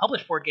existing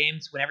published board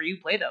games whenever you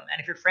play them. And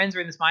if your friends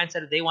are in this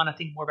mindset of they want to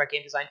think more about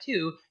game design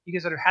too, you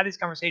can sort of have these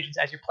conversations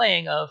as you're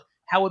playing of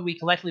how would we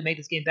collectively make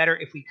this game better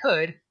if we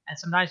could. And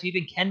sometimes you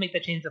even can make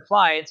that change on the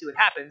fly and see what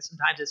happens.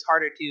 Sometimes it's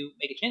harder to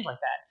make a change like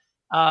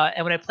that.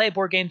 And when I play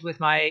board games with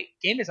my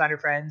game designer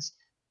friends,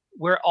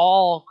 we're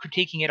all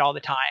critiquing it all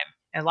the time.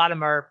 And a lot of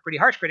them are pretty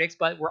harsh critics,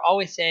 but we're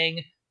always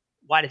saying,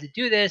 why does it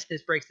do this?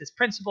 This breaks this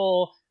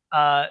principle.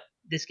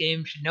 This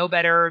game should know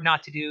better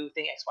not to do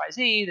thing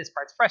XYZ. This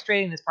part's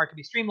frustrating. This part could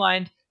be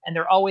streamlined. And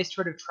they're always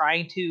sort of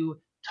trying to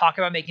talk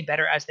about making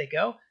better as they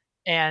go.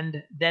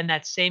 And then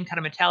that same kind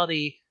of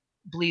mentality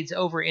bleeds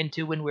over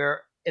into when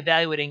we're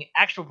evaluating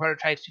actual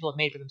prototypes people have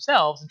made for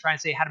themselves and trying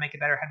to say how to make it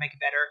better, how to make it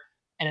better.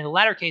 And in the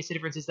latter case, the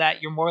difference is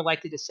that you're more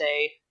likely to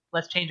say,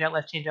 let's change that,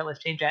 let's change that, let's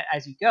change that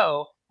as you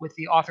go, with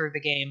the author of the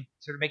game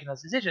sort of making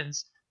those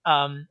decisions.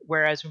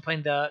 Whereas when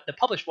playing the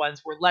published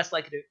ones, we're less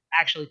likely to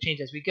actually change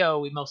as we go.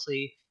 We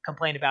mostly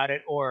complain about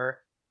it or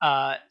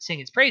sing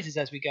its praises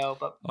as we go.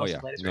 But most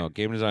of the latest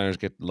game designers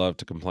love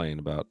to complain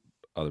about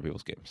other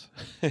people's games.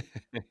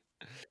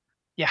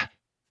 Yeah,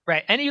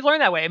 right. And you learn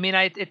that way. I mean,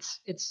 it's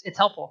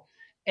helpful.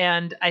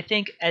 And I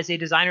think as a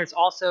designer, it's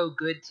also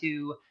good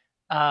to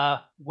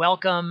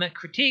welcome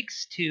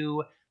critiques,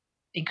 to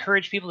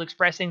encourage people to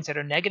express things that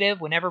are negative.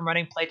 Whenever I'm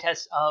running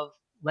playtests of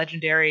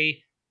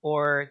Legendary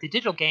or the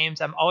digital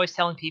games, I'm always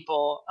telling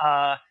people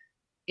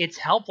it's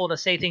helpful to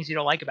say things you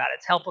don't like about it.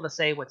 It's helpful to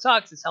say what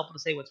sucks. It's helpful to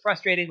say what's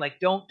frustrating. Like,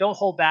 don't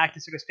hold back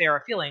to sort of spare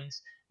our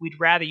feelings. We'd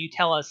rather you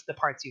tell us the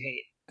parts you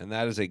hate. And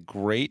that is a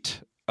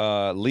great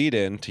lead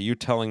in to you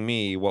telling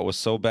me what was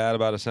so bad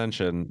about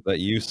Ascension that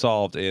you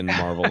solved in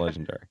Marvel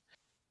Legendary.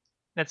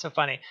 That's so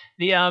funny.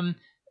 The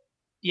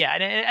Yeah,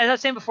 and as I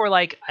was saying before,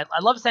 like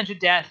I love Ascension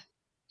Death.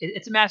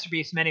 It's a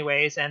masterpiece in many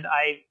ways, and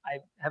I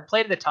have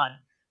played it a ton.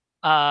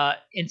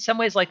 In some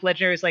ways, like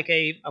Legendary is like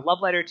a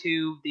love letter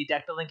to the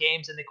deck building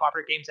games and the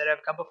cooperative games that have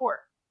come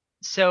before.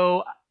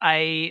 So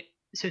I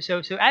so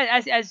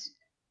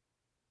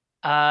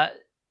uh,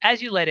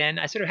 as you let in,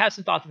 I sort of have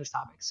some thoughts on this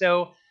topic.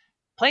 So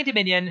playing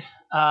Dominion,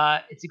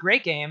 it's a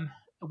great game.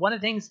 One of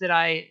the things that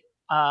I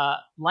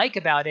like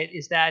about it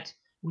is that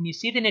when you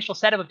see the initial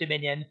setup of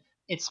Dominion,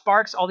 it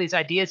sparks all these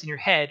ideas in your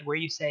head where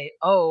you say,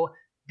 oh,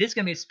 this is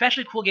going to be a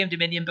especially cool game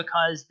Dominion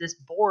because this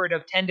board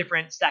of 10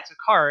 different stacks of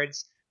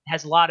cards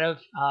has a lot of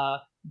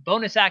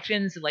bonus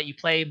actions that let you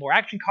play more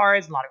action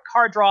cards, a lot of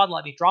card draw,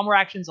 let me draw more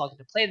actions, I'll get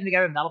to play them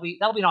together, and that'll be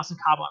an awesome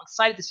combo. I'm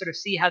excited to sort of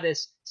see how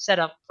this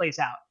setup plays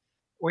out.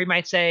 Or you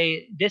might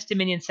say this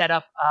Dominion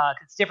setup,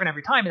 it's different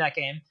every time in that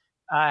game,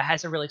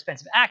 has a really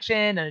expensive action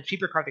and a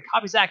cheaper card that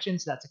copies action,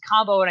 so that's a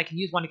combo, and I can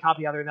use one to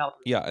copy the other.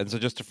 Yeah, and so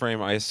just to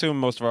frame, I assume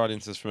most of our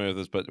audience is familiar with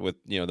this, but with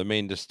the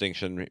main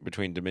distinction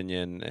between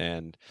Dominion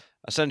and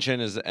Ascension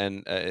is,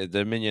 and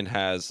Dominion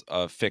has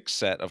a fixed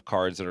set of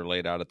cards that are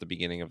laid out at the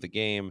beginning of the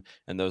game,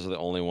 and those are the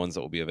only ones that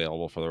will be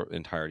available for the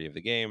entirety of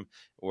the game.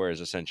 Whereas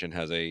Ascension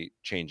has a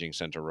changing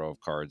center row of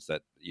cards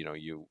that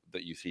you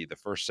see the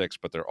first 6,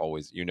 but they're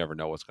always, you never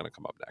know what's going to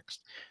come up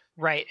next.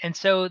 Right, and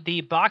so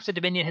the box of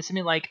Dominion has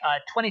something like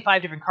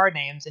 25 different card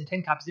names and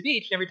 10 copies of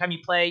each. And every time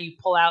you play, you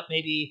pull out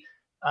maybe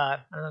I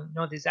don't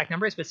know what the exact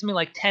number is, but something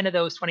like 10 of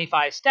those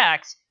 25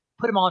 stacks.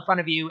 Put them all in front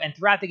of you, and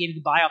throughout the game, you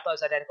can buy off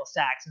those identical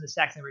stacks, and the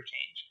stacks never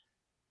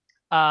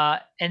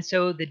change. And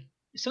so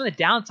some of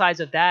the downsides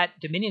of that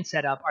Dominion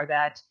setup are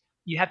that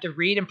you have to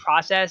read and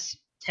process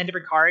 10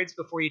 different cards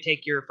before you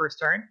take your first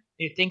turn.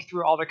 You think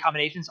through all their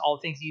combinations, all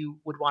the things you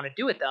would want to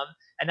do with them,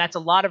 and that's a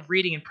lot of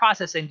reading and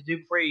processing to do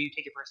before you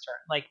take your first turn.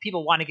 Like,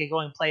 people want to get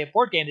going and play a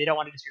board game, they don't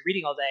want to just be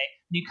reading all day.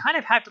 And you kind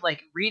of have to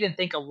like read and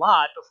think a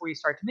lot before you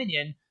start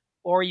Dominion,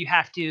 or you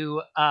have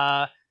to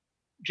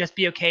just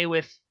be okay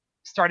with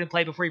starting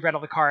play before you've read all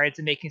the cards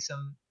and making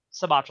some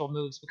suboptimal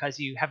moves because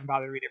you haven't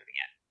bothered to read everything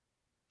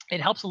yet.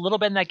 It helps a little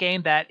bit in that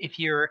game that if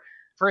your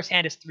first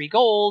hand is 3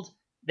 gold,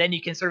 then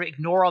you can sort of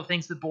ignore all the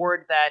things on the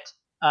board that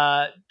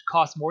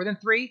cost more than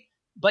 3.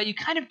 But you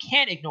kind of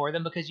can't ignore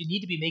them because you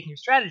need to be making your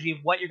strategy of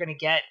what you're going to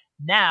get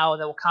now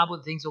that will combo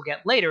the things you'll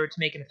get later to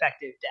make an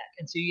effective deck.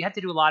 And so you have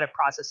to do a lot of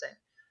processing.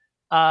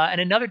 And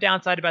another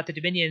downside about the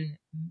Dominion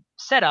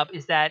setup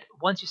is that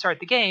once you start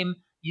the game,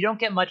 you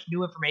don't get much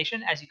new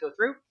information as you go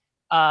through.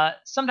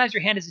 Sometimes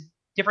your hand is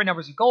different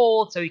numbers of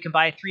gold, so you can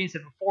buy 3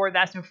 instead of 4.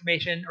 That's new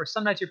information. Or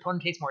sometimes your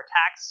opponent takes more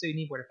attacks, so you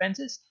need more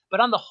defenses. But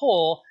on the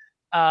whole,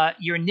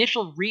 your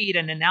initial read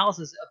and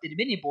analysis of the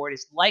Dominion board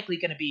is likely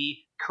going to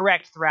be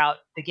correct throughout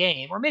the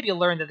game. Or maybe you'll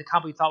learn that the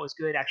combo you thought was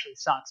good actually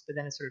sucks, but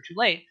then it's sort of too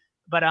late.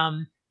 But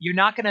you're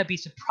not going to be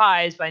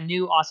surprised by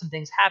new awesome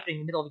things happening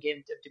in the middle of a game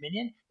of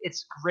Dominion.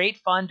 It's great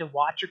fun to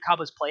watch your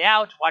combos play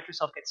out, to watch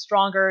yourself get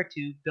stronger,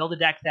 to build a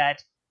deck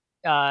that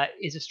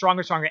is a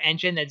stronger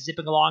engine that's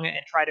zipping along and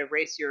try to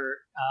race your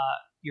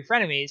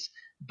frenemies.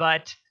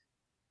 But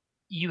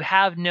you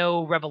have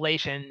no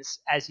revelations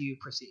as you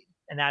proceed,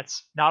 and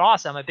that's not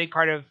awesome. A big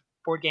part of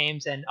board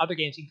games and other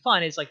games being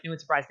fun is like new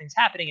and surprising things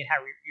happening and how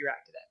you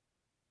react to that.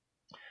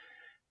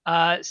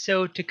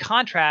 So to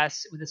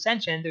contrast with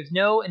Ascension, there's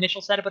no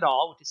initial setup at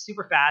all, which is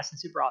super fast and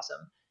super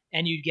awesome.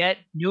 And you get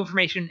new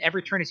information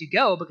every turn as you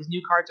go because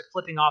new cards are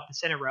flipping off the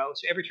center row.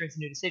 So every turn is a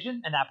new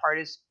decision, and that part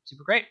is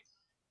super great.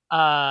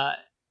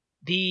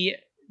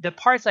 The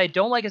parts I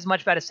don't like as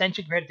much about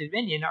Ascension compared to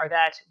Dominion are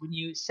that when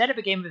you set up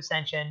a game of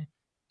Ascension,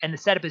 and the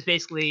setup is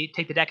basically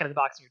take the deck out of the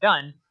box and you're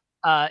done,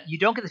 you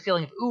don't get the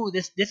feeling of, ooh,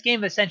 this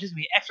game of Ascension is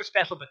going to be extra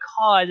special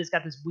because it's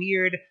got this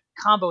weird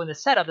combo in the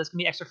setup that's going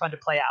to be extra fun to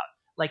play out.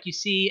 Like, you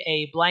see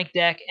a blank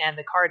deck and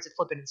the cards that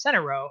flip in the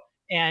center row,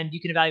 and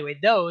you can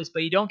evaluate those,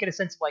 but you don't get a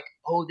sense of like,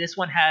 oh, this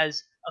one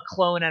has a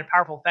clone and a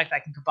powerful effect I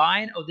can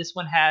combine. Oh, this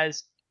one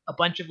has a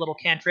bunch of little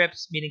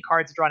cantrips, meaning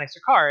cards that draw an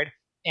extra card,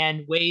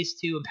 and ways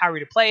to empower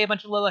you to play a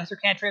bunch of little extra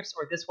cantrips.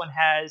 Or this one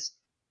has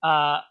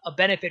a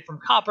benefit from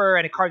copper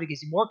and a card that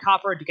gives you more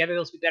copper, and together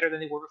those will be better than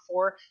they were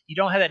before. You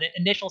don't have that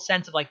initial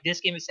sense of like, this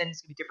game of Ascension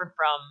is going to be different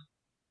from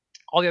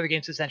all the other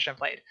games of Ascension I've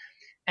played.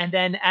 And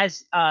then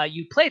as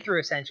you play through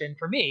Ascension,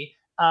 for me,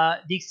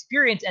 the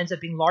experience ends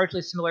up being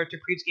largely similar to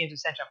previous games of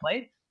Ascension I've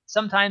played.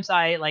 Sometimes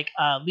I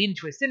lean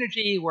into a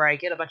synergy where I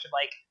get a bunch of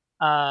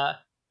I'm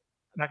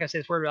not going to say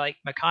this word, but like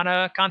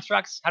Makana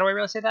constructs. How do I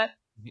really say that?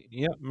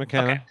 Yeah,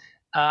 Makana. Okay.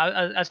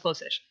 As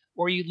close-ish.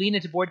 Or you lean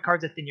into board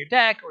cards that thin your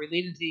deck, or you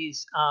lean into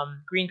these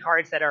green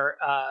cards that are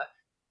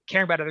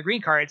caring about other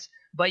green cards,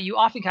 but you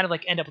often kind of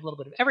like end up with a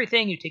little bit of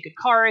everything. You take good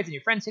cards, and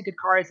your friends take good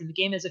cards, and the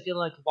game ends up feeling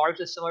like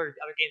largely similar to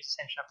the other games of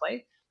Ascension I've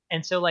played.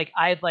 And so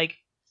I've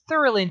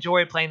thoroughly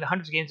enjoyed playing the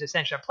hundreds of games of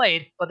Ascension I've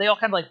played, but they all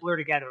kind of blur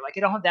together. I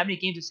don't have that many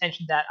games of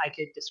Ascension that I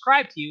could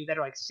describe to you that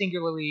are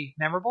singularly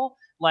memorable.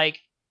 Like,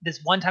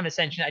 this one time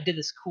Ascension, I did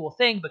this cool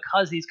thing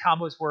because these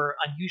combos were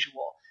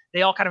unusual.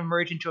 they all kind of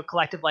merge into a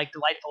collective, like,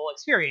 delightful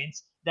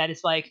experience that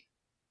is like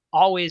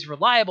always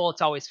reliable,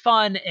 it's always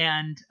fun,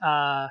 and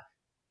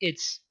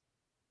it's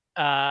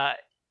uh,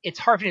 it's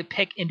hard for me to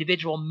pick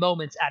individual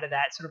moments out of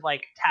that sort of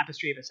like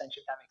tapestry of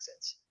Ascension, if that makes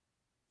sense.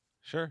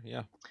 Sure.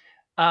 Yeah.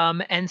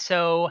 And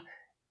so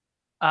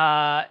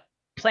uh,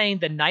 playing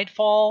the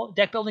Nightfall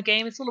deck building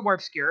game, it's a little more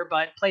obscure,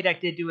 but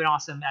Playdeck did do an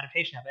awesome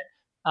adaptation of it.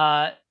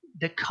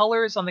 The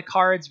colors on the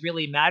cards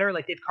really matter.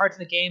 Like, they have cards in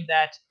the game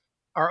that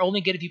are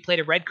only good if you played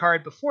a red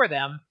card before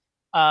them.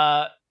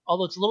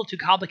 Although it's a little too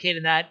complicated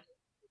in that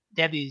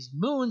they have these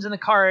moons in the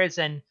cards,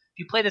 and if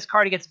you play this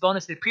card, it gets a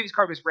bonus. The previous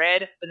card was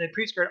red, but the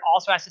previous card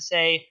also has to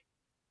say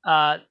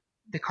uh,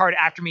 the card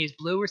after me is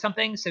blue or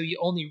something. So you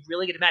only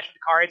really get to match with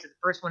the cards. And the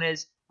first one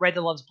is red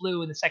that loves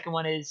blue, and the second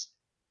one is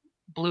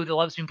blue that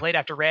loves being played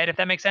after red, if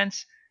that makes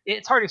sense.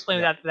 It's hard to explain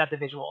without the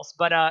visuals,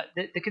 but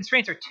the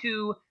constraints are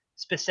too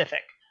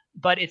specific.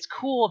 But it's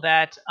cool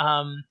that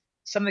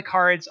some of the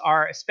cards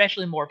are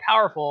especially more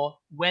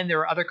powerful when there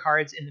are other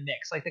cards in the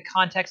mix. Like, the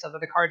context of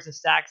other cards in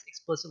stacks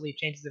explicitly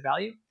changes the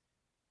value.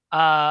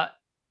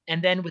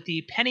 And then with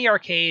the Penny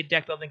Arcade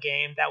deck building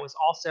game that was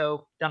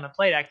also done on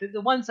Playdeck,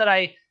 the ones that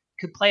I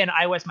could play on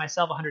iOS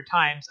myself 100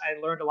 times, I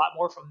learned a lot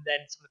more from than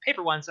some of the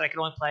paper ones that I could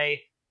only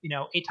play,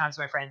 8 times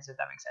with my friends, if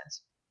that makes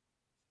sense.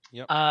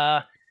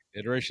 Yep.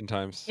 Iteration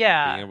times.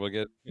 Yeah. Being able to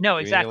get No, getting a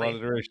lot exactly. of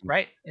iteration.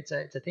 Right. It's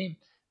a theme.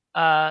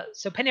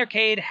 So Penny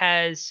Arcade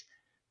has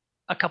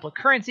a couple of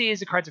currencies.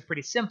 The cards are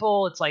pretty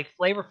simple. It's like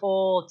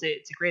flavorful.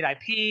 It's a great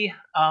IP.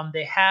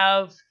 They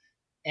have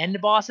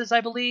end bosses, I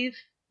believe,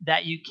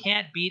 that you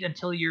can't beat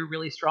until you're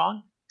really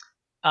strong.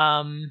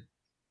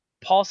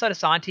 Paul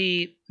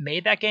Sadasanti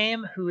made that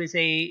game, who is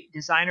a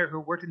designer who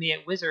worked with me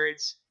at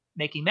Wizards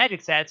making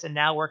Magic sets and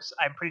now works,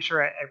 I'm pretty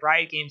sure, at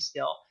Riot Games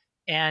still.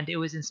 And it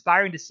was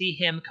inspiring to see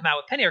him come out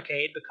with Penny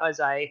Arcade because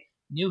I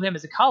knew him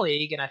as a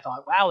colleague, and I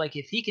thought, wow, like,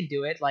 if he can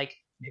do it, like,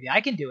 maybe I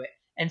can do it.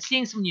 And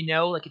seeing someone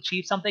like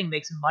achieve something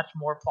makes it much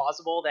more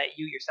plausible that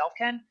you yourself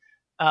can.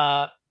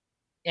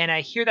 And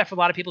I hear that for a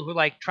lot of people who are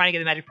like trying to get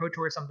the Magic Pro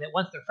Tour or something.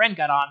 Once their friend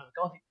got on, like,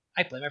 oh,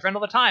 I play my friend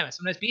all the time. I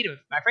sometimes beat him. If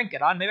my friend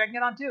get on, maybe I can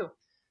get on too.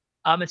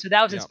 And so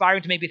that was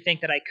inspiring to make me think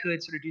that I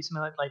could sort of do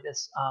something like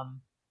this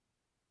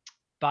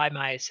by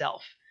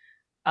myself.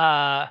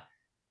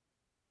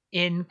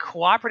 In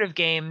cooperative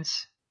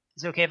games,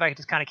 is it okay if I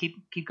just kind of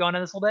keep going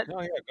on this a little bit?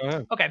 Oh, yeah, go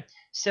ahead. Okay.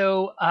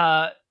 So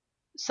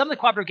some of the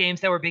cooperative games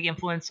that were a big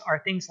influence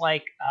are things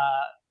like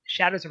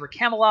Shadows over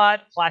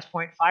Camelot,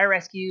 Flashpoint Fire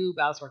Rescue,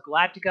 Battlestar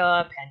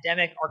Galactica,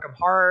 Pandemic, Arkham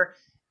Horror,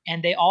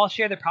 and they all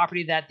share the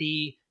property that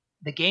the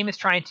game is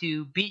trying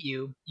to beat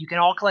you. You can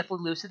all collectively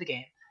lose to the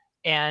game,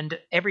 and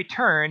every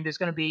turn there's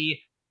going to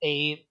be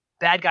a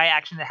bad guy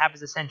action that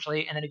happens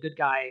essentially, and then a good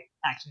guy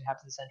action that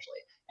happens essentially,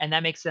 and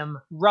that makes them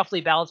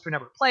roughly balanced for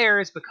number of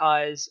players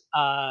because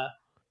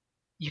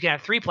you can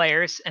have 3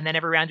 players, and then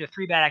every round you have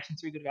 3 bad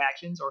actions, 3 good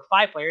actions, or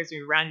 5 players,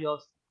 every round you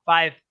have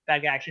 5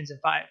 bad guy actions and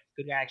 5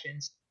 good guy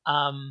actions.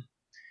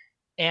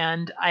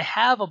 And I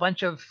have a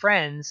bunch of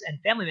friends and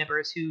family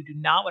members who do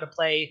not want to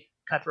play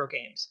cutthroat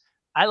games.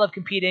 I love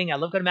competing. I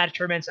love going to Magic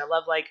tournaments. I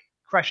love like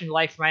crushing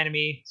life for my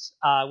enemies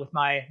with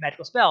my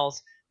magical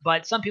spells.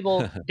 But some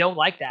people don't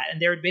like that,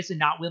 and they're basically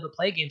not willing to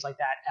play games like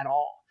that at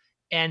all.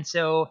 And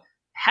so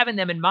having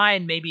them in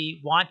mind made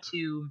me want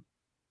to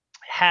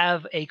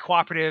have a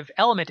cooperative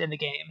element in the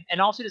game,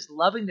 and also just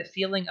loving the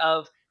feeling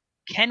of,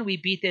 can we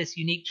beat this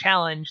unique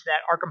challenge that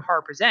Arkham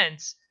Horror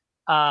presents?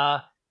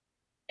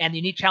 And the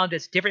unique challenge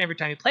that's different every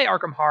time you play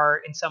Arkham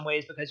Horror in some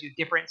ways because you have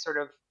different sort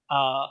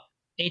of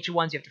ancient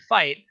ones you have to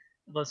fight,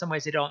 although in some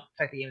ways they don't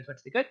affect the game as much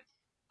as they could.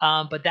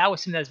 But that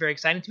was something that was very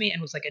exciting to me and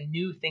was like a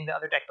new thing that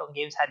other deck building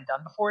games hadn't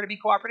done before, to be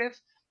cooperative.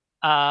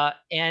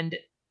 And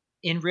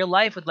in real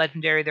life with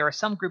Legendary, there are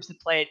some groups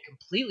that play it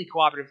completely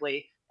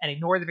cooperatively and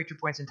ignore the victory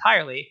points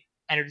entirely,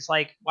 and are just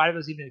like, why are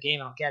those even in the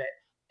game? I don't get it.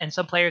 And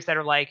some players that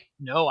are like,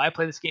 no, I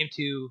play this game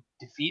to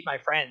defeat my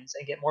friends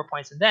and get more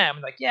points than them.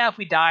 And like, yeah, if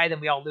we die,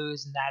 then we all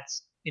lose, and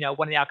that's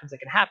one of the outcomes that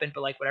can happen.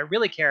 But like, what I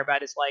really care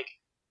about is like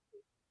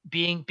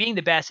being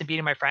the best and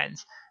beating my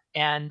friends.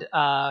 And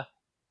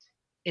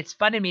it's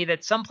fun to me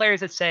that some players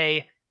that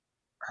say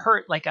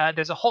hurt, like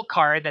there's a Hulk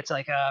card that's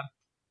like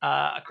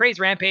a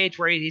crazy rampage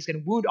where he's going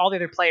to wound all the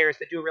other players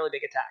but do a really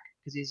big attack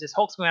because he's just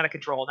Hulk's going out of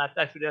control. And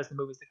that's what he does in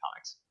the movies, the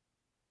comics.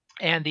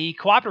 And the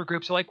cooperative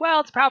groups are like,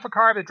 well, it's a powerful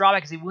card, but the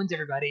drawback is he wounds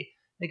everybody.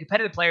 The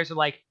competitive players are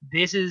like,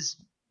 this is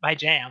my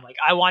jam. Like,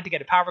 I want to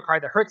get a powerful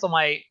card that hurts all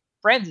my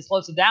friends and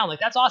slows them down. Like,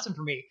 that's awesome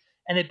for me.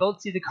 And they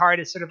both see the card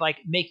as sort of like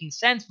making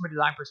sense from a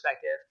design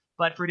perspective,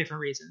 but for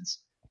different reasons.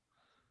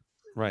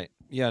 Right.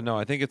 Yeah, no,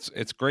 I think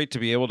it's great to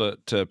be able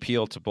to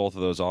appeal to both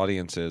of those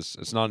audiences.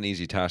 It's not an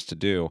easy task to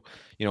do.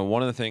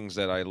 One of the things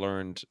that I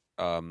learned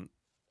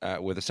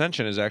with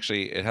Ascension is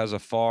actually it has a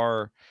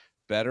far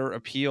better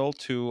appeal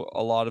to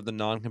a lot of the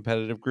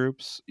non-competitive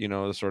groups.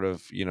 The sort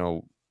of,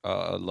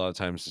 a lot of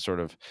times the sort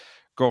of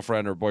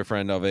girlfriend or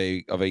boyfriend of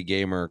a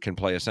gamer can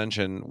play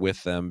Ascension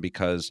with them,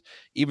 because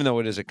even though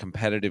it is a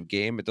competitive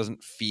game, it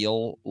doesn't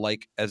feel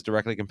like as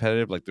directly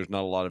competitive. Like there's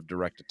not a lot of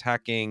direct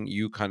attacking.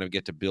 You kind of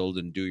get to build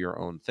and do your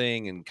own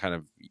thing, and kind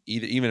of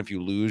even if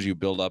you lose, you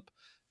build up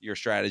your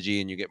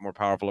strategy and you get more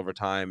powerful over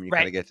time, and you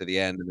kind Right. of get to the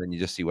end and then you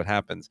just see what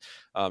happens.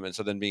 And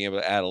so then being able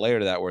to add a layer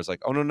to that where it's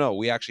like, oh no,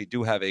 we actually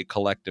do have a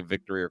collective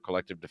victory or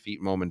collective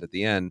defeat moment at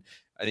the end,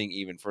 I think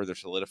even further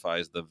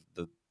solidifies the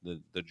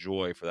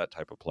joy for that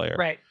type of player.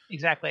 Right.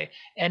 Exactly.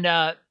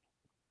 And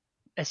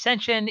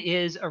Ascension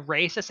is a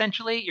race.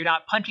 Essentially, you're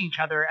not punching each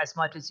other as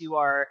much as you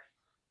are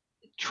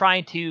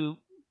trying to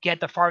get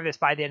the farthest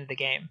by the end of the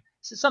game.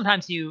 So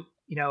sometimes you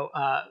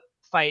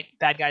fight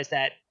bad guys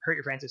that hurt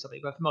your friends or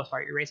something, but for the most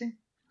part, you're racing.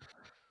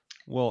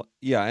 Well,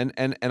 yeah,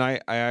 and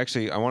I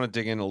actually I want to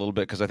dig in a little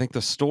bit, because I think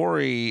the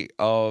story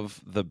of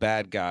the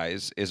bad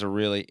guys is a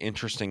really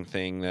interesting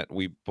thing that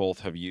we both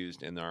have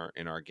used in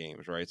our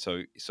games, right?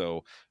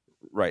 So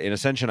right, in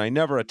Ascension, I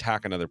never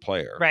attack another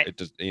player. Right. It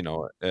just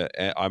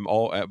I'm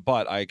all,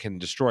 but I can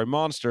destroy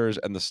monsters,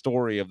 and the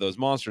story of those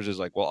monsters is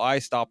like, well, I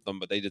stopped them,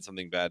 but they did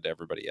something bad to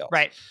everybody else.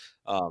 Right.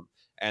 Um,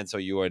 and so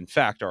you in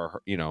fact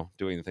are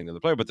doing the thing to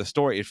the player, but the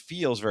story, it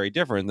feels very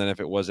different than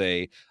if it was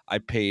I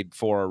paid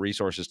for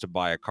resources to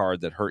buy a card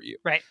that hurt you.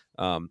 Right.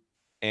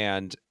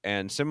 And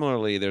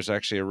similarly, there's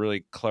actually a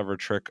really clever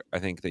trick I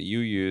think that you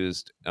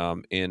used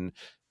in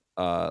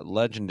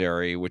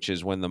Legendary, which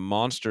is when the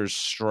monsters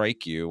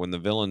strike you, when the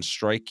villains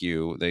strike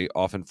you, they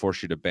often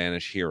force you to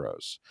banish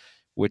heroes,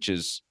 which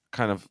is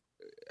kind of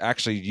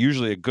actually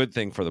usually a good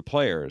thing for the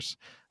players.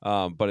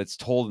 But it's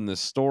told in this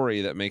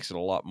story that makes a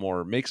lot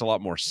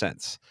more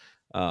sense.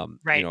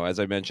 Right. As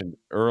I mentioned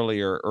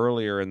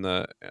earlier in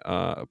the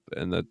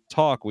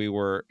talk, we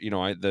were,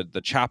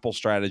 the chapel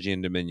strategy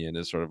in Dominion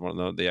is sort of one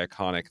of the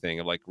iconic thing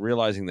of like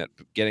realizing that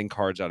getting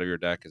cards out of your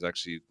deck is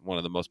actually one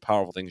of the most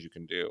powerful things you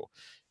can do.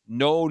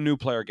 No new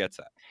player gets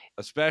that.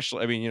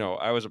 Especially, I mean,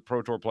 I was a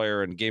Pro Tour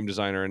player and game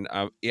designer, and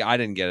I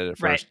didn't get it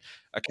at Right. first.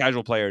 A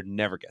casual player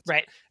never gets it.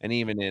 Right. And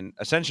even in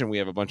Ascension, we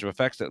have a bunch of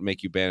effects that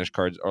make you banish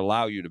cards or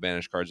allow you to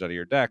banish cards out of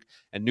your deck,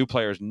 and new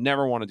players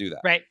never want to do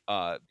that. Right.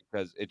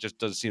 Because it just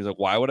doesn't seem like,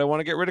 why would I want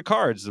to get rid of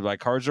cards? My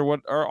cards are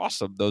what are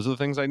awesome. Those are the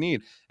things I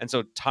need. And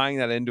so tying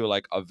that into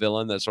like a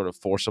villain that sort of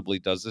forcibly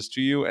does this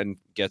to you and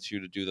gets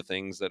you to do the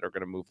things that are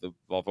going to move the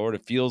ball forward,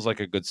 it feels like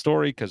a good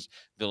story because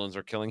villains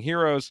are killing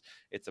heroes.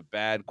 It's a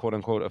bad quote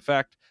unquote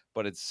effect,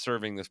 but it's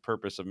serving this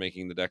purpose of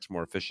making the decks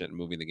more efficient and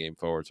moving the game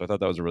forward. So I thought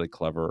that was a really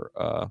clever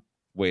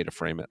way to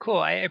frame it. Cool.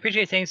 I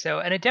appreciate saying so,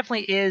 and it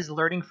definitely is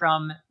learning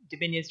from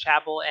Dominion's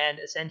Chapel and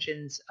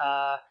Ascension's,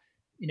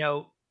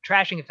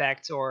 trashing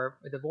effects, or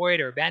the void,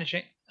 or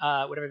banishing,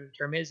 whatever the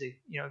term is.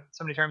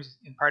 So many terms.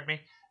 Pardon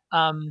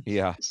me.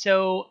 Yeah.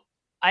 So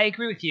I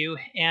agree with you,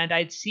 and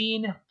I'd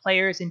seen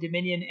players in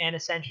Dominion and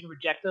Ascension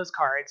reject those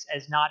cards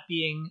as not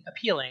being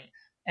appealing,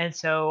 and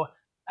so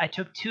I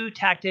took two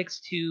tactics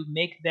to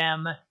make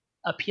them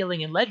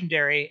appealing in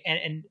Legendary,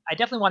 and I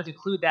definitely wanted to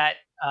include that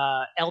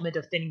element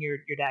of thinning your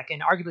deck,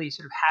 and arguably you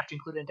sort of have to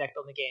include it in deck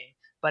building game.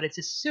 But it's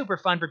just super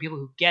fun for people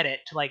who get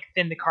it to like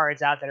thin the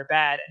cards out that are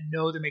bad and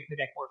know they're making the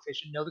deck more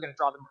efficient, know they're going to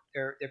draw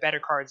their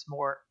better cards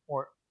more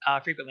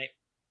frequently.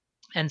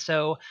 And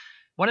so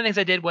one of the things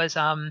I did was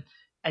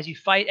as you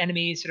fight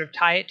enemies, sort of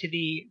tie it to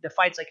the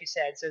fights, like you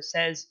said. So it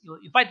says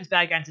you fight this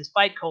bad guy and says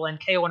fight : KO one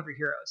of your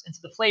heroes. And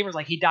so the flavor is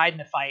like he died in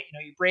the fight.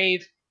 You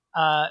brave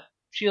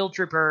shield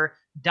trooper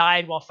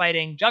died while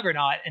fighting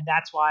Juggernaut, and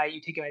that's why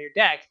you take him out of your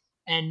deck.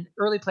 And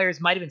early players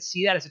might even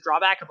see that as a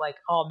drawback of like,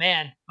 oh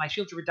man, my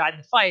shield trooper died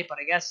in the fight, but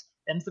I guess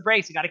them's the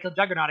breaks. You got to kill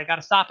Juggernaut. I got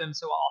to stop him,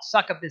 so I'll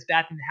suck up this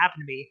bad thing that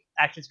happened to me.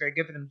 Actually, it's very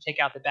good for them to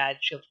take out the bad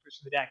shield troopers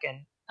from the deck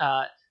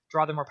and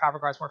draw the more powerful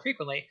cards more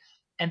frequently.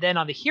 And then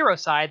on the hero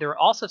side, there are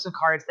also some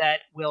cards that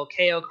will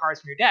KO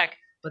cards from your deck,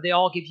 but they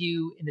all give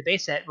you, in the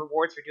base set,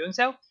 rewards for doing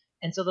so.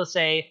 And so they'll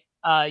say,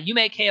 you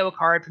may KO a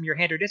card from your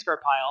hand or discard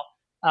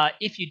pile.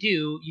 If you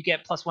do, you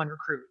get +1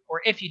 recruit.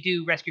 Or if you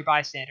do, rescue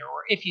bystander.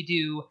 Or if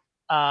you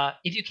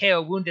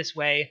KO wound this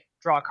way,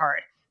 draw a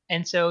card.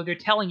 And so they're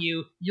telling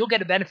you you'll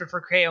get a benefit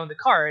for KOing the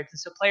cards. And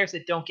so players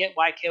that don't get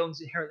why KOing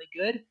is inherently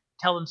good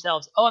tell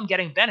themselves, oh, I'm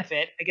getting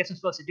benefit. I guess I'm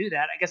supposed to do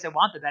that. I guess I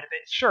want the benefit.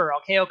 Sure,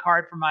 I'll KO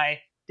card from my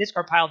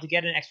discard pile to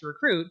get an extra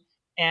recruit.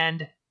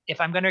 And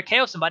if I'm going to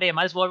KO somebody, I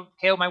might as well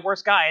KO my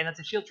worst guy, and that's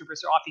a shield trooper,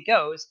 so off he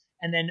goes.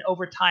 And then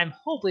over time,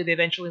 hopefully they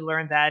eventually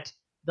learn that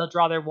they'll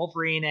draw their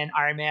Wolverine and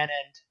Iron Man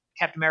and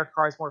Captain America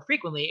cards more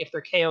frequently if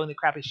they're KOing the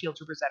crappy shield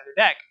troopers out of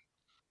their deck.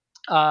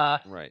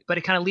 Right. But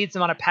it kind of leads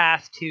them on a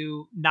path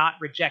to not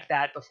reject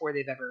that before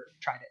they've ever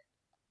tried it.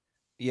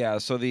 Yeah.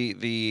 So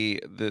the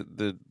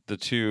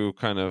two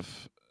kind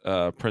of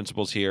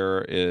principles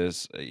here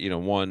is,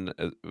 one,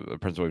 a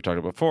principle we've talked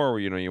about before, where,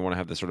 you want to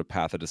have this sort of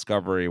path of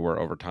discovery where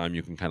over time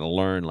you can kind of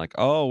learn like,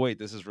 oh, wait,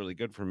 this is really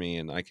good for me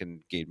and I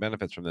can gain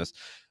benefits from this.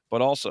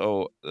 But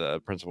also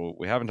the principle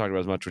we haven't talked about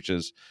as much, which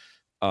is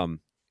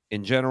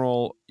in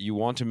general, you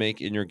want to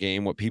make in your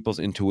game what people's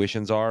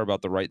intuitions are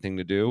about the right thing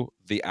to do,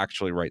 the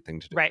actually right thing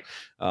to do. Right.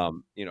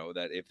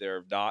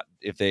 That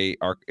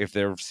if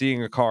they're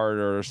seeing a card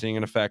or seeing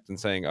an effect and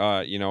saying,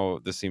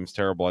 this seems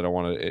terrible, I don't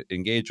want to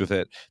engage with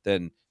it,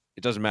 then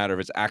it doesn't matter if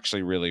it's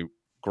actually really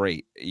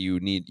great.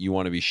 You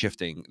want to be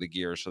shifting the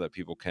gears so that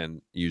people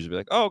can usually be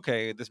like, oh,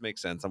 okay, this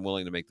makes sense. I'm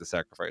willing to make the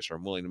sacrifice, or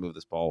I'm willing to move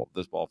this ball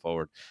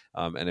forward.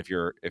 And if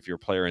your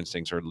player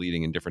instincts are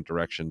leading in different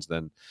directions,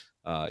 then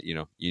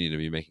you need to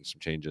be making some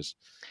changes.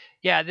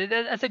 Yeah,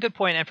 that's a good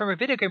point. And from a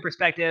video game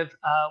perspective,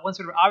 one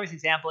sort of obvious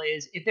example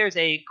is if there's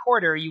a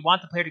corridor you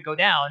want the player to go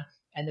down,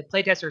 and the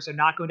playtesters are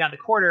not going down the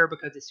corridor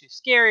because it's too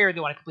scary, or they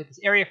want to complete this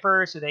area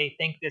first, or they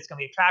think there's going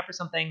to be a trap or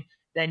something,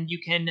 then you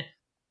can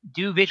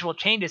do visual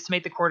changes to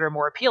make the corridor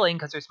more appealing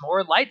because there's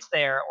more lights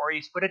there, or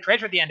you put a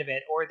treasure at the end of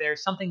it, or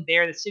there's something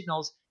there that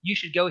signals you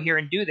should go here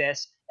and do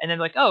this. And then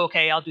like, oh,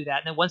 okay, I'll do that.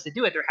 And then once they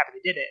do it, they're happy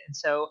they did it. And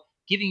so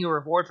giving you a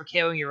reward for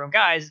KOing your own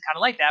guys is kind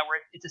of like that, where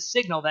it's a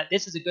signal that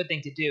this is a good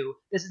thing to do.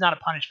 This is not a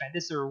punishment.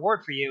 This is a reward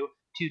for you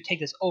to take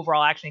this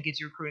overall action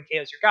against your crew and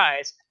KOs your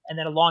guys. And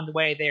then along the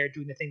way, they're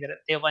doing the thing that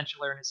they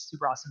eventually learn is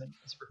super awesome and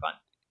super fun.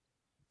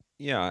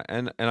 Yeah,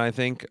 and I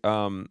think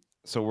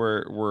so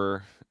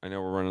we're I know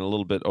we're running a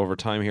little bit over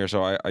time here,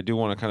 so I do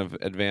want to kind of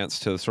advance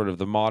to sort of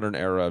the modern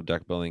era of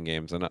deck building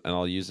games, and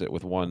I'll use it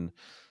with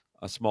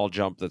a small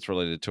jump that's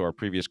related to our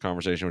previous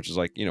conversation, which is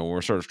like,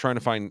 we're sort of trying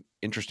to find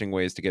interesting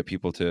ways to get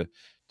people to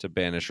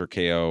banish or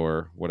KO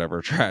or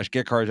whatever trash,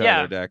 get cards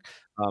out of their deck.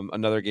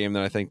 Another game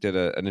that I think did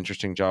an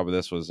interesting job of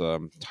this was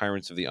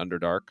Tyrants of the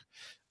Underdark.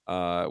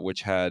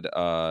 Which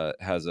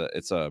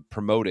it's a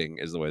promoting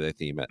is the way they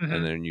theme it. Mm-hmm.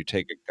 And then you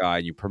take a guy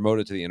and you promote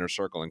it to the inner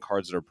circle, and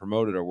cards that are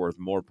promoted are worth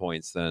more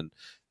points than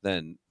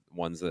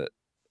ones that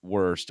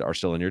are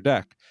still in your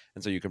deck.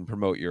 And so you can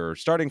promote your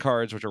starting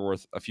cards, which are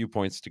worth a few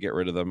points, to get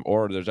rid of them,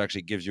 or there's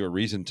actually gives you a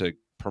reason to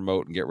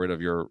promote and get rid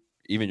of your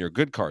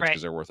good cards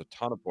because they're worth a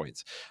ton of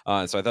points.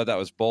 So I thought that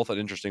was both an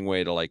interesting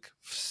way to like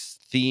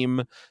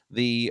theme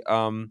the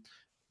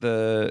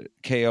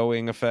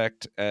KOing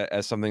effect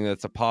as something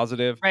that's a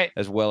positive,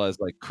 as well as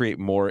like create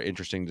more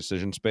interesting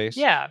decision space.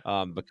 Yeah.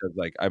 Because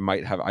like I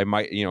might,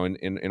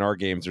 in our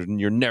games,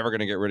 you're never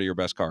going to get rid of your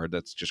best card.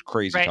 That's just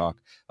crazy talk.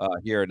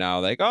 Here now,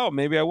 like, oh,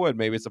 maybe I would.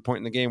 Maybe it's a point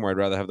in the game where I'd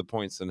rather have the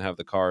points than have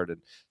the card.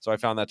 And so I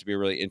found that to be a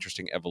really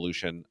interesting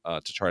evolution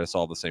to try to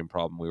solve the same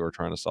problem we were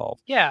trying to solve.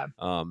 Yeah.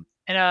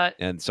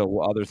 And so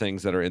other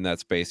things that are in that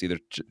space, either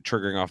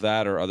triggering off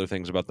that or other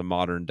things about the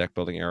modern deck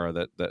building era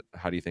that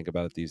how do you think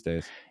about it these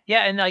days?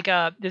 Yeah, and like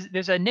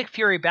there's a Nick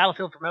Fury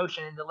Battlefield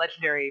promotion in the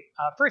Legendary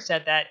first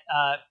set that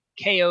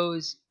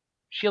KOs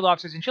shield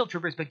officers and shield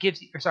troopers, but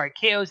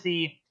KOs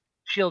the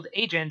shield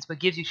agents, but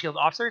gives you shield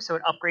officers, so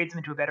it upgrades them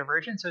into a better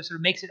version. So it sort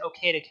of makes it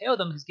okay to KO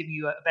them because it's giving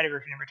you a better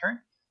version in return.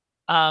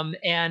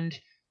 And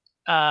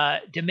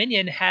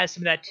Dominion has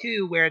some of that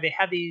too, where they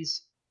have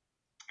these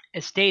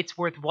estates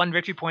worth 1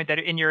 victory point that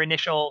are in your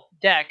initial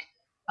deck,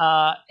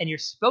 and you're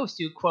supposed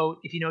to, quote,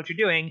 if you know what you're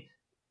doing,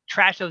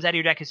 trash those out of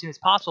your deck as soon as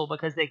possible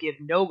because they give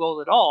no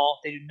gold at all.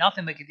 They do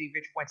nothing but give you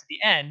victory points at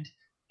the end,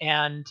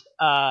 and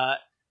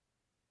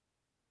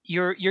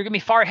you're going to be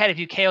far ahead if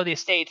you KO the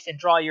estates and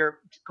draw your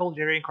gold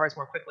generating cards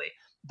more quickly.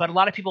 But a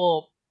lot of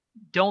people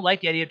don't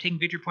like the idea of taking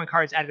victory point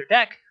cards out of their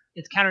deck.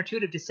 It's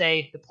counterintuitive to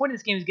say the point of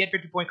this game is to get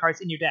victory point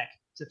cards in your deck.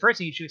 So the first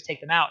thing you choose is take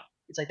them out.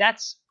 It's like,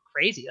 that's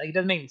crazy. Like, it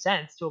doesn't make any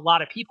sense to a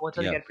lot of people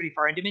until they get pretty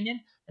far in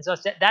Dominion. And so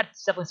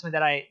that's definitely something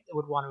that I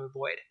would want to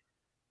avoid.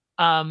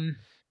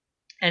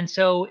 And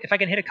so if I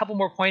can hit a couple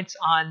more points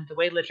on the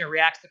way Legendary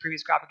reacts to the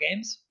previous crop of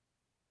games.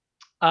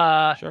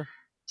 Sure.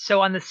 So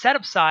on the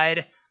setup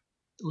side,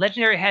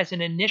 Legendary has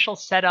an initial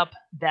setup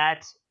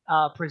that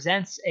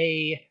presents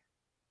a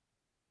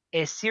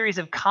series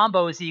of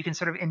combos that you can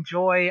sort of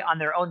enjoy on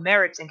their own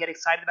merits and get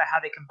excited about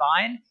how they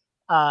combine,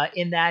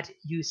 in that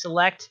you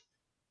select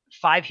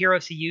 5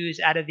 heroes to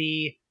use out of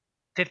the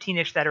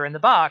 15-ish that are in the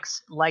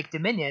box, like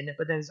Dominion,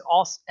 but there's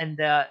also, and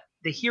the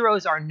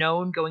heroes are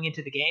known going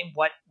into the game,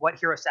 what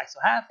hero stacks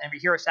you'll have. Every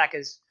hero stack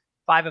is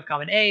 5 of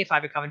common A,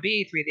 5 of common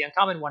B, 3 of the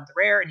uncommon, 1 of the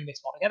rare, and you mix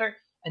them all together.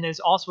 And there's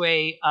also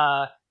a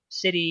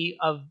city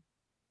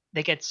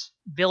that gets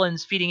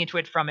villains feeding into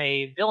it from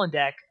a villain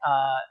deck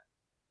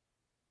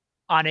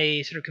on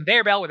a sort of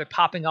conveyor belt where they're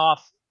popping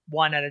off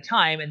one at a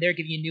time, and they're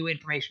giving you new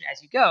information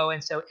as you go.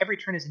 And so every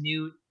turn is a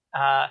new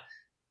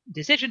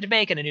decision to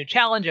make and a new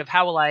challenge of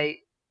how will I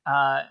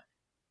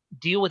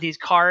deal with these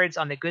cards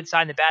on the good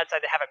side and the bad side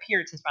that have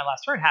appeared since my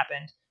last turn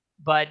happened.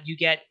 But you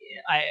get,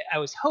 I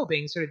was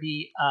hoping, sort of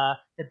the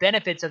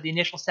benefits of the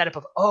initial setup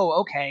of,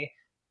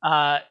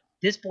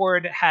 this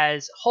board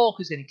has Hulk,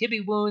 who's going to give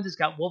me wounds. It's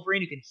got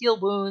Wolverine, who can heal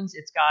wounds.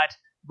 It's got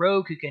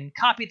Rogue, who can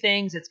copy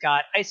things. It's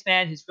got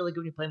Iceman, who's really good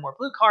when you play more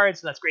blue cards,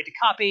 so that's great to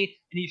copy.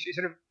 And you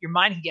sort of, your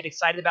mind can get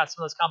excited about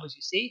some of those combos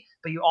you see,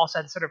 but you also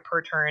have the sort of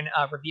per turn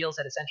reveals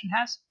that Ascension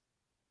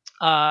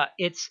has.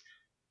 It's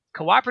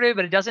cooperative,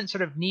 but it doesn't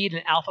sort of need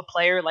an alpha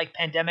player like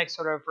Pandemic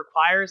sort of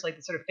requires. Like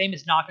the sort of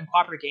famous knock on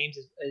cooperative games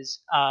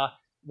is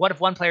what if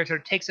one player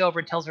sort of takes over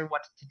and tells her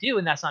what to do,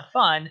 and that's not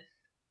fun.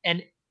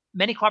 And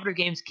many cooperative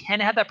games can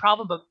have that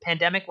problem, but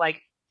Pandemic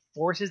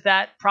forces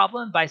that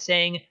problem by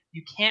saying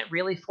you can't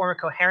really form a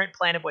coherent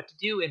plan of what to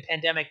do in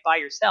Pandemic by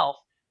yourself.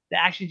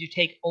 The actions you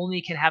take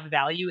only can have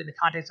value in the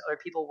context of other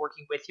people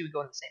working with you and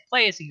going to the same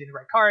place and getting the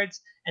right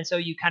cards, and so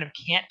you kind of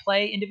can't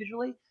play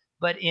individually.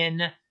 But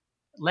in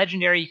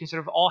Legendary, you can sort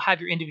of all have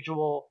your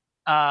individual,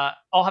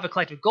 all have a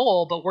collective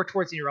goal, but work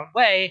towards it in your own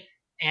way.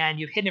 And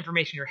you have hidden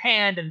information in your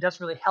hand, and it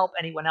doesn't really help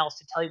anyone else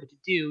to tell you what to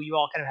do. You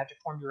all kind of have to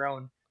form your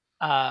own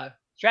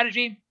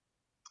strategy.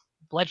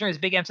 Legendary has a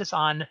big emphasis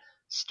on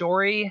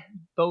story,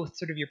 both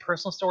sort of your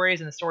personal stories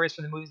and the stories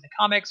from the movies and the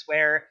comics,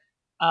 where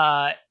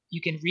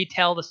you can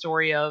retell the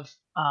story of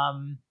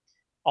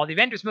all the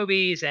Avengers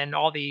movies and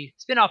all the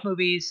spin-off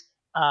movies.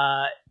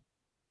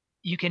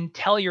 You can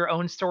tell your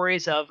own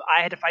stories of,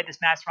 I had to fight this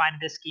mastermind in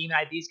this scheme, and I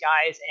had these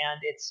guys, and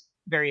it's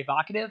very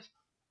evocative.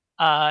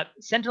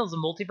 Sentinels of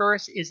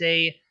Multiverse is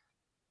a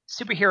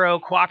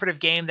superhero cooperative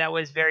game that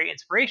was very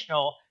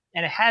inspirational,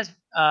 and it has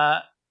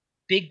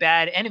big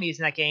bad enemies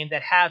in that game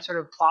that have sort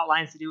of plot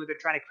lines to do with they're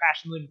trying to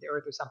crash the moon into the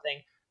Earth or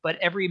something. But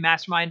every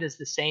mastermind is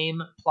the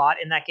same plot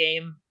in that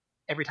game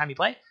every time you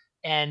play.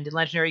 And in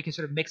Legendary, you can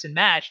sort of mix and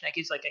match, and that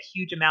gives like a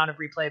huge amount of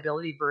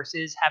replayability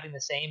versus having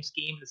the same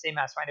scheme, the same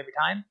mastermind every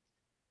time.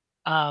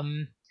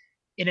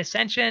 In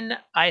Ascension,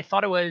 I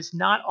thought it was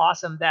not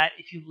awesome that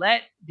if you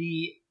let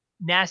the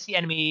nasty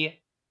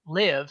enemy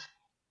live,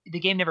 the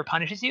game never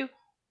punishes you.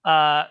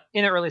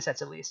 In the early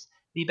sets, at least.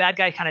 The bad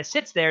guy kind of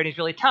sits there and he's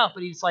really tough,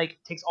 but he's like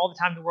takes all the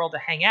time in the world to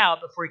hang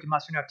out before he can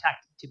muster enough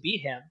tact to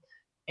beat him.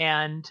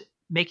 And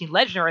making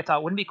Legendary, I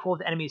thought, wouldn't it be cool if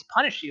the enemies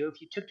punish you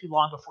if you took too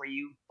long before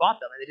you fought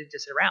them and they didn't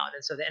just sit around.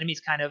 And so the enemies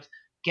kind of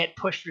get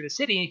pushed through the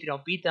city, and if you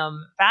don't beat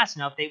them fast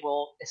enough, they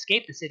will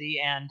escape the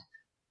city and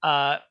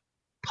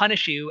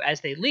punish you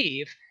as they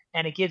leave.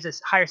 And it gives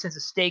us higher sense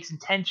of stakes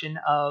and tension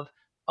of,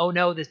 oh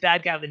no, this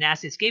bad guy with the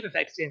nasty escape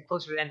effect is getting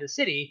closer to the end of the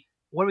city.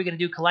 What are we going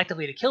to do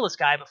collectively to kill this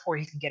guy before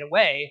he can get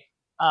away?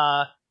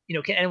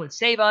 Can anyone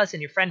save us?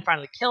 And your friend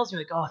finally kills him.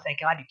 You're like, oh, thank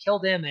God you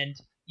killed him. And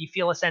you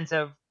feel a sense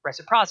of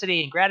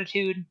reciprocity and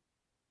gratitude.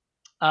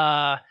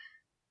 The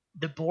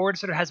board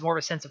sort of has more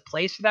of a sense of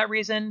place for that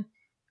reason.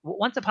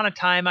 Once upon a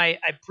time, I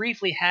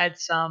briefly had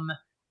some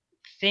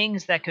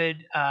things that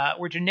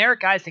were generic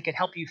guys that could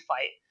help you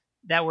fight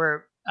that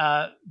were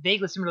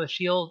vaguely similar to the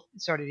shield,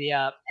 sort of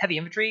the heavy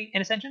infantry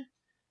in Ascension.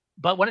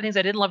 But one of the things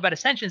I didn't love about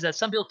Ascension is that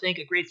some people think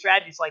a great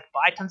strategy is like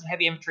buy tons of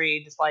heavy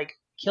infantry, just like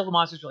kill the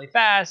monsters really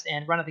fast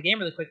and run out the game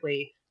really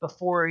quickly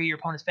before your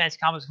opponent's fantasy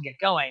combos can get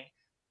going.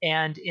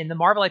 And in the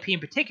Marvel IP in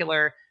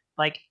particular,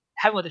 like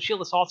having with the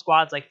Shield Assault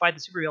Squads like fight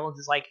the supervillains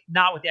is like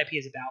not what the IP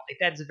is about. Like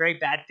that is a very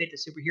bad fit to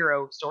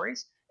superhero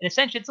stories. In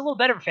Ascension, it's a little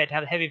better fit to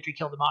have the heavy infantry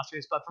kill the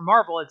monsters, but for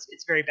Marvel, it's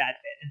very bad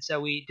fit. And so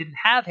we didn't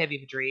have heavy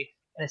infantry,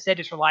 and instead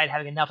just relied on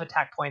having enough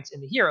attack points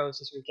in the heroes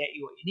to sort of get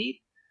you what you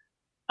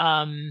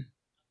need.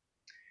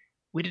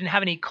 We didn't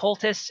have any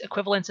cultist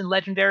equivalents in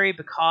Legendary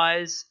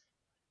because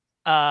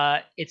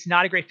it's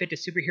not a great fit to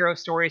superhero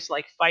stories to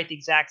like fight the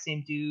exact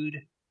same dude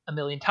a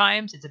million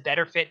times. It's a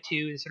better fit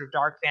to the sort of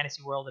dark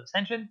fantasy world of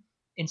Ascension.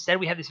 Instead,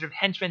 we have these sort of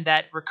henchmen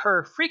that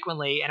recur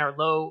frequently and are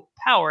low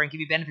power and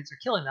give you benefits for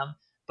killing them,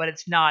 but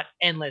it's not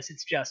endless.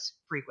 It's just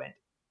frequent.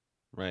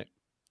 Right.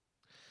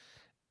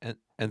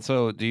 And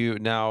so do you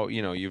now,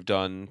 you've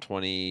done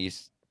 20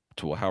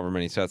 to however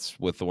many sets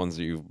with the ones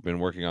that you've been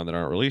working on that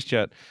aren't released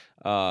yet.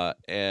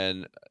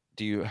 And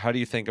how do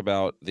you think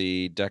about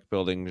the deck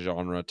building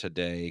genre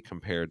today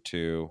compared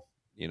to,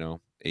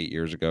 8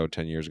 years ago,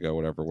 10 years ago,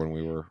 whatever, when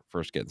we were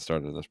first getting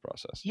started in this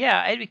process?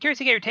 Yeah, I'd be curious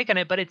to get your take on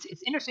it, but it's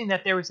interesting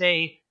that there was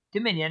a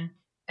Dominion,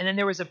 and then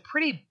there was a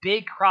pretty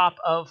big crop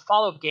of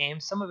follow-up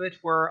games, some of which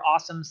were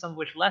awesome, some of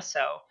which less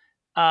so.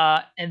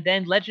 And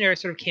then Legendary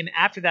sort of came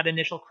after that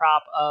initial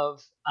crop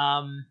of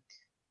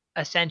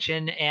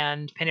Ascension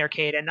and Penny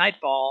Arcade and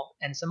Nightfall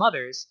and some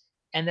others.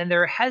 And then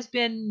there has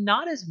been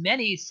not as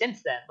many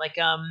since then. Like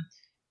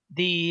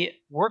the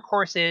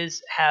workhorses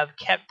have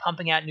kept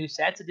pumping out new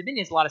sets. The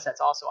Dominion has a lot of sets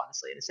also,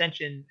 honestly. And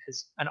Ascension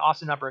has an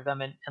awesome number of them,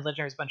 and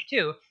Legendary has a bunch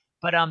too.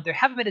 But there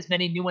haven't been as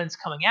many new ones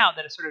coming out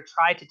that have sort of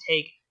tried to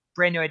take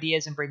brand new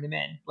ideas and bring them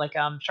in. Like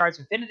Shards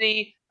of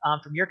Infinity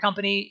from your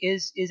company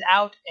is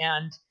out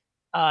and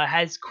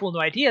has cool new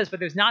ideas, but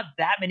there's not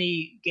that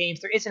many games.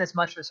 There isn't as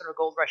much of a sort of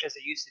gold rush as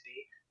there used to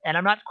be. And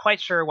I'm not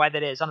quite sure why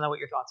that is. I don't know what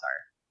your thoughts are.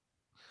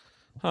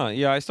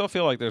 Yeah, I still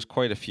feel like there's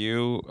quite a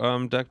few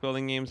deck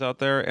building games out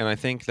there, and I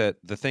think that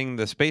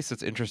the space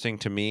that's interesting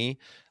to me,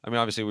 I mean,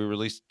 obviously we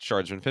released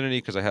Shards of Infinity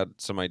because I had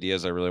some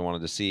ideas I really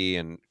wanted to see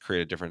and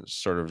create a different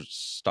sort of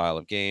style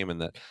of game, and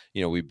that,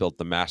 we built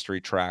the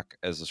mastery track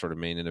as a sort of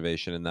main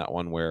innovation in that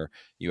one, where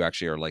you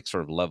actually are like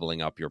sort of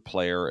leveling up your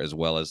player as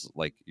well as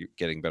like you're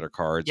getting better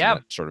cards, Yeah.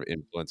 and that sort of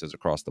influences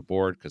across the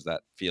board, because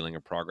that feeling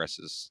of progress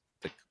is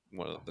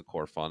one of the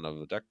core fun of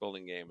the deck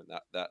building game, and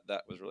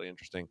that was really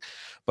interesting.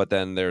 But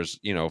then there's,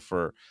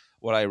 for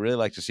what I really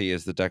like to see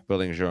is the deck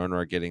building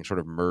genre getting sort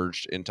of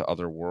merged into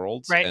other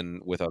worlds, right,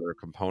 and with other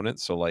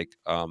components. So like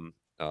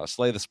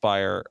Slay the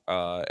Spire,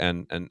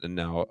 and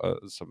now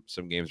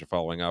some games are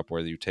following up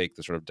where you take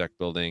the sort of deck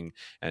building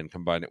and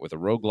combine it with a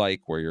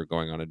roguelike where you're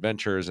going on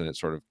adventures and it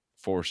sort of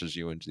forces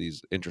you into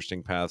these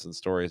interesting paths and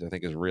stories. I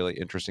think is a really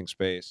interesting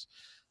space.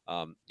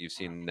 You've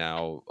seen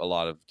now a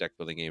lot of deck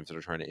building games that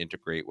are trying to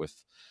integrate with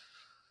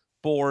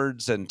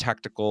boards and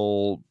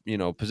tactical,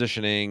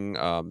 positioning.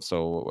 I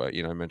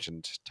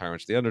mentioned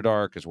Tyrants of the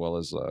Underdark as well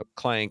as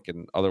Clank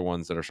and other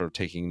ones that are sort of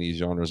taking these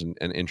genres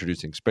and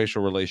introducing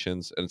spatial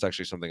relations. And it's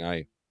actually something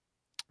I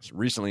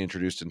recently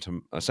introduced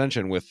into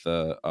Ascension with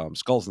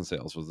Skulls and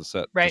Sails was the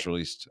set just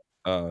released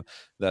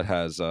that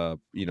has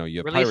you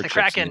have Release pirate the ships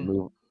and Kraken. you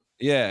move.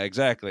 Yeah,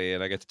 exactly.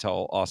 And I get to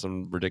tell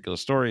awesome, ridiculous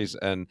stories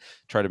and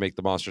try to make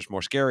the monsters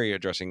more scary,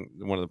 addressing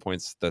one of the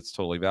points that's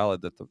totally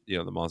valid that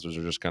the monsters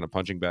are just kind of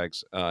punching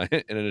bags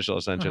in initial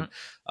Ascension.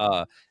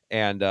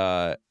 And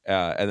then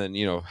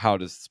how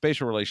does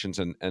spatial relations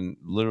and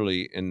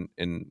literally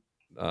in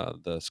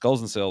the Skulls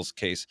and Sails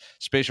case,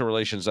 spatial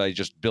relations I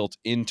just built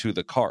into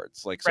the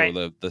cards. So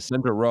the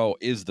center row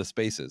is the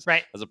spaces,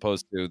 as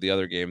opposed to the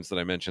other games that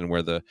I mentioned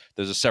where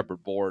there's a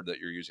separate board that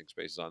you're using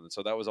spaces on. And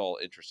so that was all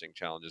interesting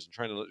challenges and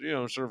trying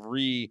to sort of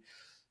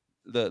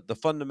the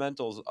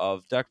fundamentals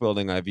of deck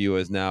building I view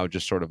as now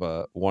just sort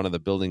of one of the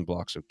building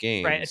blocks of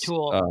games, a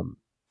tool.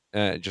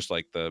 Just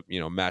like the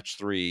match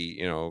 3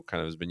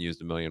 kind of has been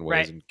used a million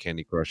ways in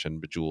Candy Crush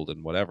and Bejeweled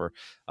and whatever,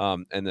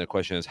 and the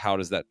question is, how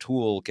does that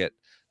tool get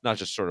not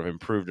just sort of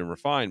improved and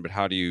refined, but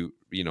how do you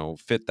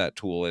fit that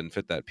tool and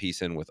fit that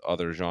piece in with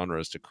other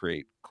genres to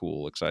create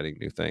cool, exciting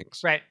new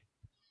things?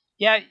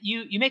 Yeah,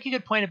 you make a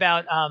good point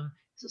about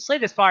Slay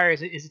the Spire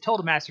is a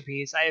total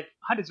masterpiece. I have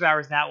hundreds of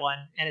hours in that one,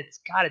 and it's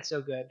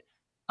so good.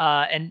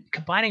 And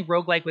combining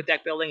roguelike with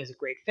deck building is a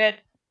great fit.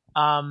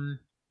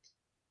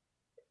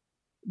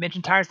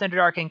 Mentioned Tyrants of the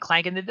Underdark and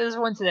Clank, and those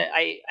are ones that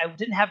I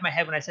didn't have in my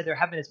head when I said there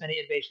haven't been as many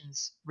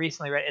innovations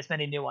recently, right? As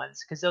many new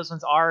ones, because those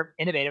ones are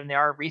innovative and they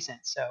are recent.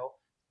 So,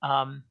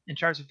 and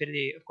Shards of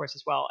Infinity, of course,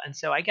 as well. And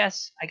so I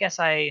guess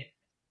I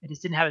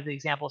just didn't have the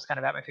examples kind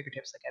of at my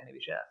fingertips like I maybe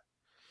should have.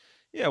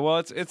 Yeah, well,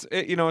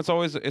 it's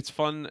always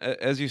fun,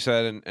 as you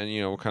said, and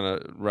we'll kind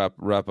of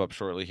wrap up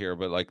shortly here,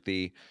 but like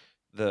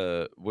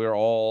we're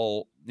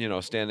all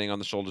standing on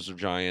the shoulders of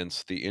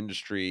giants. The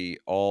industry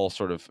all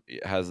sort of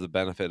has the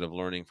benefit of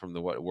learning from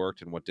what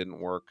worked and what didn't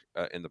work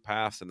in the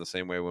past. In the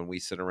same way, when we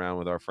sit around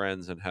with our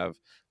friends and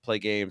play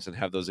games and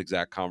have those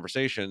exact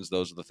conversations,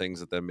 those are the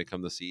things that then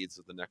become the seeds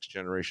of the next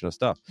generation of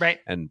stuff.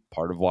 And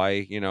part of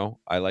why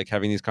I like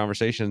having these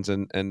conversations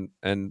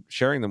and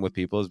sharing them with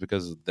people is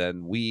because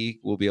then we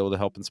will be able to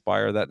help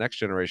inspire that next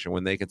generation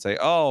when they can say,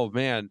 "Oh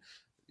man,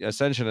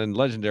 Ascension and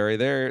Legendary,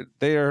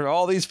 they are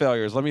all these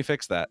failures. Let me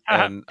fix that."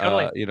 And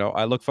totally.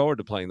 I look forward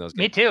to playing those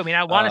games. Me too. I mean,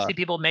 I want to see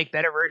people make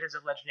better versions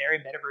of Legendary,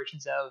 better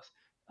versions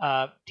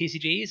of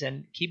TCGs,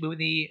 and keep moving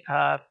the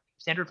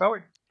standard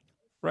forward.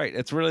 Right.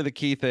 It's really the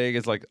key thing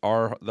is like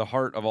the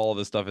heart of all of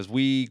this stuff is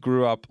we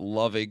grew up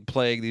loving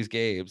playing these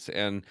games,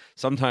 and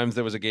sometimes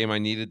there was a game I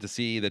needed to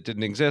see that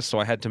didn't exist, so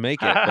I had to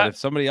make it. But if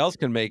somebody else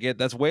can make it,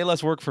 that's way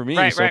less work for me.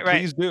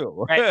 Please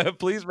do.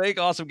 Please make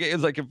awesome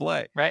games I can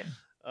play.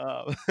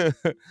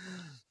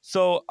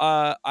 So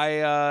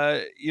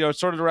I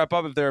sort of to wrap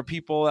up, if there are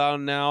people out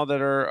now that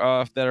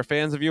are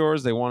fans of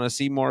yours, they want to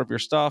see more of your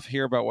stuff,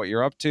 hear about what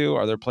you're up to,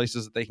 are there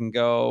places that they can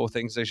go,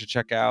 things they should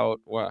check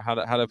out?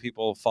 How do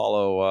people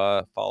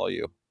follow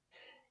you?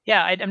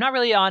 Yeah, I'm not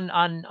really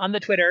on the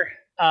Twitter.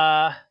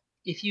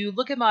 If you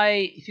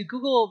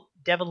Google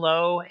Devin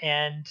Lowe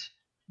and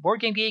Board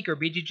Game Geek or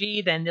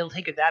BGG, then they'll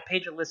take you to that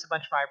page and list a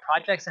bunch of my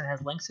projects and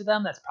has links to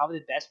them. That's probably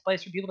the best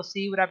place for people to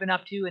see what I've been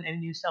up to, and any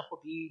new stuff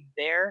will be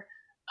there.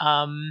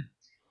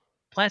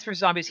 Plants vs.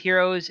 Zombies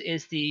Heroes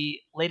is the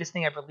latest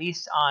thing I've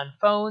released on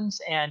phones,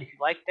 and if you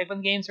like deck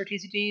building games or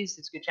TCGs,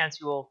 there's a good chance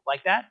you will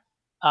like that.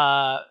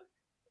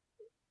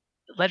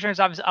 Legend is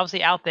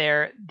obviously out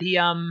there.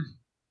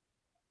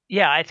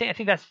 I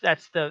think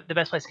that's the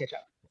best place to catch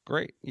up.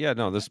 Great. Yeah,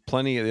 no, there's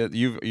plenty.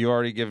 You've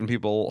already given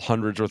people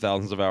hundreds or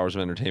thousands of hours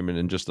of entertainment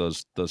in just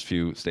those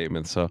few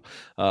statements. So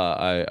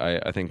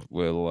I think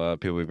people will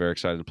be very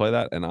excited to play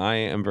that, and I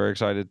am very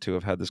excited to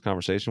have had this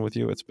conversation with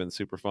you. It's been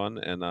super fun,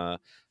 and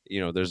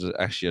there's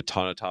actually a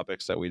ton of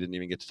topics that we didn't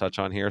even get to touch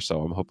on here.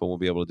 So I'm hoping we'll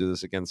be able to do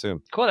this again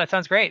soon. Cool. That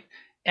sounds great.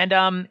 And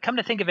come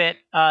to think of it,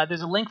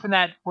 there's a link from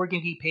that Board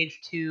Game Geek page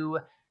to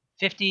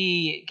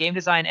 50 game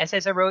design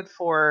essays I wrote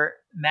for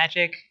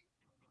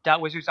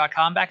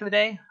Magic.Wizards.com back in the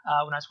day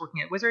when I was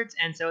working at Wizards,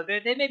 and so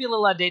they may be a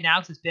little out of date now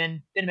because it's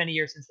been many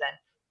years since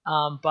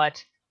then.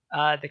 But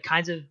the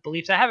kinds of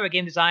beliefs I have about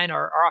game design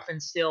are often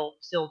still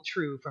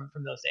true from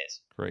those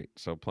days. Great.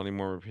 So plenty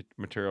more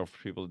material for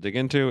people to dig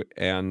into,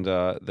 and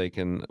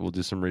we'll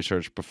do some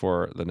research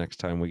before the next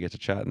time we get to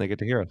chat and they get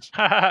to hear us.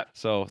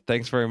 So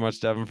thanks very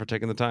much, Devin, for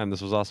taking the time.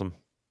 This was awesome.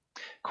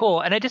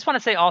 Cool. And I just want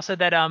to say also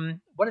that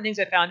one of the things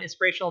I found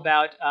inspirational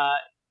about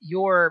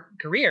your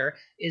career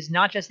is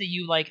not just that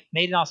you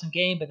made an awesome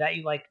game, but that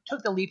you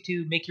took the leap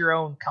to make your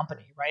own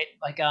company, right?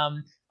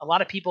 A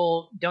lot of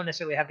people don't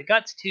necessarily have the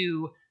guts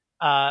to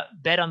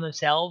bet on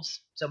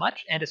themselves so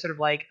much and to sort of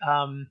like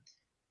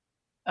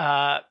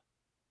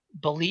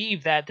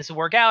believe that this will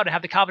work out and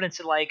have the confidence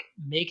to like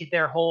make it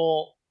their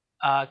whole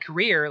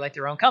career, like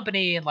their own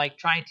company, and like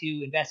trying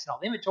to invest in all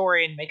the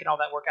inventory and making all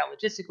that work out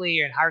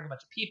logistically and hiring a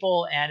bunch of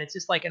people. And it's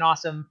just like an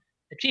awesome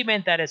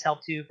achievement that has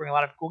helped to bring a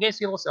lot of cool games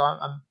to people. So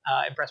I'm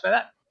impressed by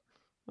that.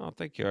 Oh,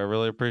 thank you. I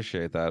really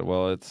appreciate that.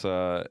 Well, it's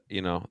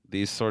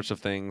these sorts of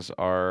things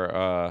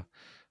are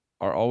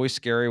always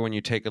scary when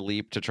you take a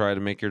leap to try to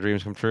make your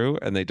dreams come true,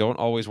 and they don't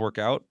always work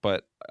out.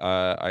 But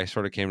I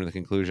sort of came to the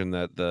conclusion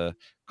that the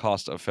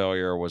cost of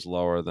failure was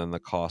lower than the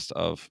cost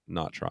of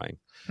not trying.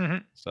 Mm-hmm.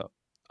 So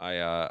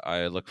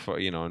I look for,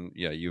 and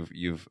yeah,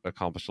 you've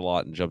accomplished a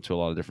lot and jumped to a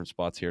lot of different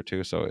spots here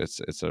too. So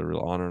it's a real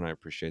honor, and I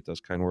appreciate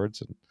those kind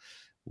words. And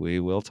we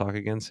will talk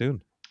again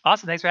soon.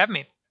 Awesome. Thanks for having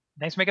me.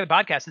 Thanks for making the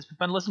podcast. It's been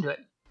fun to listen to it.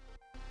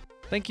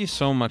 Thank you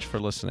so much for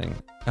listening.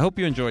 I hope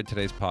you enjoyed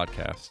today's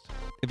podcast.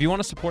 If you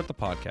want to support the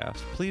podcast,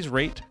 please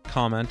rate,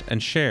 comment,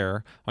 and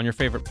share on your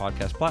favorite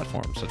podcast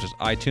platforms, such as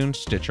iTunes,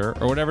 Stitcher,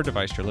 or whatever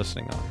device you're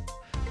listening on.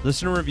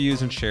 Listener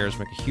reviews and shares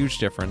make a huge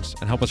difference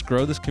and help us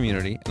grow this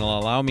community and will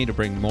allow me to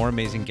bring more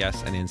amazing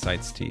guests and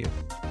insights to you.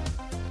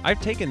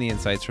 I've taken the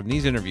insights from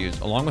these interviews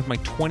along with my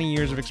 20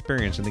 years of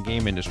experience in the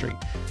game industry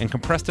and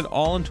compressed it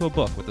all into a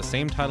book with the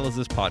same title as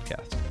this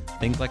podcast,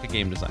 Think Like a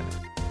Game Designer.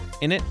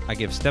 In it, I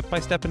give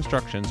step-by-step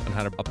instructions on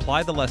how to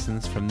apply the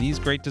lessons from these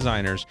great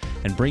designers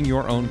and bring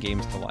your own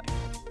games to life.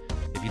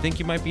 If you think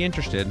you might be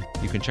interested,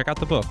 you can check out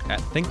the book at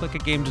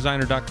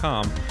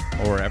thinklikeagamedesigner.com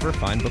or wherever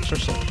fine books are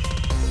sold.